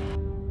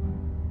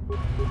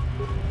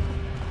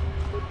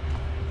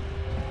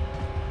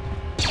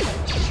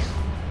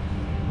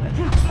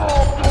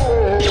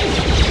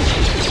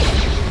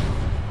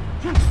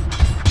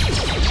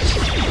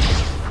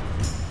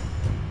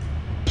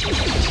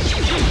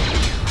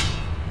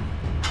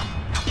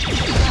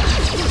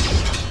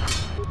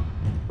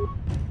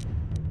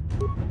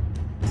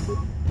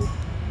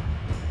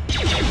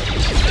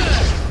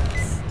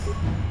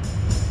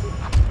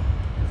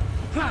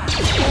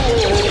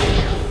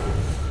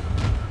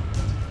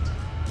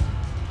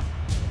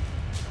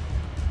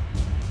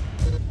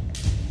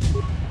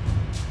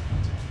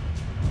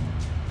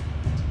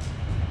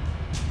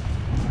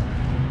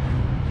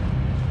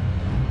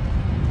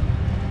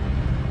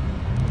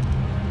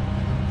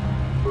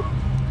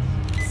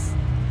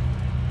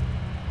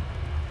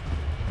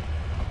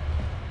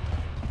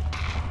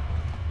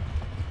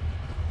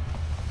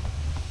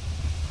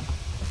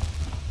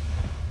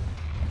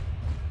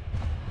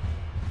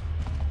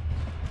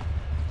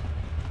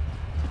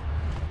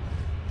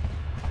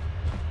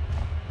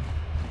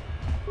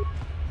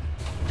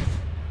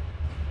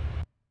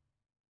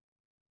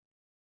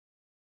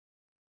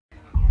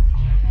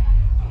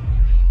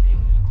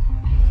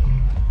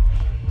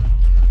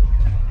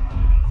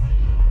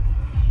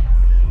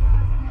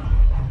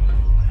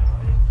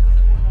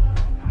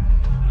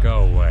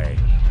 Go away.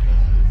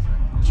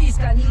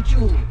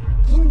 Chiskanichu.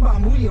 Kimba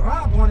muli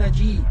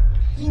rabonaji.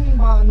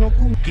 Kimba no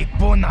ku.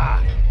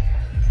 Kipuna.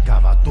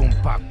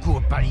 Gavatumpa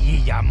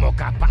kupaliya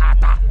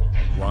mokapaata.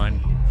 One.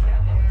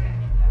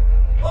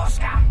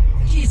 Oscar.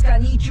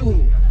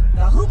 Chiskanichu.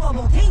 The Hupa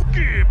Motin.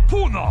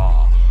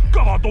 Puna!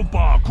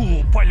 Kavadompa ku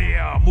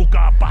palia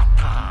muka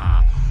bata!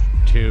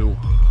 2.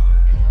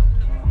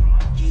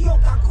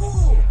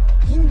 Giyokaku!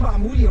 Hinba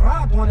muli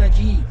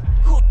rabwanaji!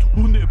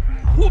 Une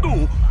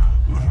pudu!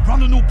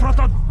 Rananu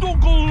prata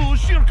donko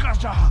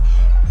shirkaja!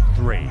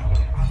 3.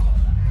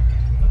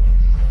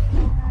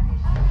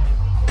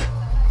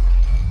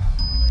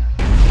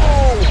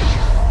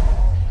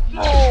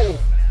 No!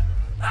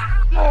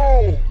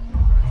 No!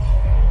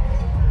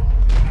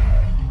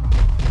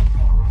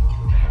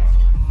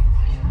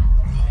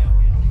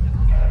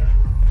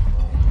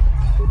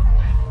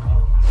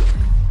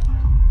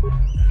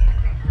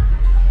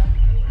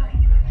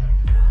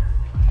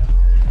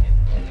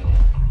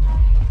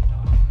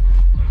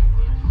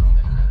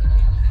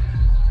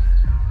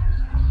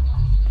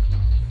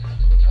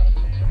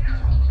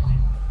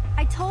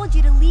 I told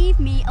you to leave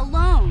me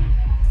alone.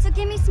 So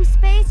give me some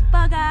space,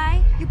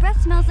 Bug-Eye. Your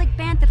breath smells like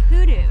Bantha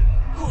Poodoo.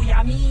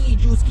 Kuyami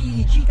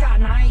Juski Chika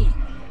Nai!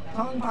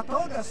 Tong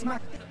Patoga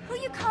smack. Who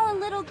you calling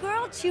little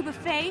girl, Chuba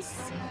Face?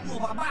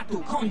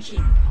 Ubabatu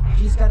Conchi!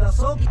 She's got a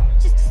sogi.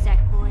 Just a sec,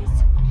 boys.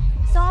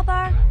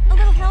 Zalbar, a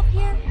little help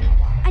here?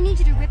 I need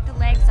you to rip the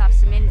legs off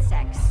some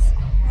insects.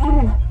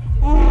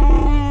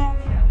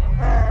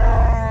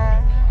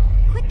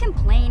 Quit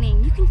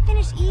complaining. You can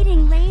finish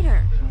eating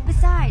later.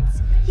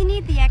 Besides, you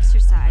need the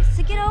exercise,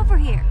 so get over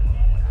here.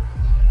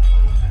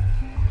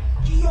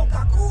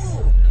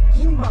 Giyokaku!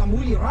 Hinba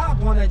muli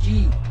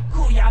rabwanaji!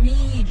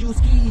 Kuyami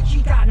Juski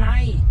Chika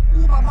Nai!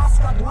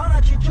 Ubabaska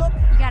Dwana Chichup!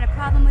 You got a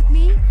problem with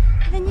me?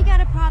 Then you got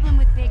a problem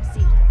with Big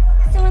Z.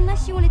 So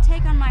unless you want to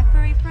take on my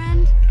furry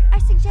friend, I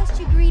suggest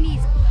you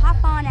greenies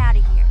hop on out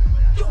of here.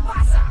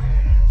 Yobasa!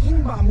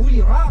 Hinba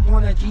muli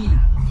rabwanaji!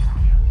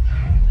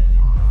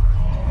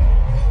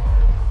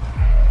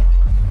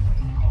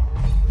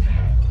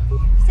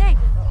 Say,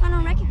 I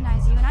don't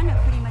recognize you, and I know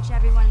pretty much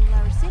everyone in the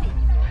lower city.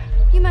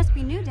 You must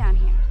be new down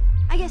here.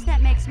 I guess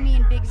that makes me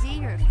and Big Z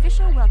your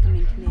official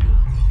welcoming committee.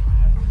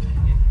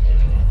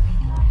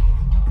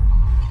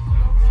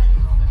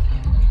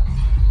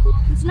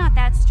 It's not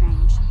that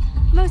strange.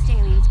 Most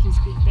aliens can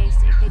speak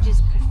basic, they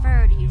just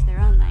prefer to use their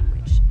own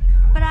language.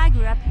 But I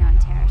grew up here on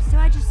Terrace, so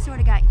I just sort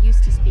of got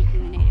used to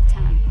speaking the native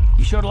tongue.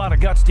 You showed a lot of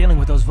guts dealing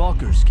with those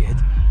Vulkars, kid.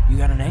 You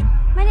got a name?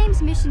 My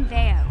name's Mission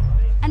Veo,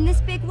 and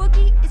this big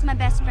Wookiee is my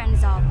best friend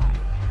Zalbar.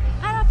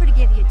 I'd offer to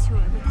give you a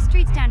tour, but the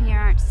streets down here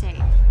aren't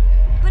safe.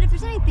 But if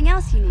there's anything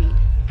else you need...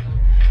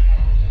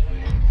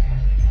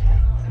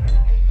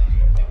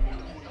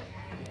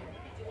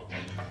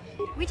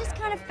 We just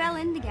kind of fell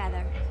in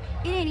together.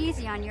 It ain't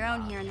easy on your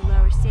own here in the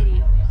lower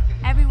city.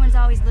 Everyone's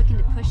always looking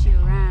to push you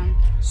around.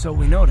 So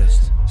we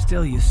noticed.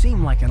 Still, you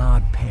seem like an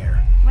odd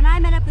pair. When I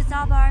met up with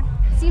Zalbar,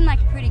 it seemed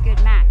like a pretty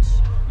good match.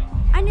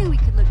 I knew we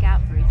could look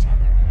out for each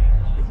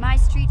other. With my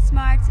street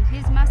smarts and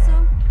his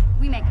muscle,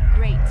 we make a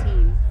great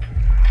team.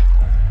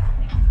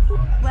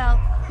 Well,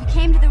 you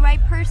came to the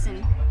right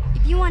person.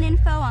 If you want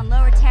info on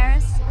Lower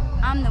Terrace,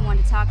 I'm the one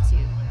to talk to.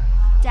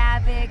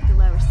 Davik, the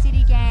Lower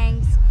City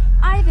gangs.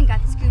 I even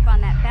got the scoop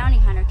on that bounty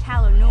hunter,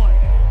 Calo Nord.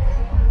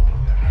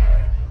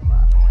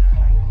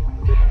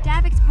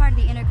 Davik's part of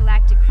the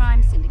Intergalactic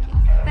Crime Syndicate,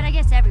 but I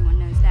guess everyone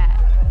knows that.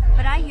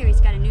 But I hear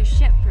he's got a new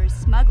ship for his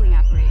smuggling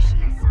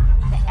operations.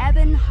 The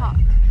Ebon Hawk.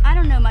 I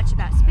don't know much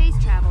about space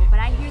travel, but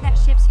I hear that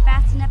ship's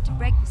fast enough to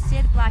break the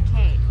Sith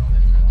blockade.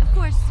 Of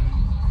course,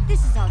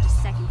 this is all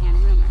just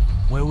secondhand rumor.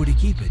 Where would he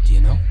keep it, do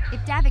you know?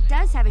 If Davik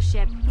does have a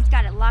ship, he's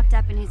got it locked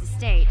up in his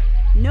estate.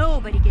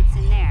 Nobody gets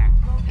in there,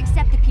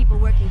 except the people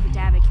working for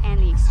Davik and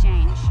the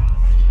Exchange.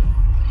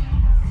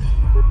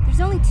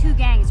 There's only two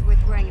gangs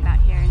worth worrying about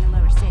here in the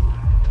lower city.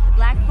 The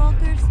Black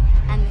Vulkars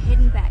and the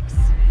Hidden Becks.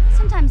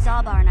 Sometimes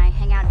Zalbar and I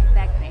hang out at the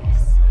Beck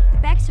base. The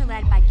Becks are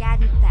led by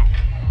Gadden Beck.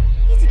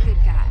 He's a good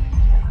guy.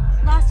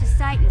 Lost his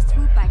sight in a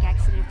swoop bike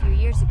accident a few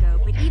years ago,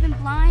 but even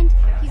blind,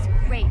 he's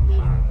a great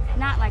leader.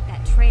 Not like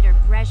that traitor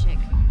Brezhik.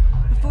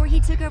 Before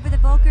he took over the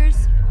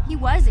Vulkars, he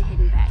was a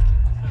Hidden Beck.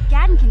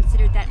 Gadden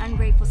considered that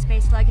ungrateful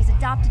space slug his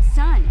adopted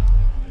son.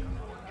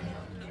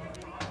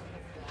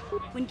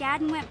 When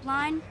Gadden went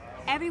blind,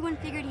 everyone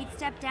figured he'd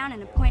step down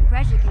and appoint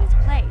Brezhik in his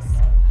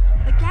place.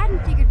 But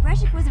Gadden figured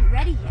Brezhik wasn't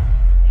ready yet.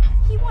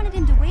 He wanted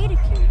him to wait a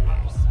few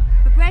years.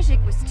 But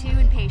Brezhik was too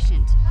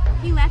impatient.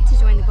 He left to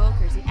join the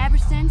Vulkars, and ever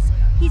since,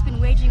 he's been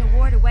waging a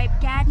war to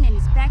wipe Gadden and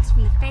his Becks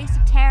from the face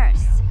of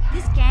Terrace.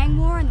 This gang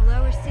war in the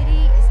lower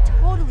city is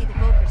totally the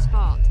Vulkars'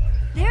 fault.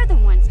 They're the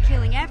ones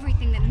killing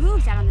everything that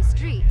moves out on the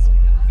streets.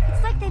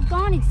 It's like they've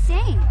gone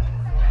insane.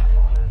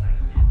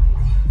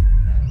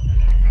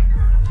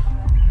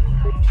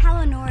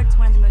 Calo Nord's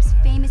one of the most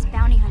famous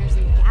bounty hunters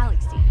in the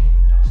galaxy.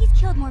 He's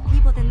killed more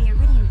people than the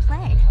Iridian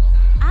Plague.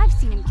 I've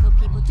seen him kill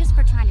people just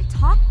for trying to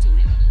talk to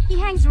him. He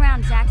hangs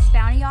around Zack's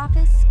bounty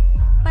office,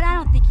 but I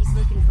don't think he's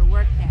looking for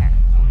work there.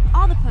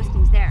 All the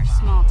postings there are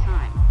small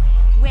time,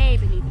 way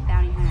beneath a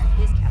bounty hunter of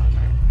his caliber.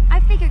 I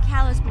figure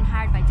Calo's been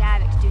hired by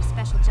Davik to do a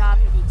special job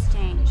for the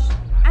Exchange.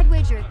 I'd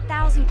wager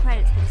 1,000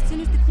 credits that as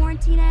soon as the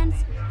quarantine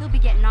ends, he'll be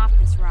getting off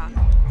this rock.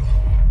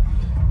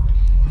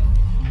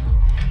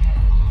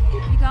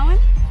 You going?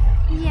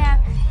 Yeah,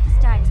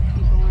 this diet's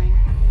pretty boring.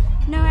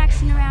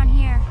 mission around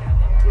here.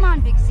 Come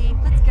on, Big Z,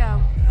 let's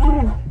go.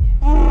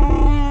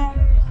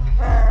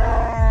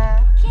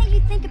 Can't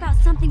you think about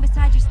something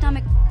besides your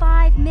stomach for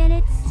 5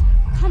 minutes?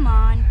 Come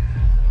on.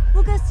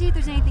 We'll go see if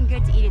there's anything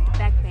good to eat at the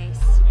Beck base.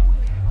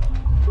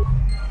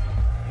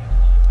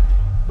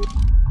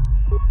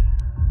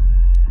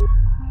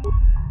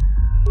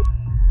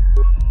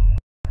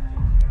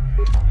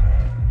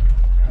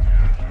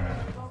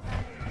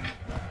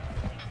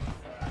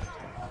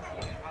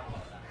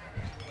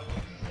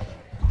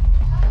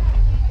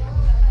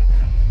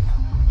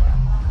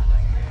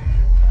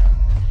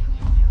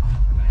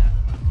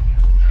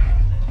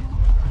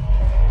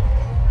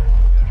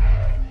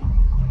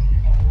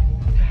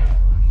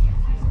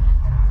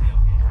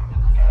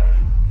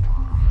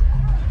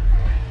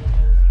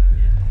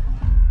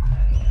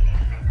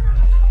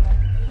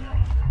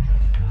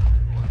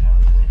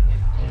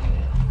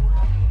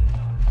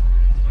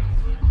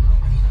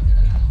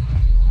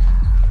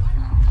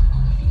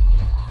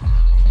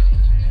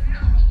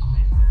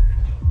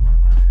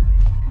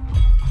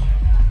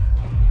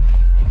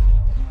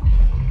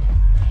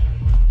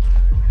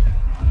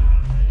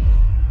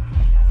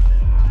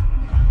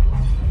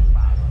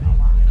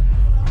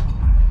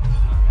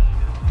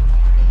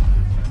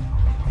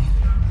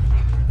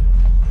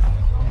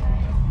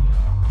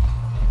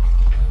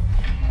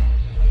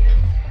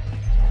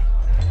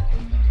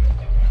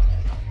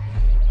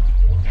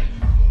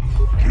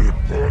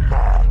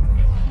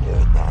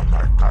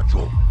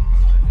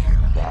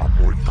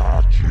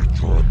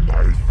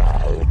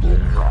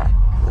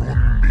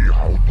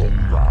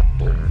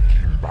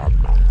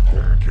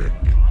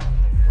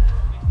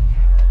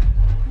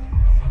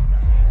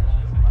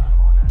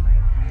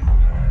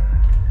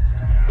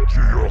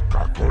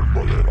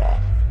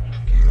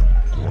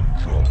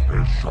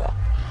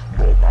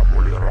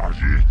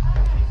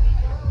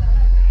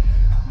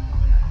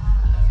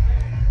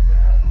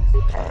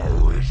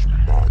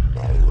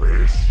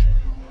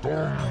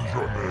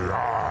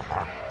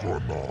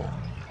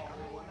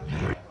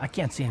 I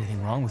can't see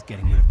anything wrong with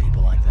getting rid of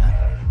people like that,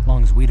 as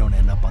long as we don't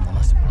end up on the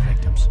list of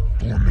victims.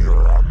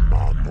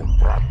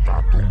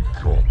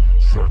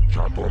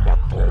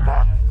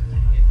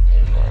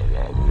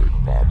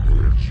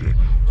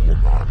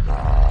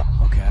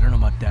 Okay, I don't know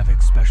about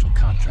Davik's special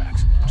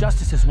contracts.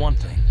 Justice is one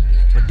thing,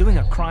 but doing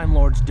a crime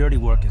lord's dirty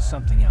work is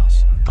something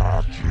else.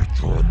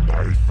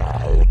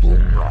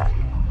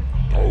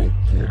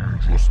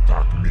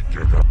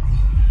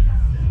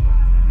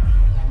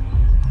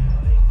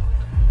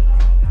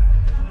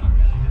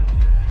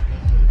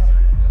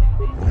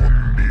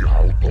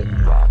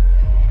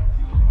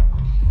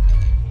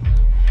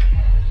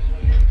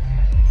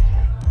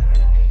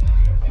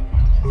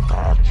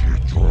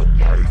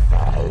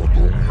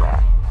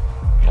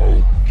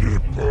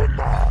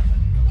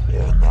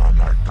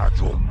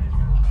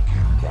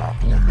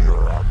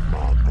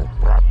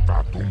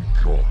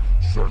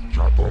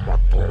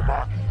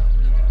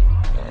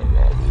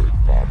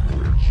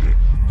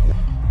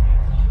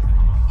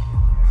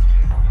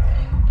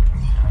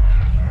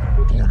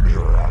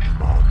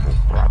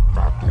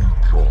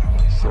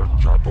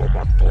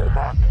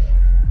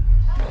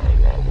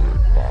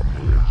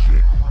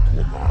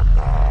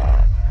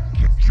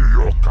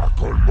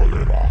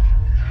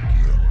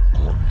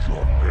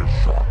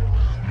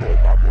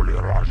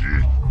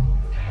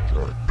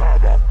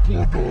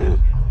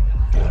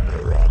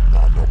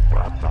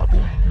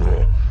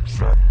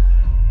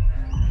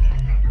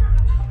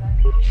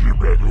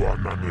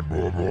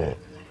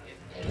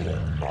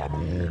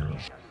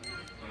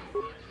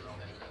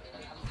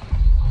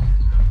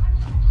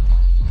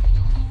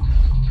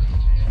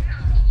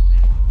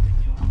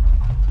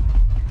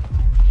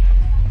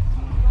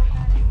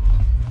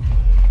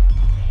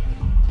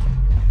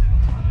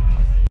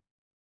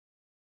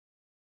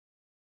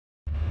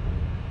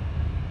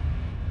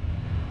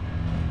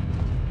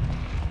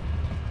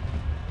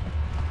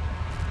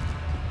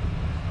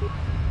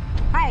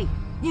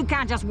 You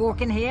can't just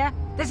walk in here.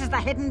 This is the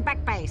hidden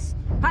Beck base.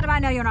 How do I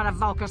know you're not a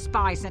Vulkar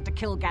spy sent to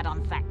kill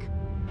Gadon Thek?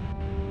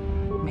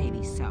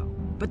 Maybe so.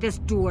 But this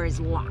door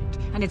is locked,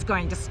 and it's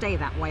going to stay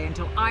that way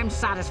until I'm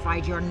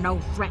satisfied you're no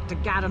threat to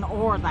Gadon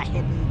or the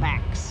hidden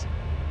Becks.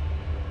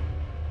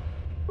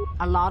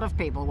 A lot of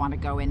people want to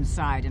go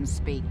inside and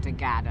speak to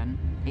Gadon.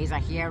 He's a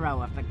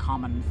hero of the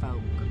common folk.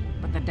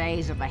 But the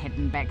days of the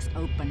hidden Beck's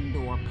open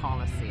door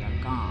policy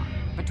are gone.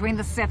 Between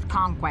the Sith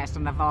conquest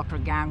and the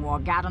Vulkar gang war,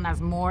 Gadon has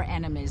more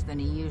enemies than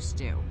he used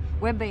to.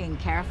 We're being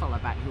careful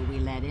about who we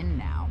let in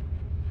now.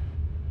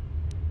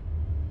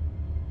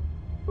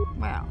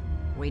 Well,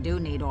 we do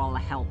need all the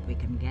help we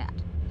can get.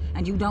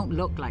 And you don't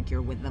look like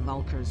you're with the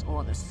Vulkars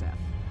or the Sith.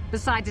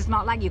 Besides, it's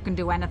not like you can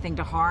do anything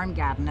to harm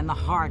Gadon in the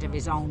heart of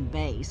his own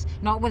base,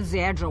 not with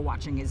Zedra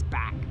watching his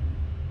back.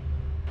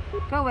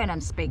 Go in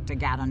and speak to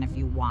Gadon if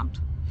you want.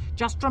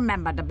 Just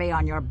remember to be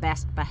on your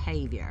best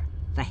behavior.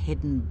 The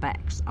hidden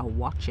Becks are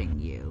watching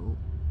you.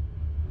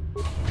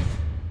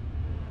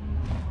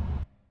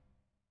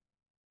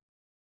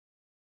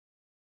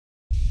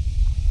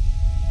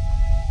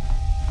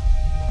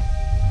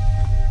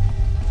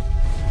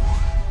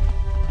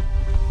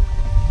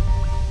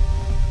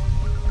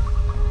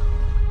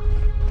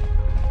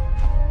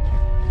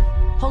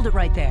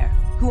 right there.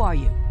 Who are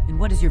you, and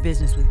what is your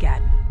business with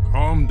Gaddon?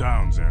 Calm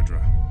down,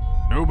 Zerdra.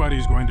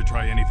 Nobody's going to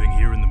try anything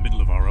here in the middle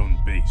of our own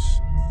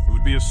base. It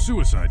would be a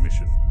suicide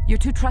mission. You're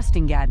too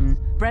trusting, Gaddon.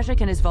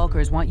 Brezhik and his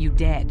Vulkars want you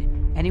dead.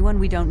 Anyone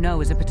we don't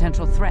know is a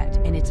potential threat,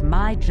 and it's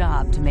my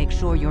job to make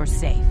sure you're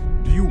safe.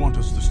 Do you want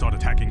us to start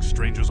attacking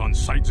strangers on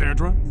sight,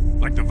 Zerdra?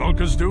 Like the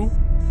Vulkars do?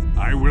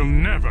 I will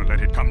never let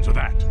it come to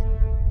that.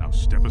 Now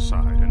step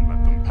aside and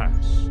let them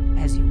pass.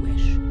 As you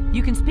wish.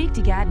 You can speak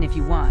to Gaddon if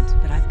you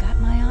want, but I've got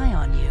my eye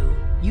on you.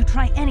 You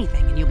try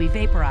anything and you'll be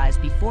vaporized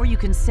before you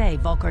can say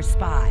Vulkar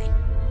spy.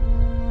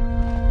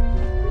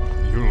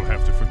 You'll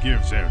have to forgive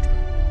Zerdra.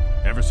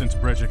 Ever since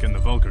Brezhik and the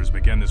Vulkars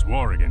began this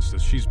war against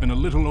us, she's been a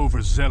little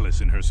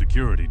overzealous in her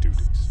security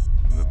duties.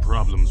 The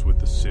problems with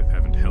the Sith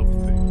haven't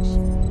helped things.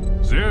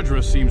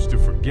 Zerdra seems to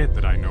forget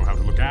that I know how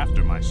to look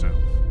after myself.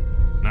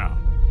 Now,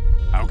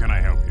 how can I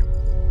help you?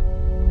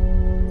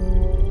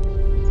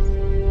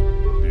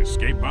 The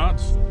escape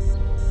pods?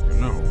 You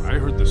know, I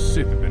heard the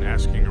Sith have been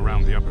asking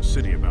around the upper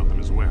city about them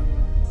as well.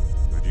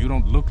 But you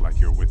don't look like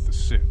you're with the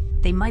Sith.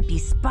 They might be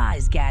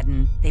spies,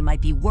 Gaddon. They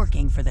might be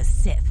working for the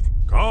Sith.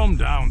 Calm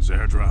down,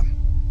 Zerdra.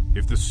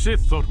 If the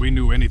Sith thought we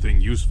knew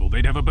anything useful,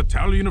 they'd have a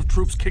battalion of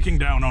troops kicking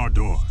down our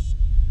door.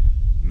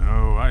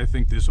 No, I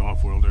think this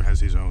off-worlder has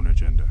his own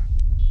agenda.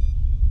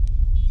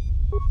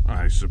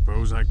 I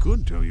suppose I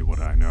could tell you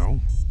what I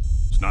know.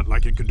 It's not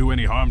like it could do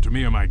any harm to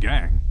me or my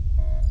gang.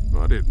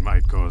 But it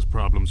might cause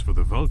problems for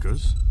the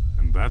Vulkars,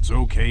 and that's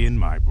okay in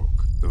my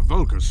book. The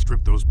Vulkars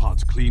stripped those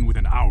pods clean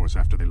within hours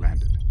after they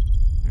landed.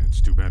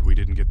 It's too bad we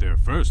didn't get there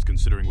first,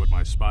 considering what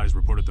my spies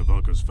reported the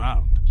Vulkars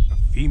found.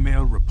 A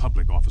female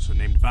Republic officer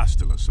named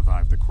Bastila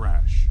survived the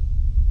crash.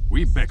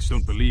 We Beks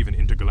don't believe in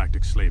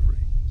intergalactic slavery,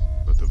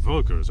 but the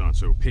Vulkars aren't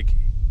so picky.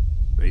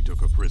 They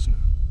took a prisoner.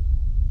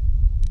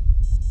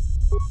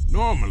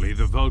 Normally,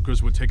 the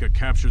Vulkars would take a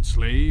captured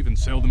slave and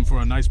sell them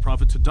for a nice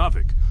profit to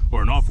Davik,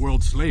 or an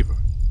off-world slaver.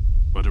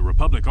 But a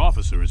Republic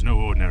officer is no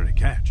ordinary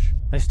catch.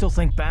 I still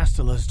think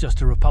Bastila's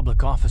just a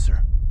Republic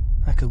officer.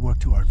 That could work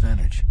to our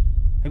advantage.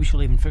 Maybe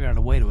she'll even figure out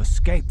a way to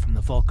escape from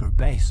the Vulkar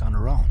base on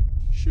her own.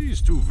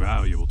 She's too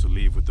valuable to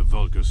leave with the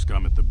Vulkar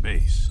scum at the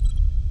base.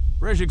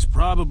 Brezhik's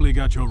probably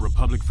got your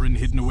Republic friend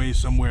hidden away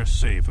somewhere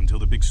safe until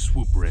the big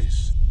swoop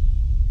race.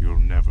 You'll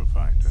never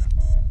find her.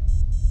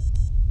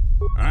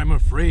 I'm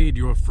afraid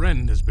your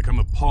friend has become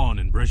a pawn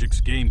in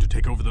Brezhik's game to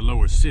take over the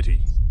lower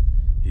city.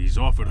 He's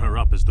offered her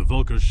up as the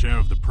Vulkar's share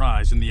of the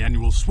prize in the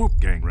annual swoop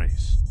gang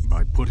race.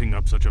 By putting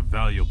up such a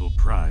valuable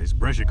prize,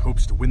 Brezhik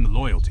hopes to win the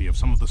loyalty of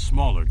some of the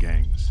smaller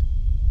gangs.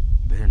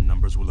 Their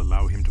numbers will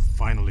allow him to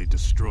finally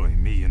destroy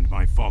me and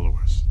my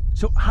followers.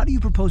 So how do you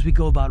propose we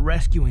go about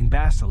rescuing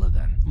Bastila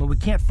then? Well, we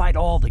can't fight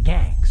all the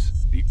gangs.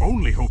 The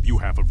only hope you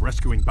have of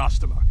rescuing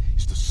Bastila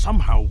is to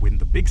somehow win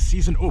the big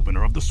season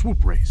opener of the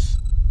swoop race.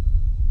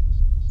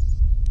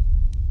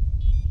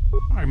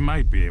 I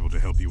might be able to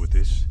help you with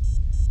this,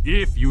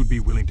 if you'd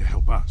be willing to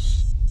help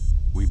us.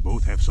 We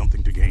both have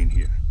something to gain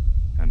here,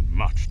 and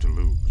much to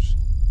lose.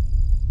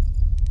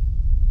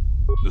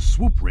 The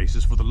swoop race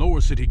is for the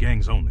lower city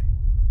gangs only.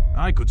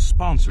 I could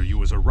sponsor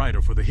you as a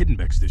rider for the Hidden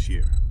Beks this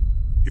year.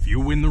 If you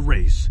win the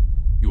race,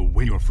 you'll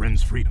win your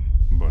friend's freedom.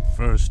 But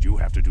first, you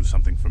have to do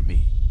something for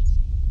me.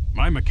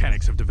 My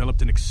mechanics have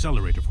developed an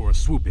accelerator for a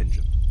swoop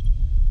engine.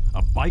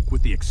 A bike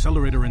with the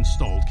accelerator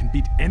installed can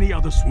beat any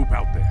other swoop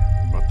out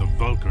there. But the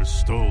Vulkars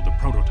stole the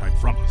prototype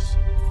from us.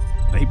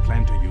 They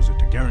plan to use it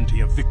to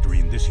guarantee a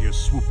victory in this year's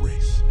swoop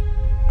race.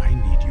 I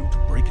need you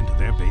to break into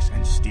their base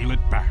and steal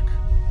it back.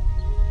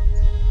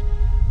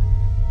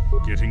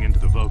 Getting into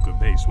the Vulkar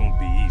base won't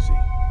be easy.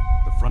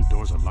 The front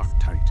doors are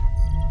locked tight.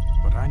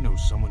 But I know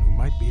someone who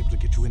might be able to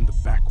get you in the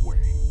back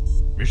way.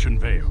 Mission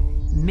Vale.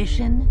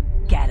 Mission?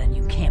 Gaddon,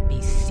 you can't be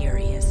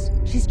serious.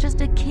 She's just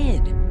a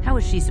kid. How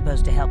is she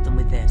supposed to help them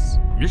with this?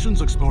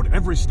 Mission's explored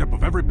every step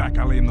of every back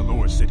alley in the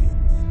lower city.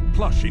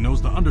 Plus, she knows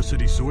the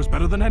undercity sewers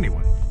better than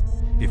anyone.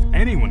 If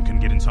anyone can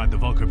get inside the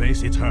Vulkar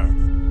base, it's her.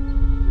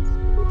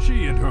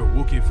 She and her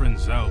Wookiee friend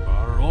Zalbar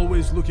are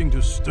always looking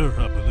to stir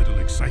up a little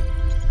excitement.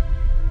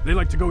 They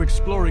like to go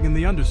exploring in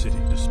the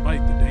Undercity,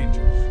 despite the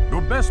dangers.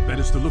 Your best bet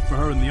is to look for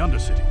her in the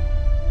Undercity,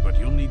 but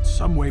you'll need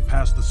some way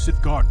past the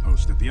Sith guard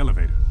post at the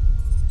elevator.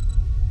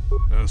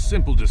 A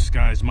simple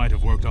disguise might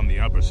have worked on the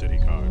Upper City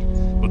card,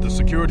 but the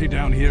security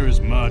down here is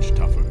much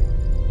tougher.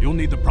 You'll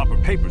need the proper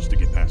papers to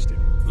get past it.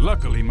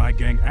 Luckily, my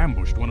gang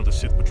ambushed one of the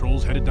Sith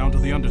patrols headed down to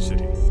the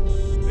Undercity.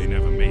 They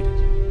never made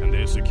it, and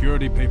their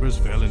security papers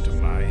fell into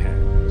my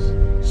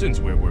hands. Since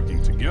we're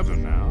working together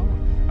now,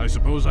 I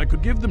suppose I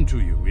could give them to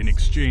you in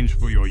exchange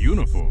for your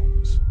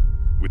uniforms.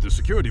 With the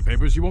security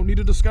papers, you won't need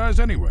a disguise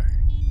anyway.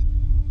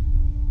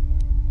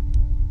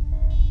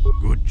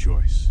 Good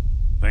choice.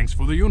 Thanks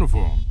for the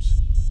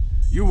uniforms.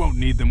 You won't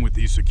need them with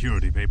these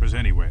security papers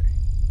anyway.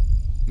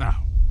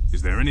 Now,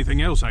 is there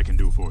anything else I can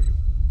do for you?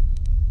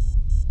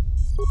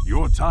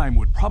 Your time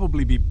would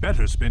probably be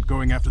better spent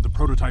going after the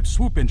prototype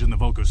swoop engine the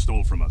Vulkars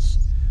stole from us,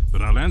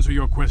 but I'll answer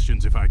your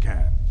questions if I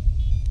can.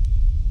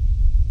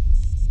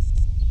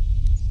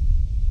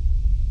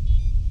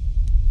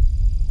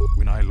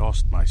 When I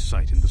lost my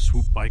sight in the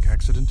swoop bike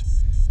accident,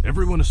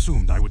 everyone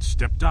assumed I would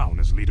step down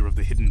as leader of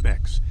the Hidden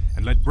Becks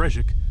and let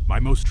Brezhik, my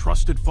most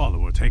trusted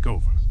follower, take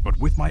over. But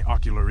with my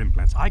ocular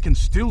implants, I can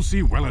still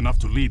see well enough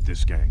to lead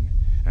this gang,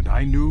 and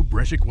I knew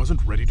Brezhik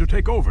wasn't ready to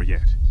take over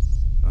yet.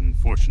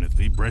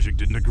 Unfortunately, Brezhik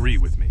didn't agree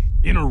with me.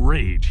 In a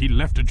rage, he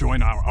left to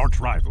join our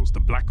arch-rivals, the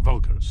Black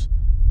Vulkars.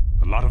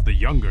 A lot of the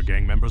younger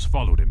gang members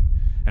followed him,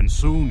 and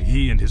soon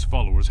he and his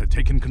followers had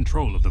taken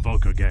control of the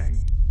Vulkar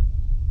gang.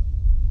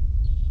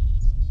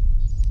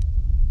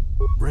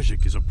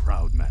 Brezhik is a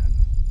proud man.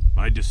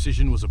 My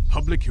decision was a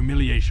public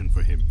humiliation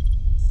for him.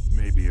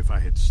 Maybe if I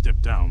had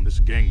stepped down, this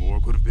gang war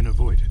could have been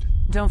avoided.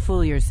 Don't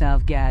fool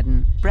yourself,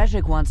 Gaddon.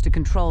 Brezhik wants to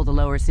control the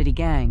lower city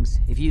gangs.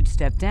 If you'd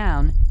stepped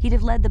down, he'd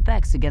have led the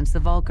Becks against the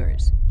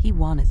Vulkars. He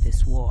wanted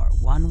this war,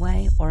 one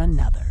way or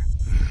another.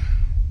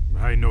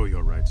 I know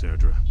you're right,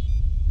 Zerdra.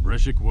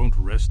 Brezhik won't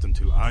rest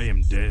until I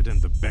am dead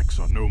and the Becks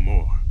are no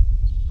more.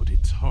 But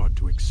it's hard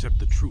to accept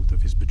the truth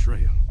of his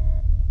betrayal.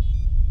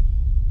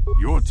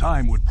 Your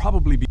time would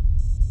probably be...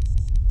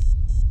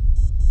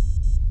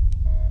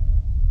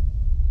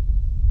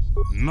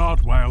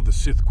 Not while the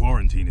Sith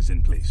quarantine is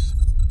in place.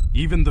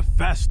 Even the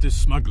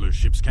fastest smuggler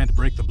ships can't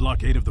break the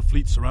blockade of the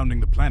fleet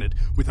surrounding the planet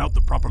without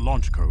the proper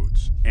launch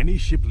codes. Any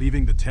ship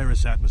leaving the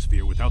Terrace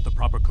atmosphere without the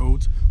proper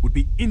codes would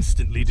be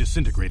instantly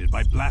disintegrated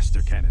by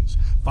blaster cannons,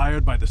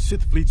 fired by the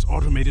Sith fleet's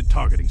automated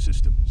targeting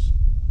systems.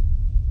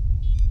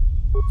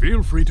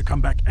 Feel free to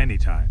come back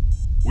anytime.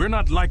 We're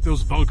not like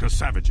those Vulkar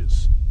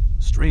savages.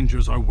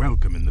 Strangers are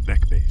welcome in the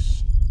Beck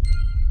base.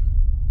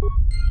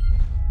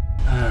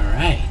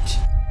 Alright.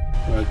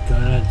 We're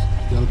gonna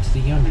go to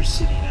the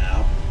Undercity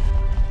now.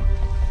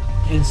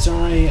 And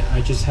sorry,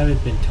 I just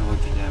haven't been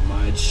talking that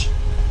much.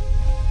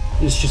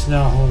 There's just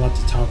not a whole lot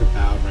to talk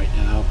about right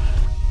now.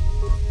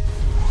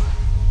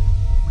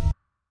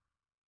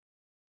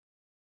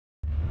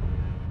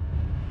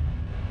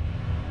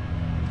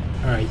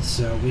 Alright,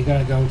 so we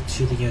gotta go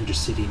to the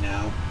Undercity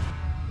now.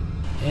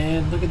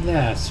 And look at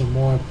that, some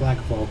more Black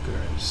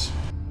Vulkars.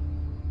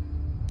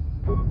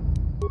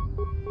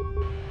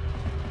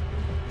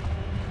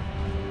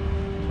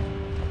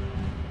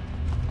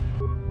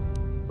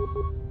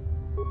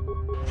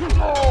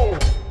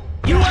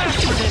 You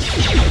asked for this!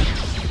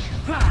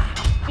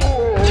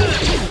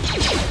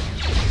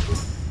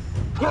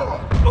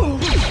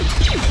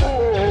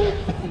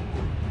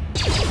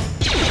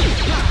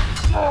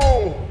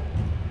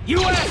 You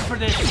asked for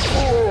this!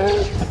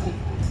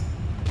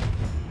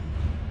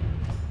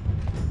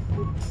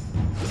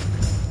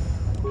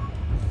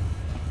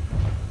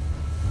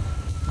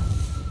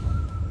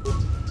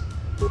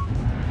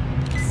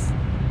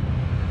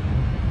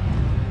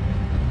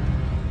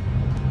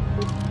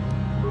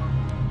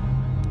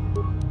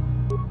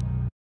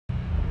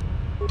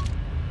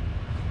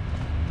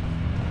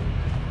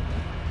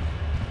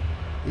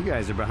 You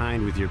guys are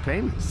behind with your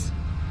payments.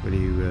 What do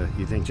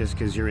you think just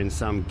because you're in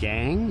some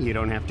gang, you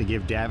don't have to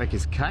give Davik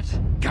his cut?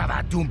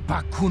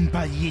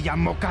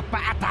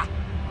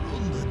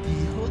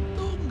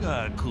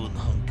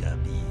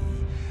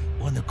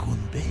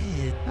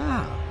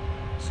 Oh,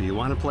 so you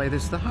want to play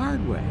this the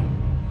hard way?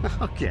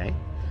 Okay.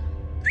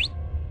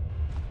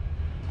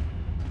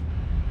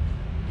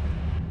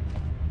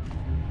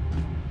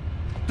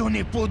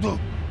 Tonipudu,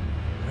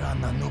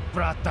 Rana no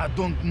prata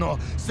don't know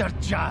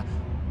sercha.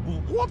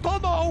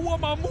 Watana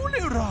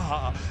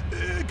wamamulira,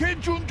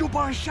 Kenjunju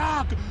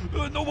Barshak,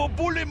 no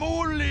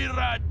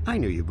bulimulira. I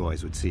knew you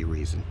boys would see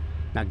reason.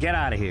 Now get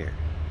out of here.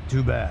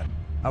 Too bad.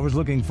 I was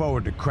looking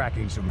forward to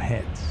cracking some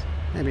heads.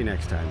 Maybe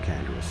next time,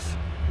 Kandris.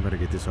 I better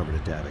get this over to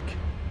Davik.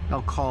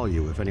 I'll call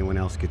you if anyone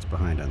else gets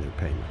behind on their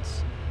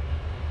payments.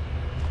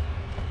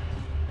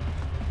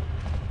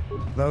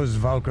 Those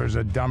Vulkars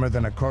are dumber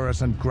than a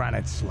Coruscant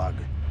granite slug.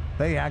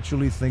 They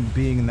actually think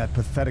being in that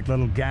pathetic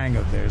little gang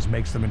of theirs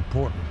makes them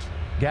important.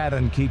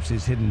 Gaddon keeps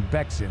his hidden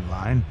Becks in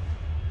line,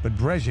 but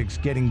Brezhik's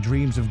getting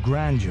dreams of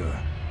grandeur.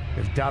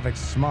 If Davik's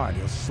smart,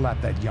 he'll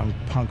slap that young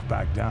punk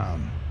back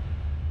down.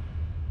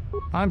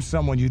 I'm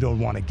someone you don't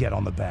want to get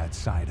on the bad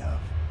side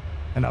of.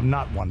 And I'm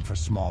not one for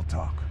small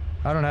talk.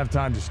 I don't have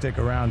time to stick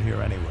around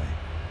here anyway.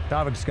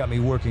 Davik's got me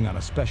working on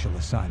a special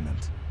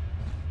assignment.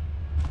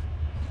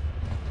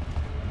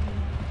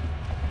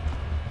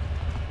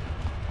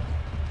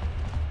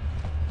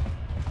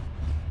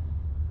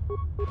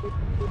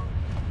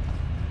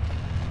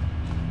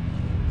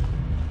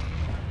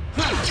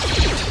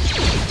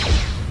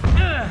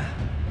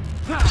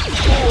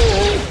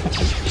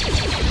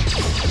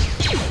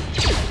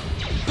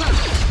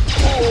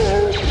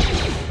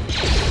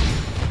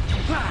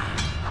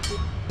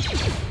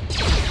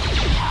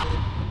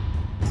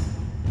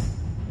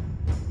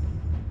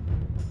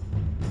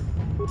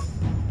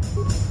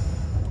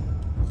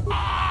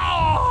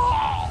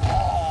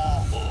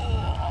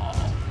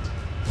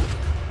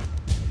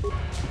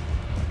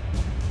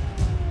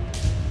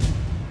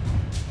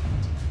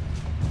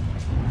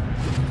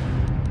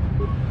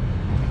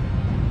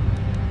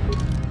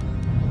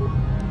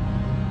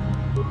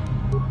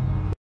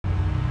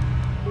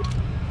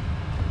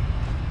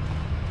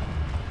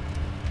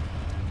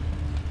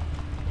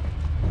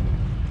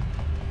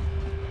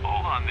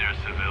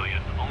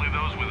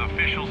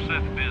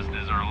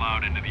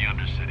 allowed into the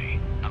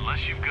Undercity.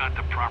 Unless you've got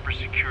the proper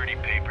security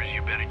papers,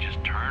 you better just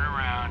turn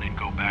around and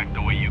go back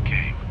the way you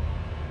came.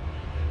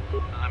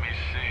 Let me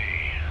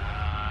see.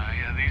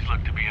 Yeah, these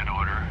look to be in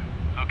order.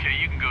 Okay,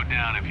 you can go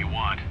down if you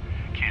want.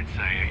 Can't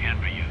say I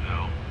envy you,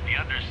 though.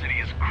 The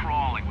Undercity is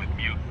crawling with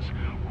mutants.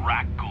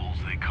 Rat ghouls,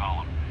 they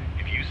call them.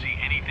 If you see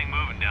anything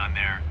moving down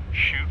there,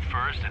 shoot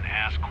first and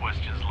ask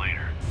questions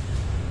later.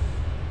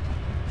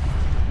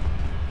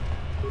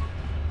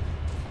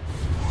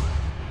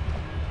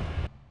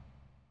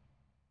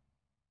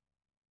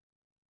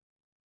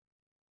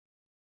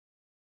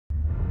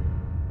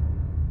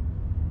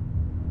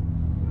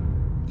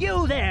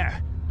 You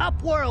there,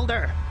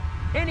 Upworlder!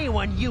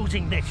 Anyone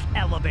using this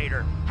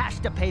elevator has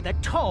to pay the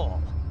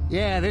toll.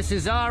 Yeah, this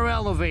is our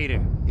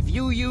elevator. If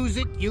you use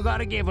it, you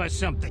gotta give us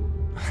something.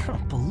 I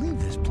don't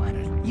believe this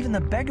planet. Even the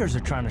beggars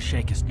are trying to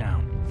shake us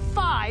down.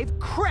 5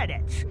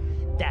 credits!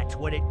 That's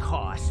what it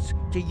costs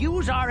to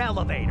use our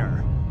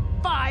elevator.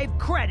 5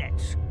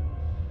 credits!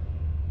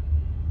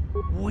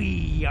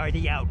 We are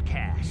the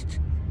outcasts,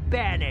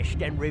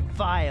 banished and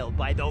reviled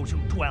by those who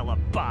dwell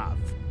above.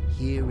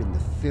 Here in the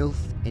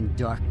filth and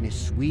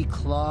darkness, we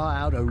claw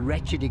out a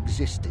wretched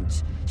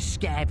existence,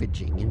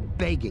 scavenging and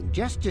begging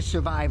just to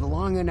survive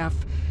long enough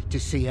to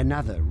see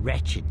another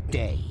wretched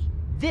day.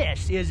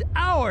 This is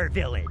our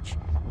village.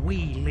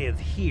 We live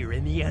here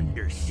in the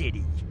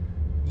Undercity.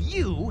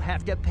 You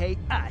have to pay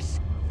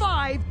us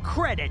 5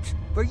 credits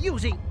for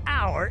using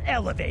our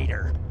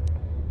elevator.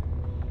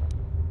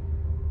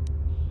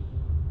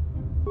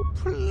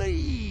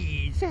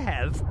 Please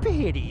have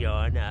pity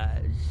on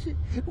us.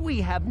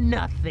 We have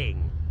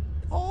nothing.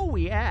 All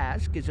we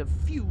ask is a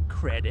few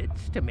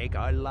credits to make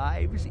our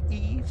lives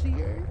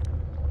easier.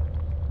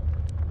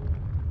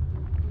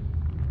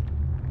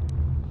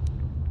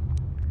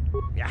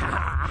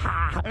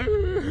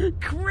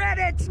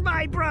 Credits,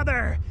 my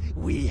brother!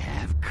 We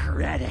have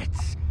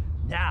credits.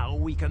 Now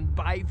we can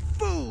buy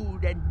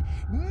food and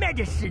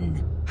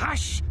medicine.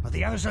 Hush, or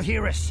the others will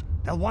hear us.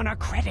 They'll want our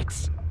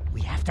credits.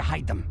 We have to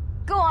hide them.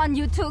 Go on,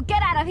 you two.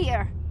 Get out of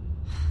here.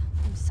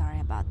 I'm sorry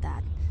about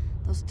that.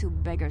 Those 2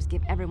 beggars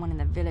give everyone in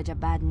the village a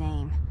bad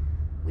name.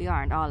 We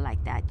aren't all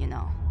like that, you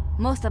know.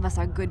 Most of us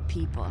are good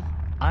people.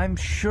 I'm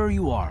sure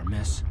you are,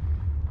 miss.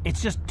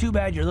 It's just too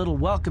bad your little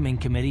welcoming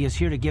committee is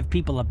here to give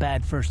people a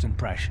bad first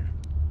impression.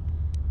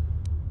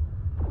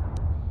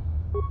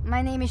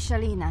 My name is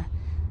Shalina.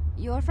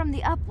 You're from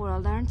the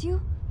Upworld, aren't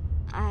you?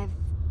 I've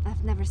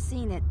never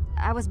seen it.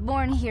 I was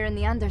born here in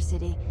the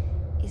Undercity.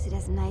 Is it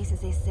as nice as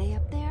they say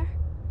up there?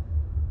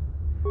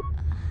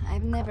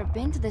 I've never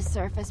been to the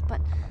surface,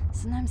 but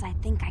sometimes I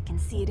think I can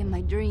see it in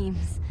my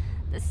dreams.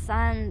 The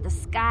sun, the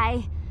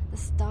sky, the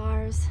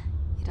stars.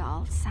 It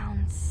all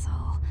sounds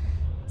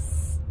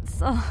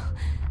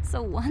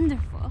so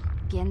wonderful.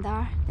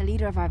 Gendar, the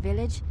leader of our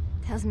village,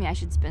 tells me I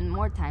should spend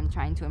more time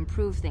trying to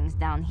improve things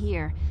down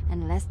here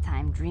and less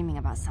time dreaming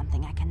about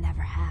something I can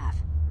never have.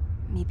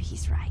 Maybe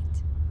he's right.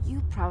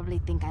 You probably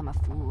think I'm a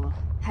fool,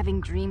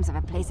 having dreams of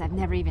a place I've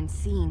never even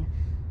seen.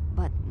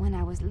 But when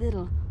I was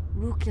little,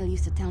 Rukil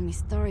used to tell me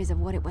stories of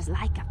what it was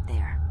like up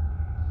there.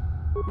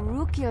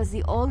 Rukil's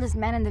the oldest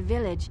man in the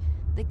village.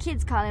 The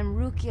kids call him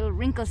Rukil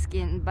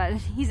Wrinkleskin, but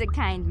he's a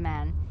kind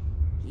man.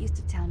 He used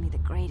to tell me the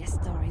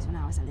greatest stories when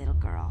I was a little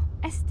girl.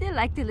 I still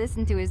like to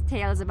listen to his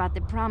tales about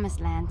the Promised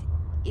Land,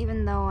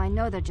 even though I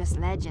know they're just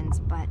legends,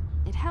 but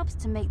it helps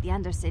to make the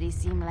Undercity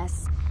seem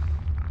less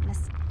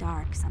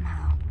dark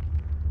somehow.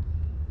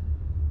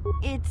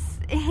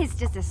 It's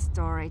just a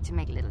story to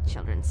make little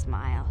children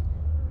smile.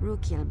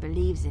 Rukil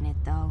believes in it,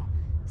 though.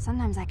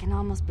 Sometimes I can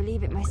almost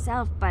believe it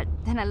myself, but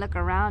then I look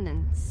around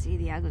and see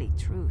the ugly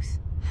truth.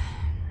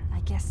 I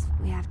guess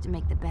we have to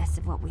make the best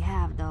of what we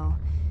have, though.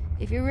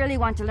 If you really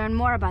want to learn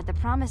more about the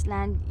Promised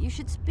Land, you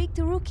should speak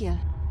to Rukil.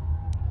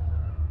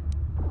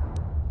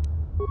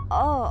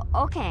 Oh,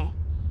 okay.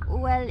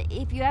 Well,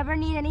 if you ever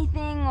need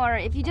anything, or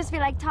if you just feel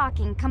like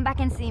talking, come back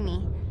and see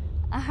me.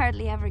 I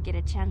hardly ever get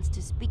a chance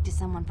to speak to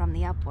someone from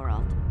the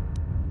Upworld.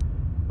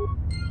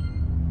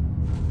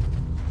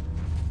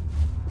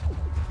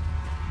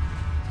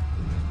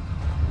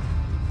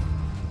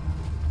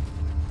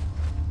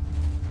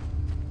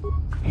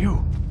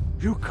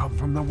 You come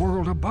from the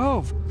world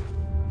above.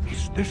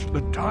 Is this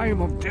the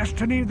time of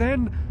destiny,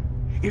 then?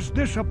 Is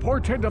this a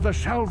portent of the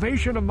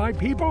salvation of my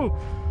people?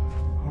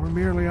 Or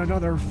merely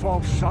another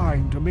false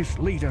sign to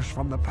mislead us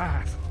from the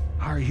path?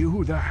 Are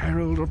you the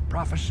herald of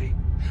prophecy?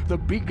 The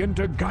beacon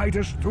to guide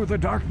us through the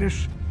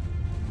darkness?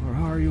 Or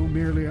are you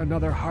merely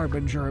another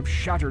harbinger of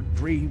shattered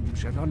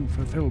dreams and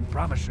unfulfilled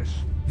promises?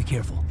 Be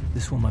careful.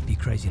 This one might be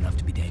crazy enough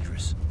to be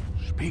dangerous.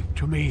 Speak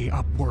to me,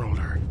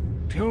 Upworlder.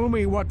 Tell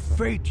me what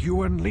fate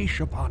you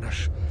unleash upon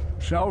us.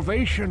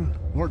 Salvation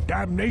or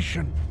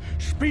damnation?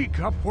 Speak,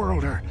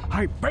 Upworlder,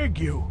 I beg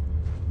you.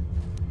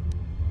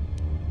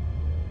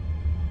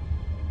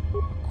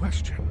 A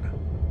question.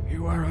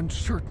 You are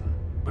uncertain,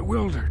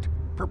 bewildered,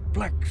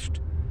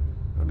 perplexed.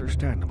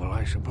 Understandable,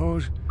 I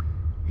suppose.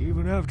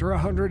 Even after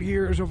 100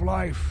 years of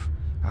life,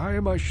 I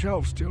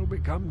myself still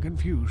become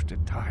confused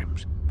at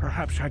times.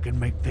 Perhaps I can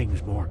make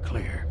things more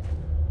clear.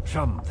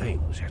 Some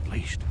things, at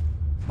least.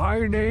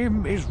 My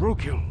name is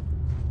Rukil,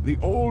 the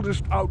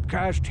oldest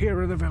outcast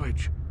here in the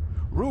village.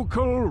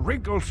 Rukil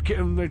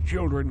Wrinkleskin, the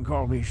children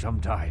call me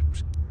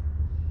sometimes.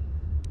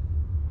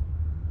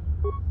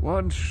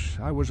 Once,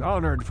 I was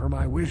honored for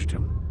my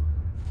wisdom,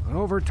 but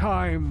over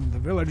time, the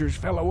villagers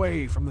fell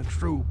away from the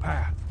true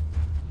path.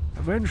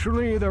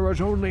 Eventually, there was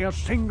only a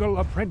single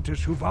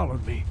apprentice who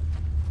followed me,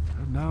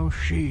 and now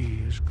she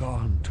is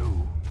gone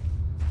too.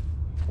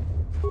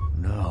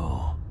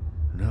 No,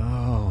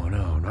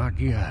 not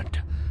yet.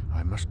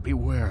 I must be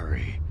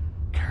wary.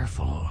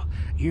 Careful.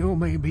 You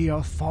may be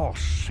a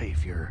false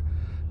savior.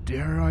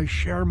 Dare I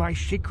share my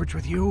secrets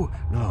with you?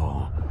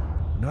 No,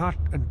 not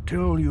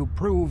until you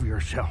prove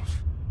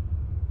yourself.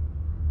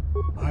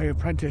 My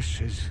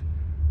apprentice is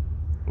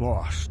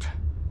lost.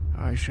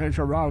 I sent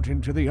her out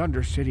into the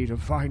Undercity to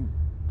find...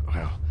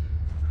 well,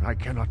 I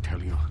cannot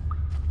tell you.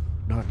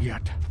 Not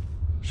yet.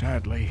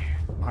 Sadly,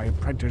 my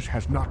apprentice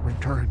has not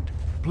returned.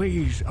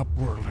 Please,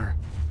 Upworlder,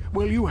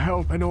 will you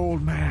help an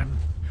old man?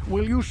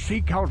 Will you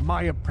seek out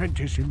my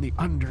apprentice in the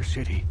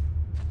Undercity?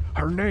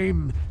 Her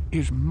name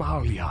is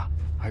Malia.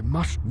 I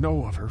must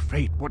know of her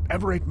fate,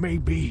 whatever it may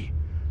be.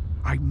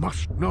 I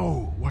must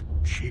know what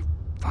she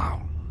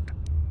found.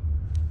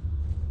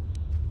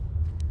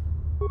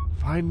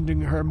 Finding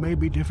her may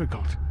be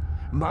difficult.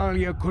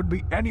 Malia could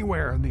be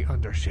anywhere in the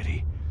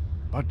Undercity.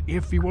 But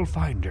if you will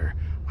find her,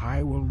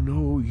 I will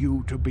know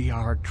you to be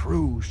our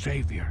true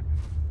savior.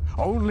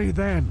 Only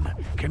then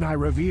can I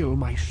reveal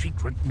my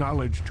secret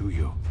knowledge to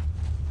you.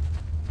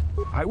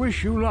 I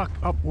wish you luck,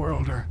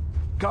 Upworlder.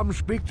 Come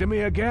speak to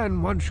me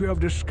again once you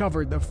have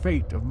discovered the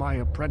fate of my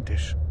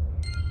apprentice.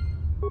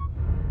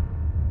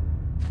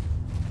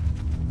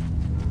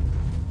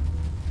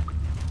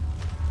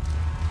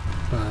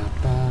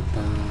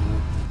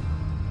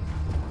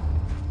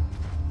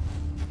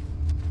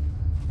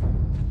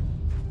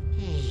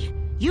 Hey,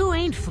 you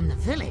ain't from the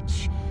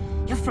village.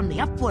 You're from the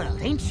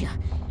Upworld, ain't you?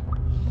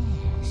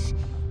 Yes,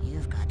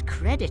 you've got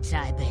credits,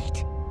 I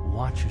bet.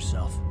 Watch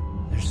yourself.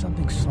 There's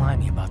something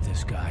slimy about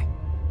this guy.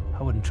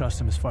 I wouldn't trust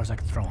him as far as I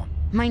could throw him.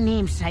 My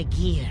name's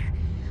Saigir.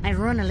 I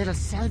run a little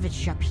salvage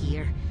shop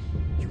here.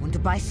 You want to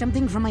buy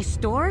something from my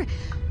store?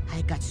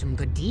 I got some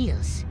good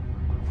deals.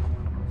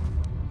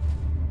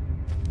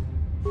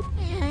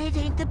 It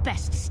ain't the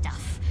best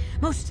stuff.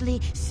 Mostly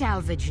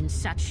salvage and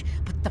such,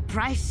 but the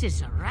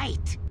prices are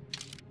right.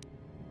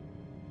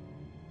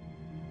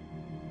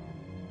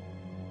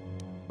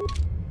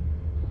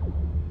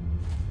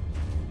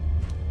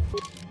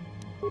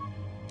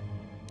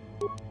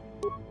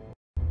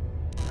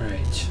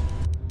 Right.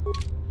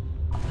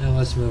 Now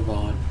let's move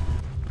on.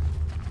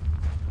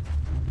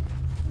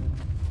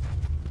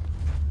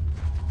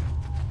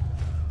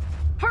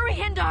 Hurry,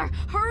 Hindar!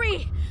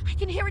 Hurry! I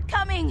can hear it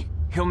coming!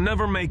 He'll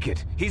never make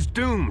it. He's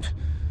doomed.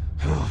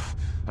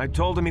 I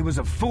told him he was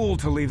a fool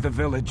to leave the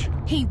village.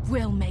 He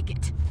will make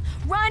it.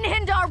 Run,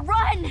 Hindar,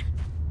 run!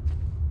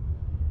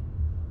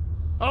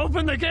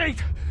 Open the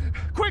gate!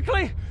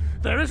 Quickly!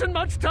 There isn't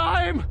much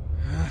time!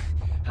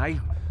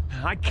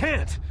 I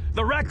can't.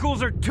 The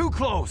Rat-Ghouls are too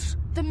close.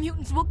 The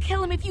mutants will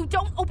kill him if you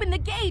don't open the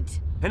gate.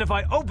 And if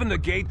I open the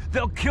gate,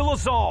 they'll kill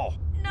us all.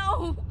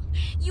 No!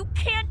 You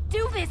can't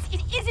do this!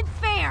 It isn't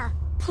fair!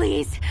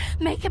 Please,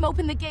 make him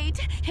open the gate.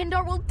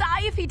 Hindar will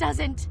die if he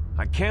doesn't.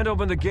 I can't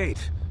open the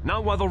gate.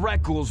 Not while the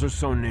Rat-Ghouls are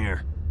so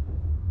near.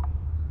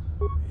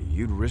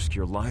 You'd risk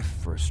your life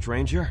for a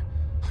stranger?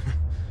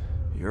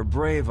 You're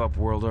brave,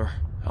 Upworlder.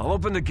 I'll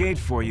open the gate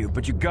for you,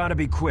 but you gotta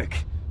be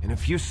quick. In a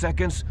few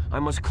seconds, I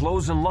must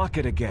close and lock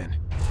it again.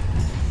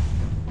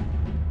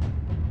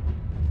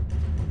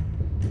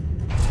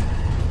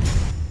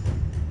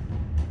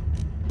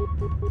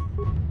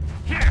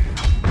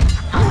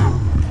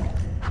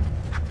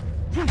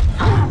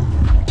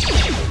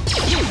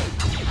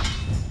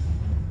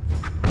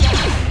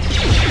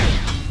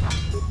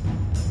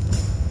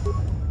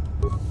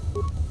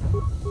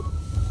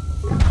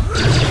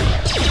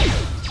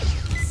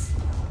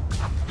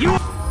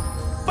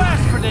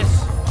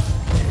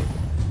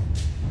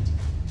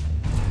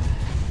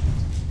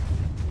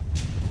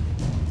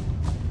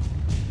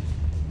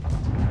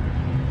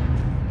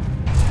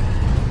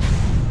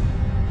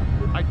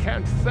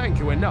 Thank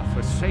you enough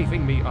for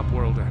saving me,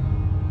 Upworlder.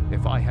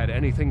 If I had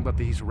anything but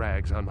these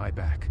rags on my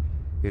back,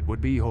 it would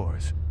be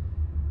yours.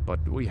 But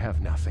we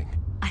have nothing.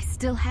 I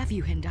still have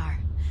you, Hindar.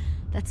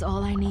 That's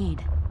all I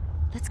need.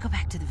 Let's go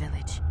back to the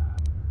village.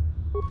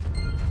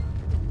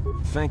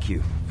 Thank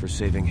you for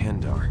saving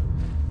Hindar.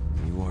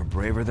 You are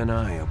braver than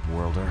I,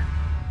 Upworlder.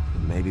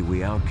 Maybe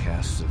we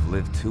outcasts have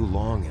lived too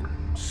long in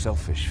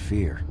selfish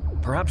fear.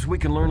 Perhaps we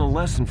can learn a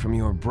lesson from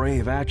your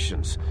brave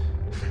actions.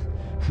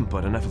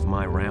 But enough of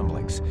my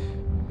ramblings.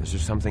 Is there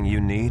something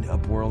you need,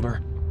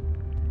 Upworlder?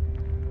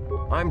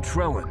 I'm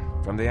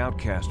Trellin, from the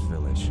Outcast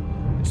Village.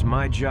 It's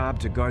my job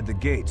to guard the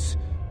gates,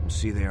 and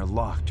see they are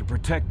locked to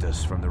protect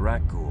us from the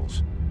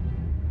Rat-Ghouls.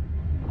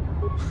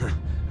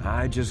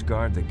 I just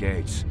guard the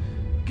gates.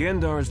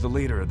 Gendar is the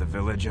leader of the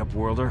village,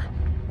 Upworlder.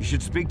 You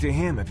should speak to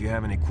him if you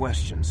have any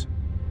questions.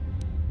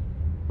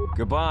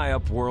 Goodbye,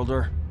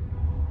 Upworlder.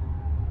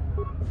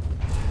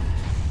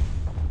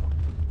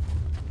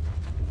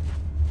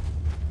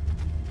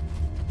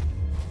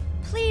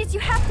 Please, you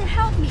have to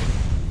help me.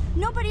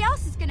 Nobody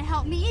else is gonna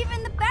help me.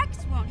 Even the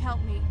Becks won't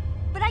help me.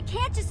 But I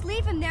can't just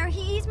leave him there.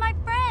 He's my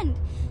friend.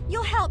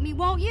 You'll help me,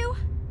 won't you?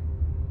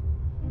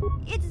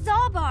 It's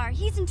Zaalbar.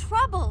 He's in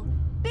trouble.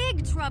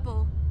 Big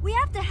trouble. We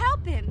have to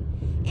help him.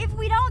 If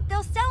we don't,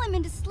 they'll sell him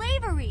into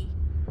slavery.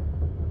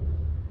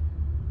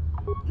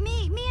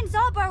 Me and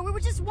Zaalbar, we were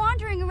just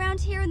wandering around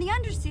here in the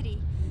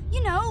Undercity.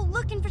 You know,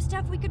 looking for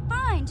stuff we could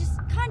find, just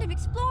kind of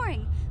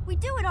exploring. We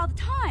do it all the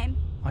time.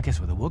 I guess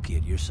with a Wookiee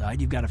at your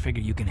side, you've got to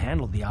figure you can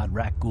handle the odd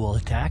rat ghoul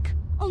attack.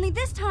 Only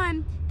this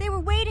time, they were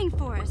waiting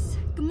for us.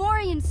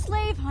 Gamorrean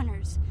slave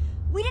hunters.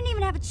 We didn't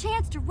even have a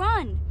chance to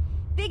run.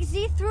 Big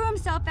Z threw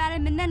himself at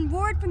him and then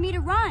roared for me to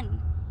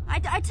run.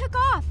 I took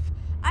off.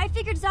 I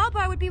figured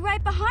Zaalbar would be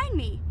right behind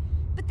me.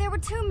 But there were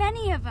too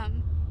many of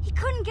them. He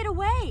couldn't get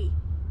away.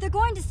 They're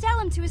going to sell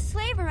him to a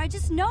slaver, I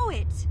just know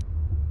it.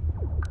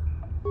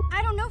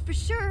 I don't know for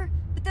sure,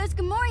 but those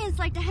Gamorreans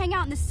like to hang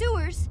out in the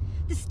sewers.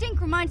 The stink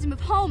reminds them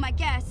of home, I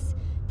guess.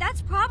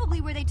 That's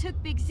probably where they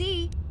took Big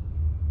Z.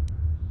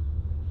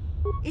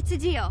 It's a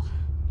deal.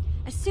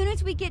 As soon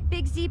as we get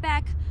Big Z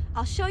back,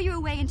 I'll show you a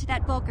way into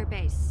that Vulcar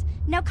base.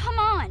 Now come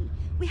on!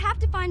 We have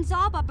to find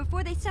Zaalbar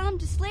before they sell him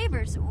to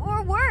slavers,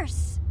 or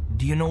worse.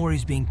 Do you know where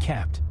he's being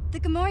kept? The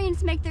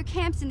Gamorreans make their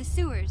camps in the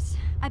sewers.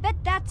 I bet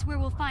that's where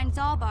we'll find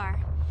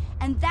Zaalbar.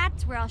 And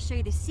that's where I'll show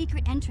you the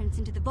secret entrance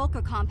into the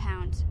Vulcar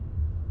compound.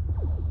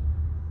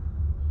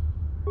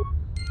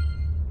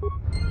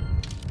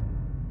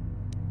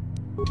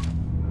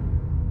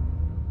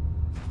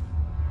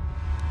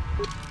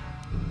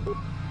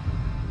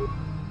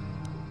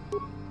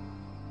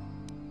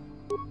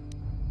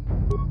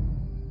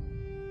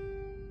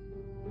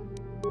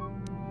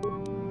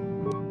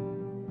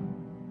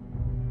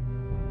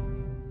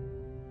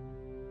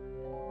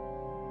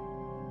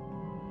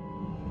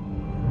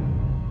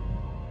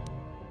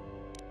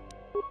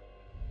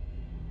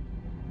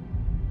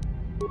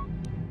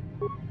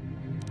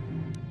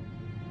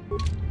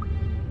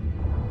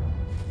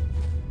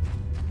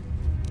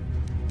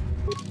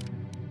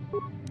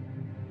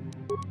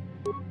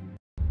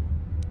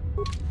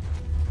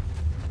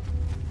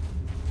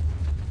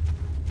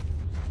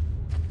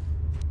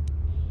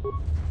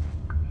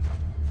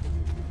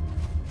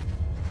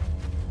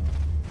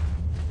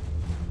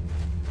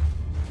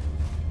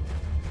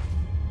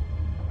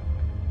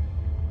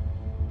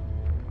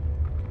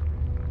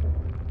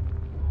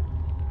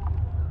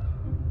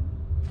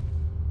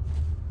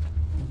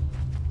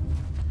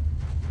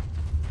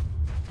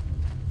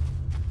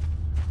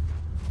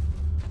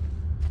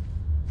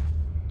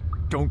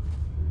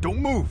 Don't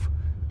move!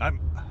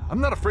 I'm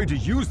not afraid to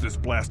use this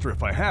blaster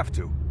if I have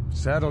to.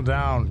 Settle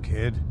down,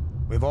 kid.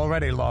 We've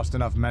already lost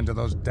enough men to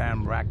those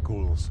damn rat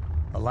ghouls.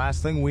 The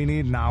last thing we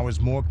need now is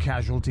more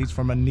casualties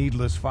from a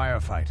needless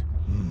firefight.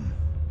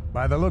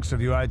 By the looks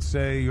of you, I'd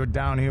say you're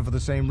down here for the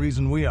same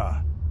reason we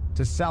are.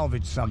 To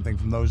salvage something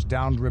from those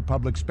downed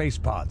Republic space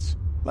pods.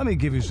 Let me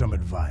give you some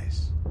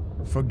advice.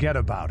 Forget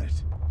about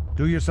it.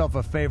 Do yourself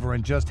a favor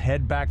and just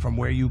head back from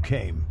where you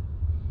came.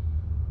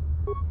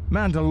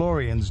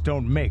 Mandalorians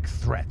don't make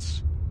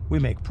threats. We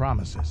make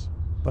promises.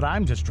 But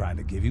I'm just trying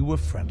to give you a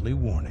friendly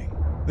warning.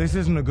 This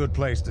isn't a good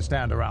place to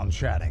stand around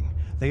chatting.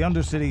 The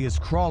Undercity is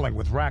crawling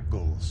with rat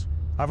ghouls.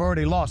 I've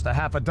already lost a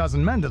half a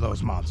dozen men to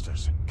those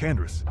monsters.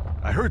 Canderous,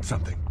 I heard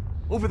something.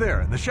 Over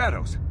there, in the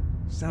shadows.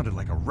 Sounded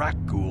like a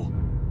rat ghoul.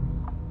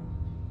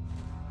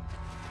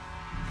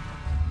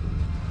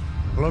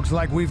 Looks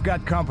like we've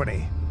got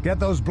company. Get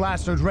those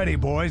blasters ready,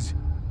 boys.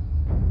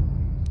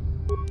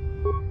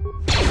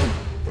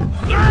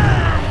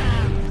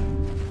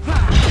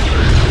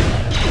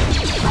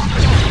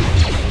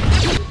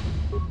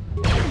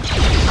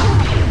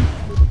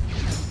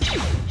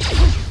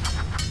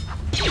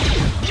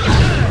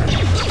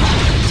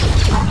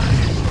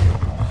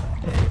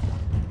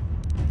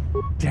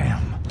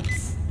 Damn.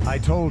 I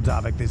told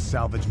Davik this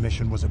salvage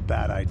mission was a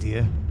bad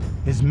idea.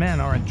 His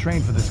men aren't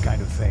trained for this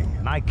kind of thing,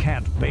 and I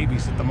can't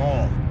babysit them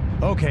all.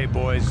 Okay,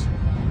 boys.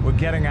 We're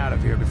getting out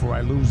of here before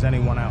I lose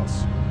anyone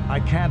else.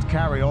 I can't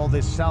carry all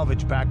this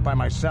salvage back by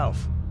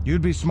myself.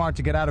 You'd be smart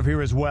to get out of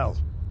here as well.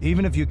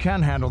 Even if you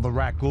can handle the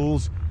rat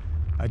ghouls,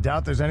 I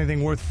doubt there's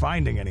anything worth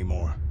finding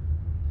anymore.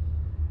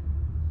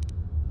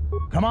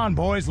 Come on,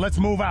 boys, let's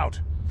move out.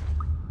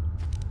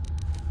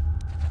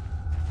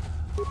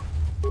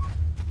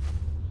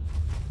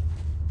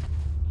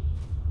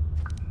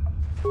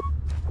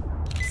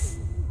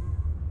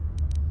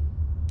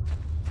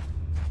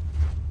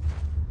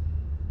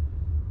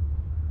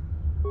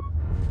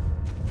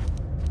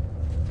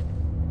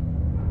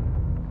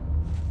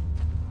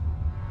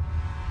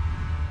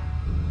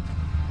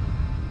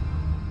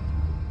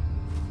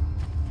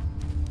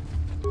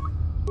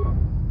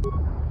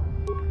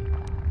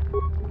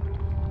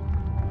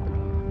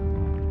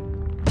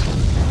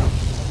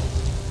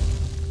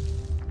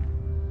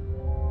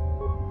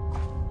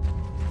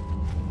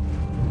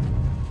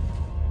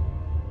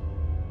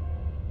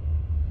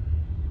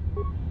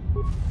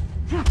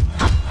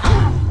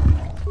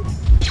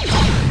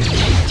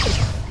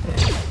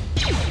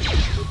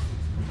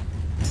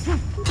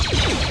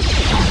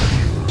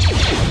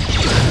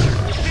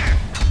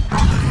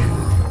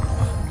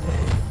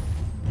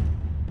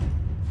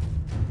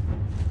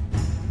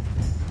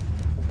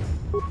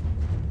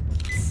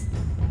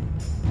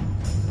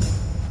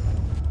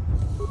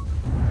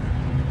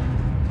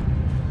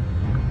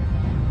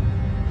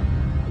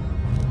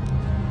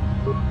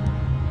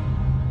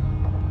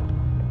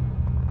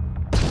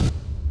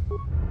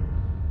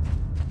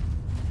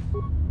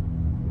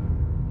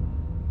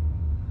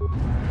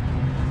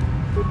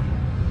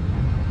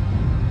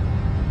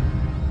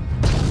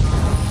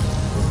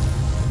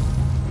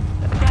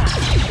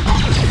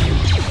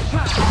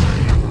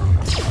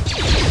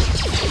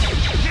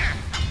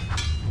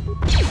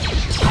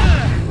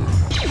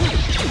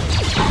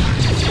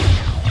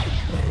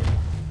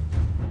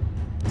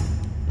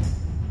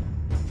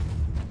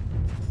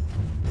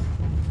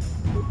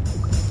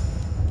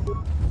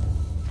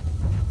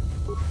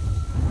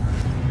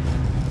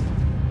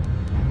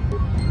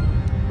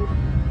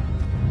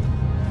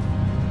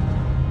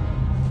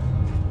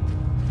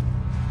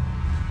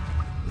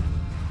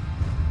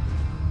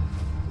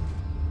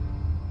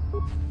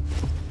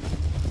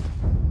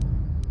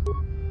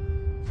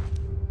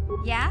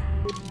 Yeah?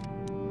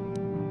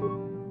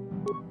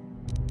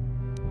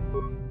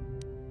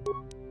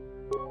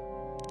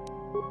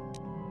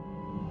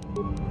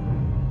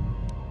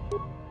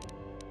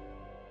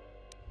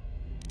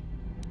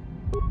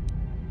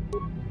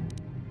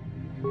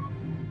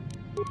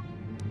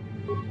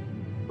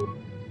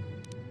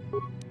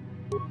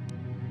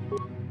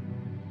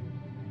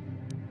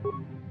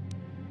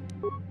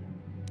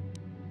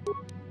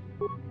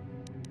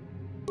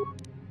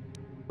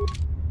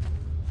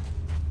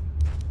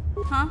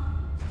 Huh?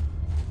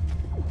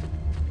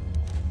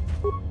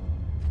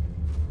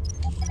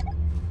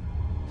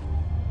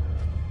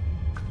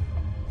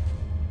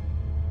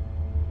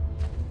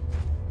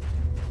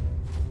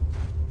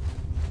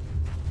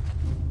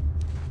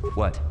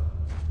 What?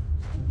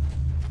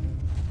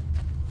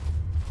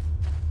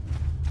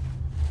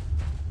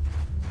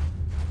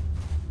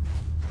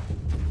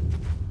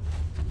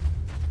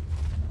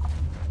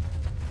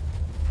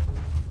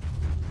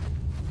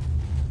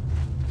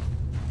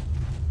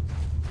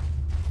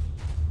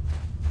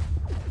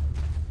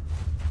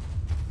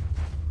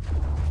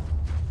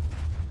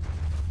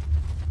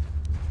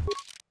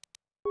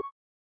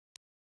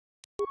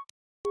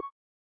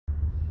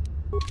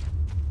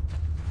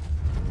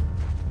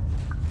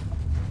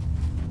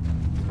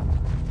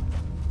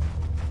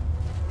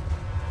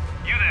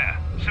 You there,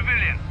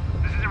 civilian.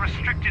 This is a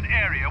restricted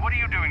area. What are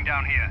you doing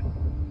down here?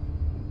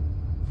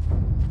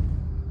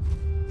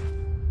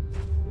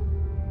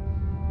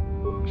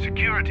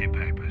 Security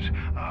papers.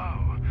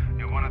 Oh,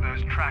 you're one of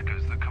those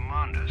trackers the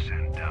commander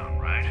sent down,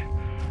 right?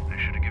 They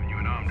should have given you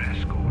an armed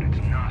escort. It's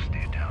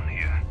nasty down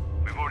here.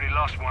 We've already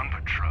lost one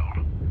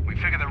patrol. We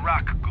figure the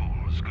Rakk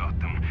ghouls got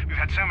them. We've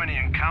had so many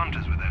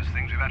encounters with those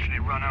things, we've actually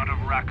run out of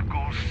Rakk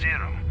ghoul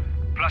serum.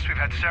 Plus, we've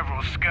had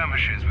several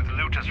skirmishes with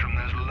looters from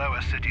those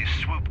lower city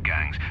swoop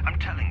gangs. I'm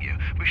telling you,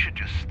 we should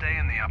just stay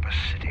in the upper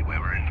city where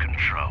we're in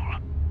control.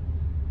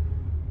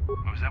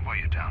 Oh, is that why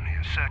you're down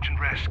here? Search and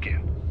rescue?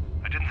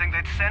 I didn't think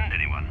they'd send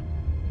anyone.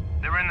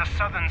 They were in the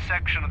southern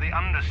section of the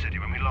Undercity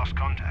when we lost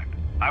contact.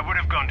 I would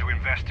have gone to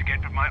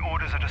investigate, but my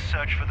orders are to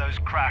search for those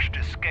crashed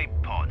escape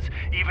pods,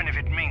 even if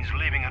it means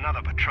leaving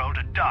another patrol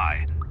to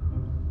die.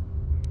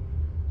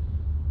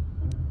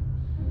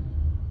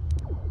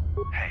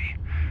 Hey,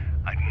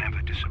 I'd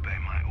never disobey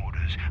my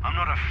orders. I'm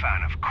not a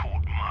fan of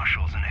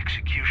court-martials and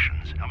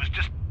executions. I was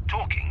just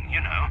talking,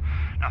 you know.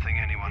 Nothing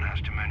anyone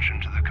has to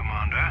mention to the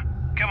commander.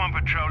 Come on,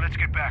 patrol, let's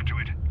get back to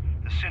it.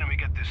 The sooner we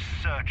get this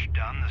search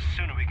done, the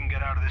sooner we can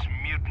get out of this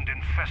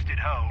mutant-infested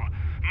hole.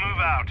 Move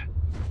out.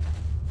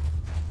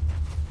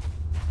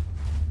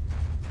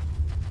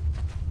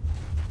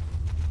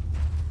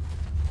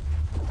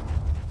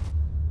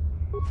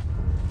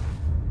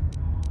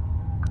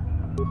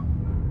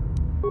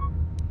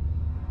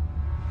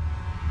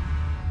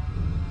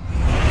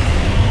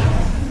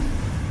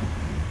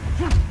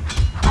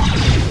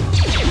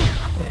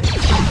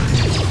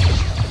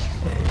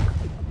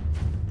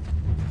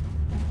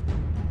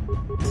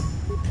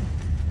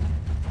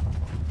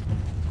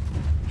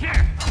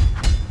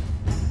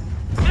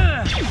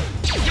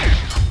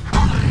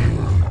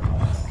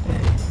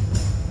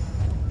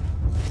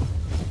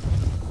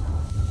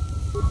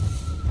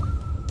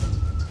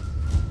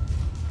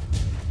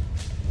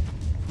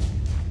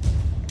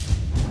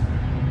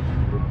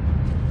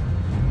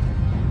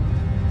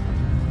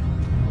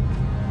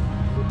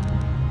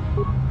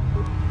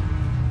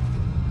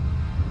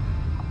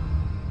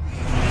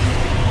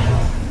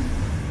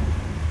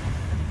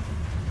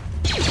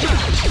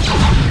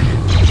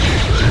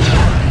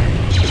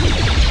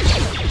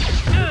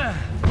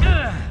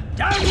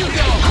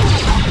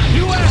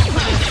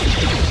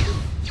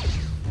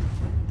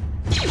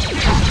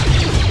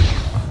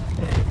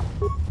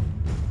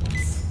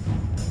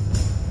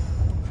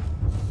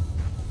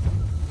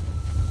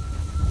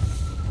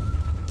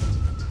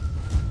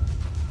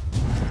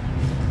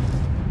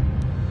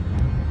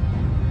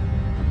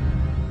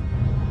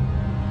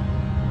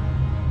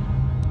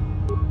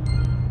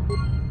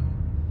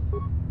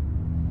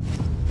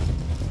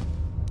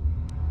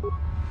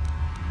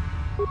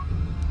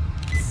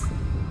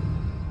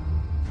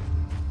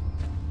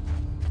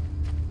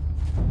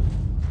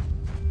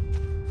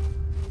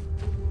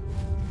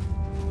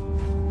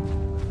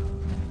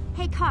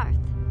 Hey, Carth.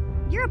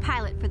 You're a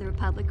pilot for the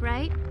Republic,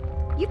 right?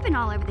 You've been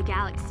all over the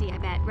galaxy, I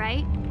bet,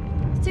 right?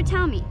 So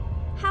tell me,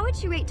 how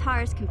would you rate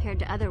Taurus compared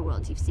to other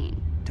worlds you've seen?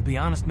 To be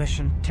honest,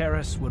 Mission,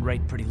 Taurus would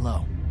rate pretty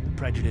low. The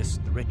prejudice,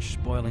 the rich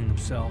spoiling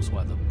themselves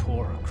while the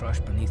poor are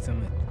crushed beneath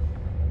them,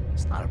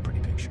 it's not a pretty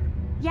picture.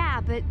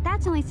 Yeah, but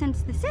that's only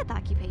since the Sith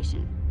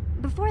occupation.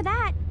 Before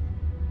that,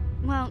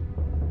 well,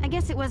 I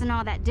guess it wasn't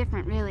all that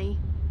different, really.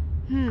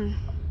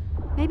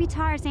 Maybe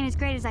Taurus ain't as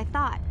great as I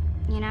thought,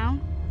 you know?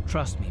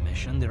 Trust me,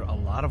 Mission, there are a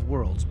lot of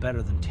worlds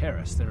better than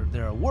Taurus.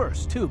 There are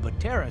worse, too, but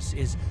Taurus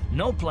is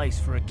no place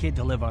for a kid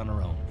to live on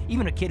her own.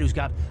 Even a kid who's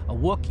got a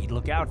Wookiee to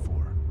look out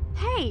for.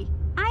 Hey,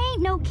 I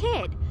ain't no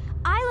kid.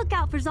 I look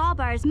out for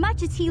Zalbar as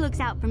much as he looks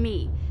out for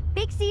me.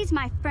 Big C's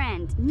my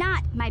friend,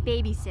 not my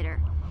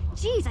babysitter.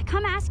 Geez, I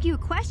come ask you a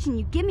question,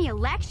 you give me a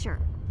lecture.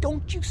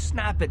 Don't you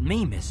snap at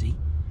me, Missy.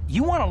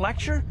 You want a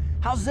lecture?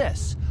 How's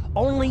this?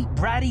 Only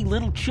bratty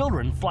little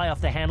children fly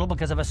off the handle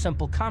because of a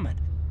simple comment.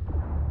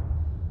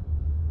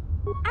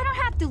 I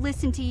don't have to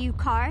listen to you,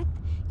 Carth.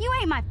 You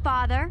ain't my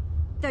father,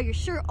 though you're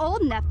sure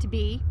old enough to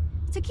be.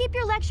 So keep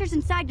your lectures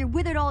inside your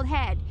withered old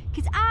head,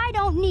 'cause I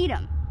don't need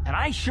them. And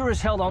I sure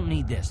as hell don't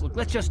need this. Look,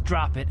 let's just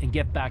drop it and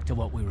get back to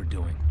what we were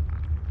doing.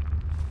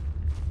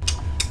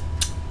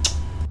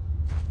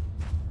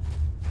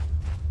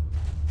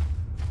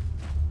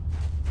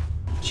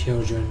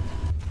 Children.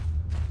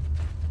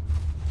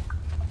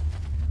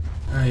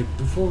 Alright,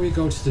 before we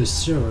go to the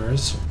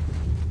sewers,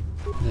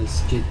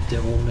 let's get the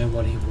old man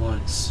what he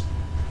wants.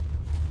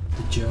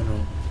 The journal.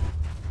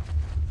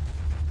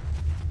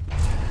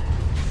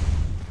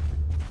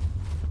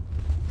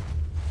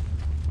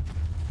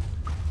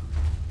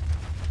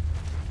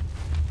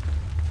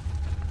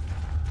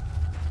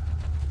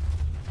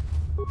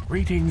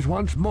 Greetings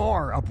once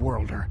more,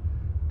 Upworlder.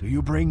 Do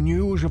you bring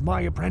news of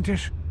my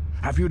apprentice?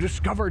 Have you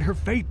discovered her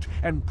fate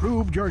and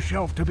proved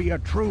yourself to be a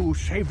true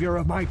savior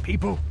of my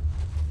people?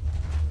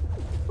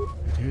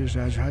 It is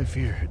as I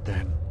feared,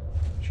 then.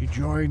 She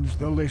joins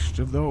the list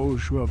of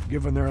those who have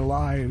given their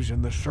lives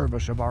in the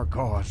service of our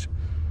cause.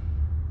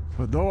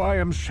 But though I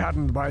am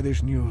saddened by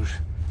this news,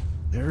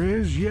 there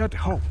is yet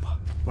hope.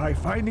 By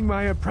finding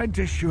my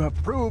apprentice, you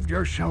have proved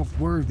yourself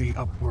worthy,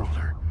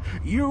 Upworlder.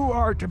 You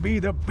are to be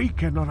the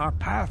beacon on our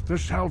path to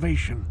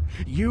salvation.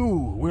 You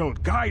will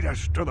guide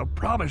us to the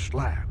Promised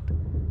Land.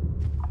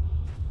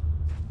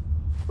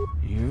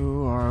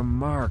 You are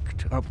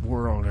marked,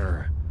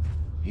 Upworlder.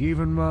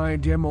 Even my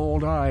dim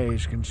old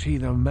eyes can see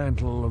the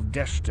mantle of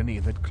destiny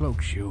that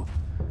cloaks you.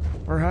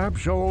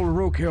 Perhaps old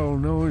Rookhill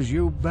knows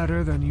you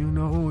better than you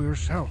know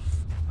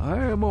yourself. I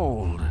am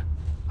old.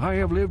 I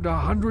have lived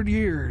 100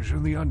 years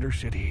in the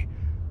Undercity,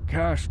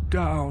 cast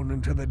down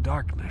into the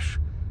darkness.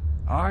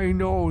 I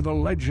know the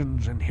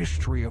legends and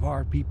history of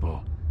our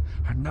people,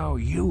 and now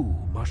you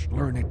must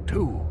learn it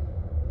too.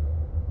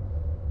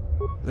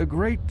 The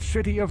great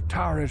city of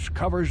Taurus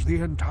covers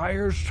the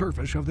entire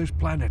surface of this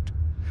planet.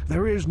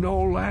 There is no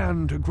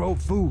land to grow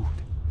food.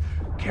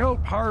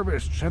 Kelp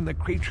harvests and the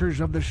creatures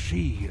of the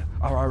sea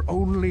are our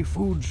only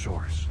food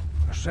source.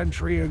 A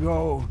century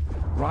ago,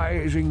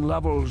 rising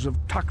levels of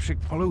toxic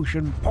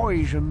pollution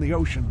poisoned the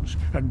oceans,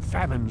 and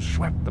famine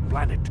swept the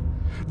planet.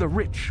 The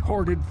rich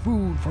hoarded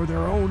food for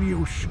their own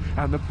use,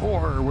 and the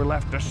poor were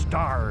left to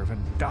starve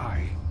and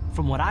die.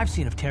 From what I've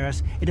seen of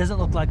Taurus, it doesn't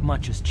look like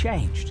much has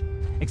changed.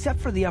 Except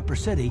for the upper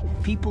city,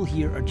 people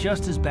here are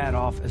just as bad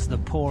off as the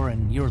poor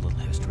in your little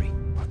history.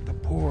 But the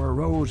poor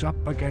rose up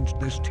against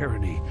this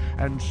tyranny,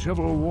 and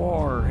civil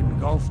war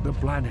engulfed the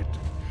planet.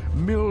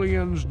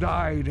 Millions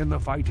died in the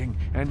fighting,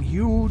 and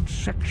huge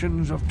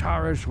sections of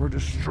Taurus were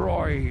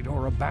destroyed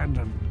or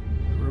abandoned.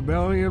 The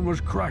rebellion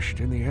was crushed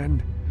in the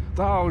end.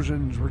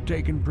 Thousands were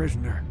taken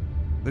prisoner.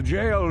 The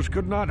jails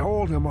could not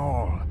hold them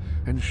all,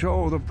 and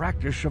so the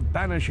practice of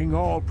banishing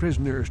all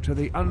prisoners to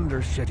the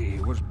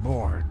Undercity was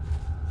born.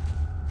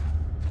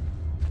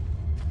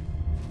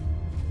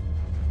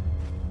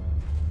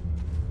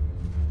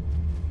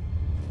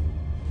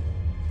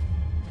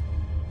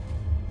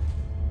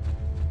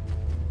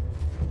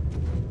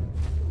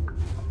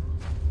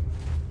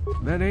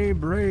 Many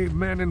brave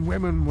men and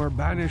women were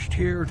banished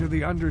here to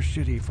the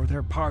Undercity for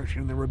their part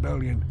in the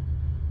rebellion.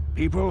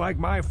 People like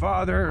my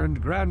father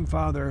and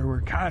grandfather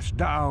were cast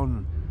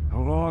down,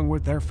 along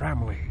with their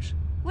families.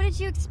 What did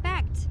you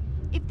expect?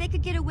 If they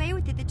could get away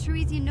with it, the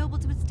Teresian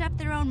nobles would stuff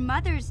their own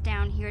mothers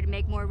down here to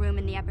make more room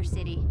in the upper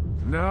city.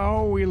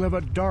 Now we live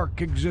a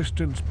dark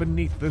existence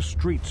beneath the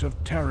streets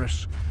of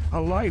Taurus, a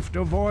life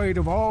devoid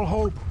of all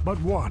hope but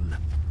one,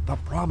 the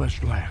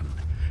Promised Land.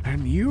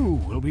 And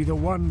you will be the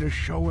one to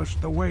show us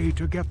the way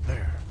to get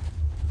there.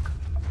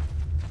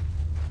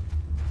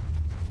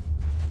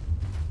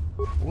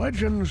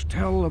 Legends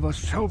tell of a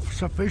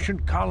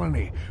self-sufficient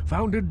colony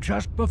founded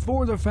just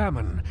before the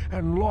famine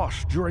and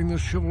lost during the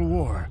Civil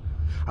War.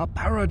 A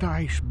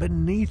paradise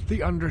beneath the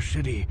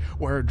Undercity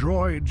where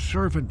droid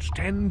servants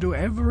tend to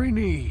every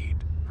need.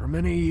 For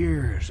many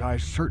years I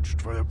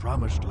searched for the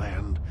Promised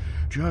Land,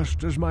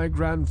 just as my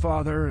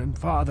grandfather and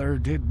father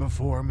did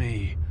before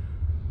me.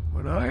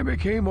 When I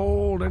became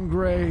old and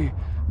gray,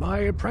 my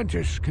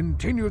apprentice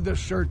continued the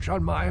search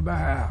on my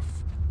behalf.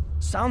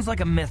 Sounds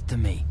like a myth to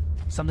me.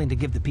 Something to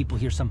give the people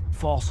here some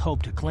false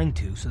hope to cling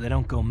to so they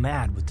don't go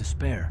mad with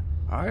despair.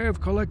 I have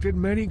collected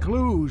many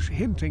clues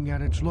hinting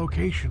at its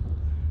location.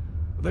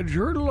 The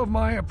journal of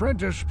my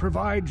apprentice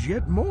provides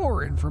yet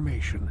more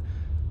information,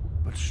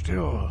 but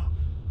still,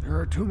 there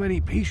are too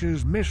many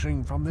pieces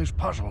missing from this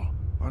puzzle.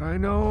 But I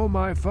know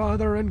my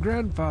father and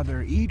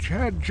grandfather each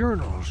had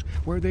journals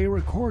where they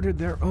recorded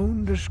their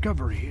own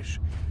discoveries.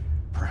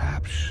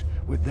 Perhaps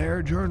with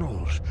their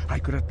journals, I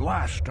could at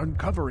last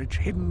uncover its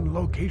hidden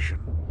location.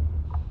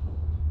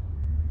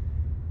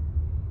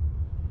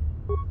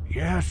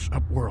 Yes,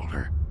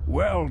 Upworlder.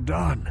 Well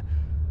done.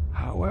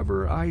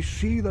 However, I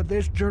see that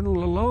this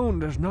journal alone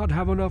does not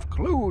have enough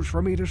clues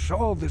for me to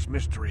solve this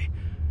mystery.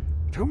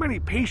 Too many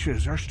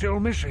pieces are still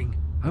missing.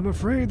 I'm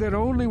afraid that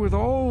only with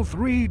all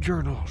three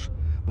journals,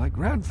 my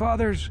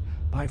grandfather's,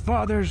 my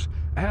father's,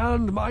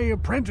 and my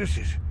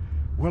apprentice's,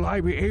 will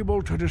I be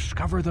able to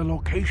discover the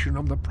location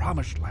of the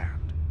Promised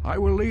Land. I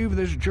will leave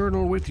this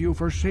journal with you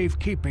for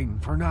safekeeping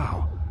for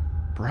now.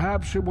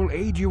 Perhaps it will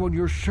aid you in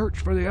your search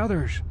for the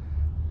others.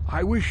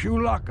 I wish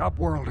you luck,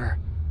 Upworlder,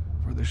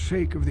 for the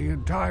sake of the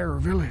entire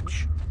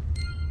village.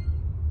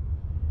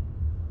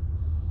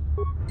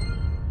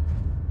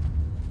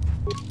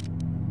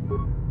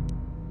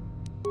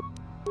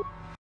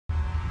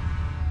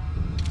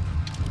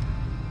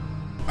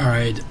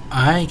 Alright,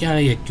 I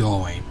gotta get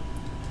going.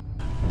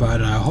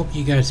 But I hope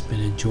you guys have been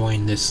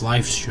enjoying this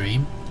live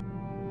stream.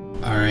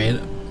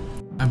 Alright,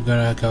 I'm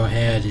gonna go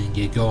ahead and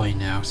get going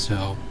now,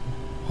 so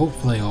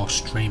hopefully I'll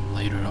stream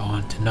later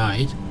on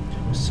tonight.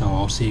 So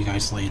I'll see you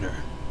guys later.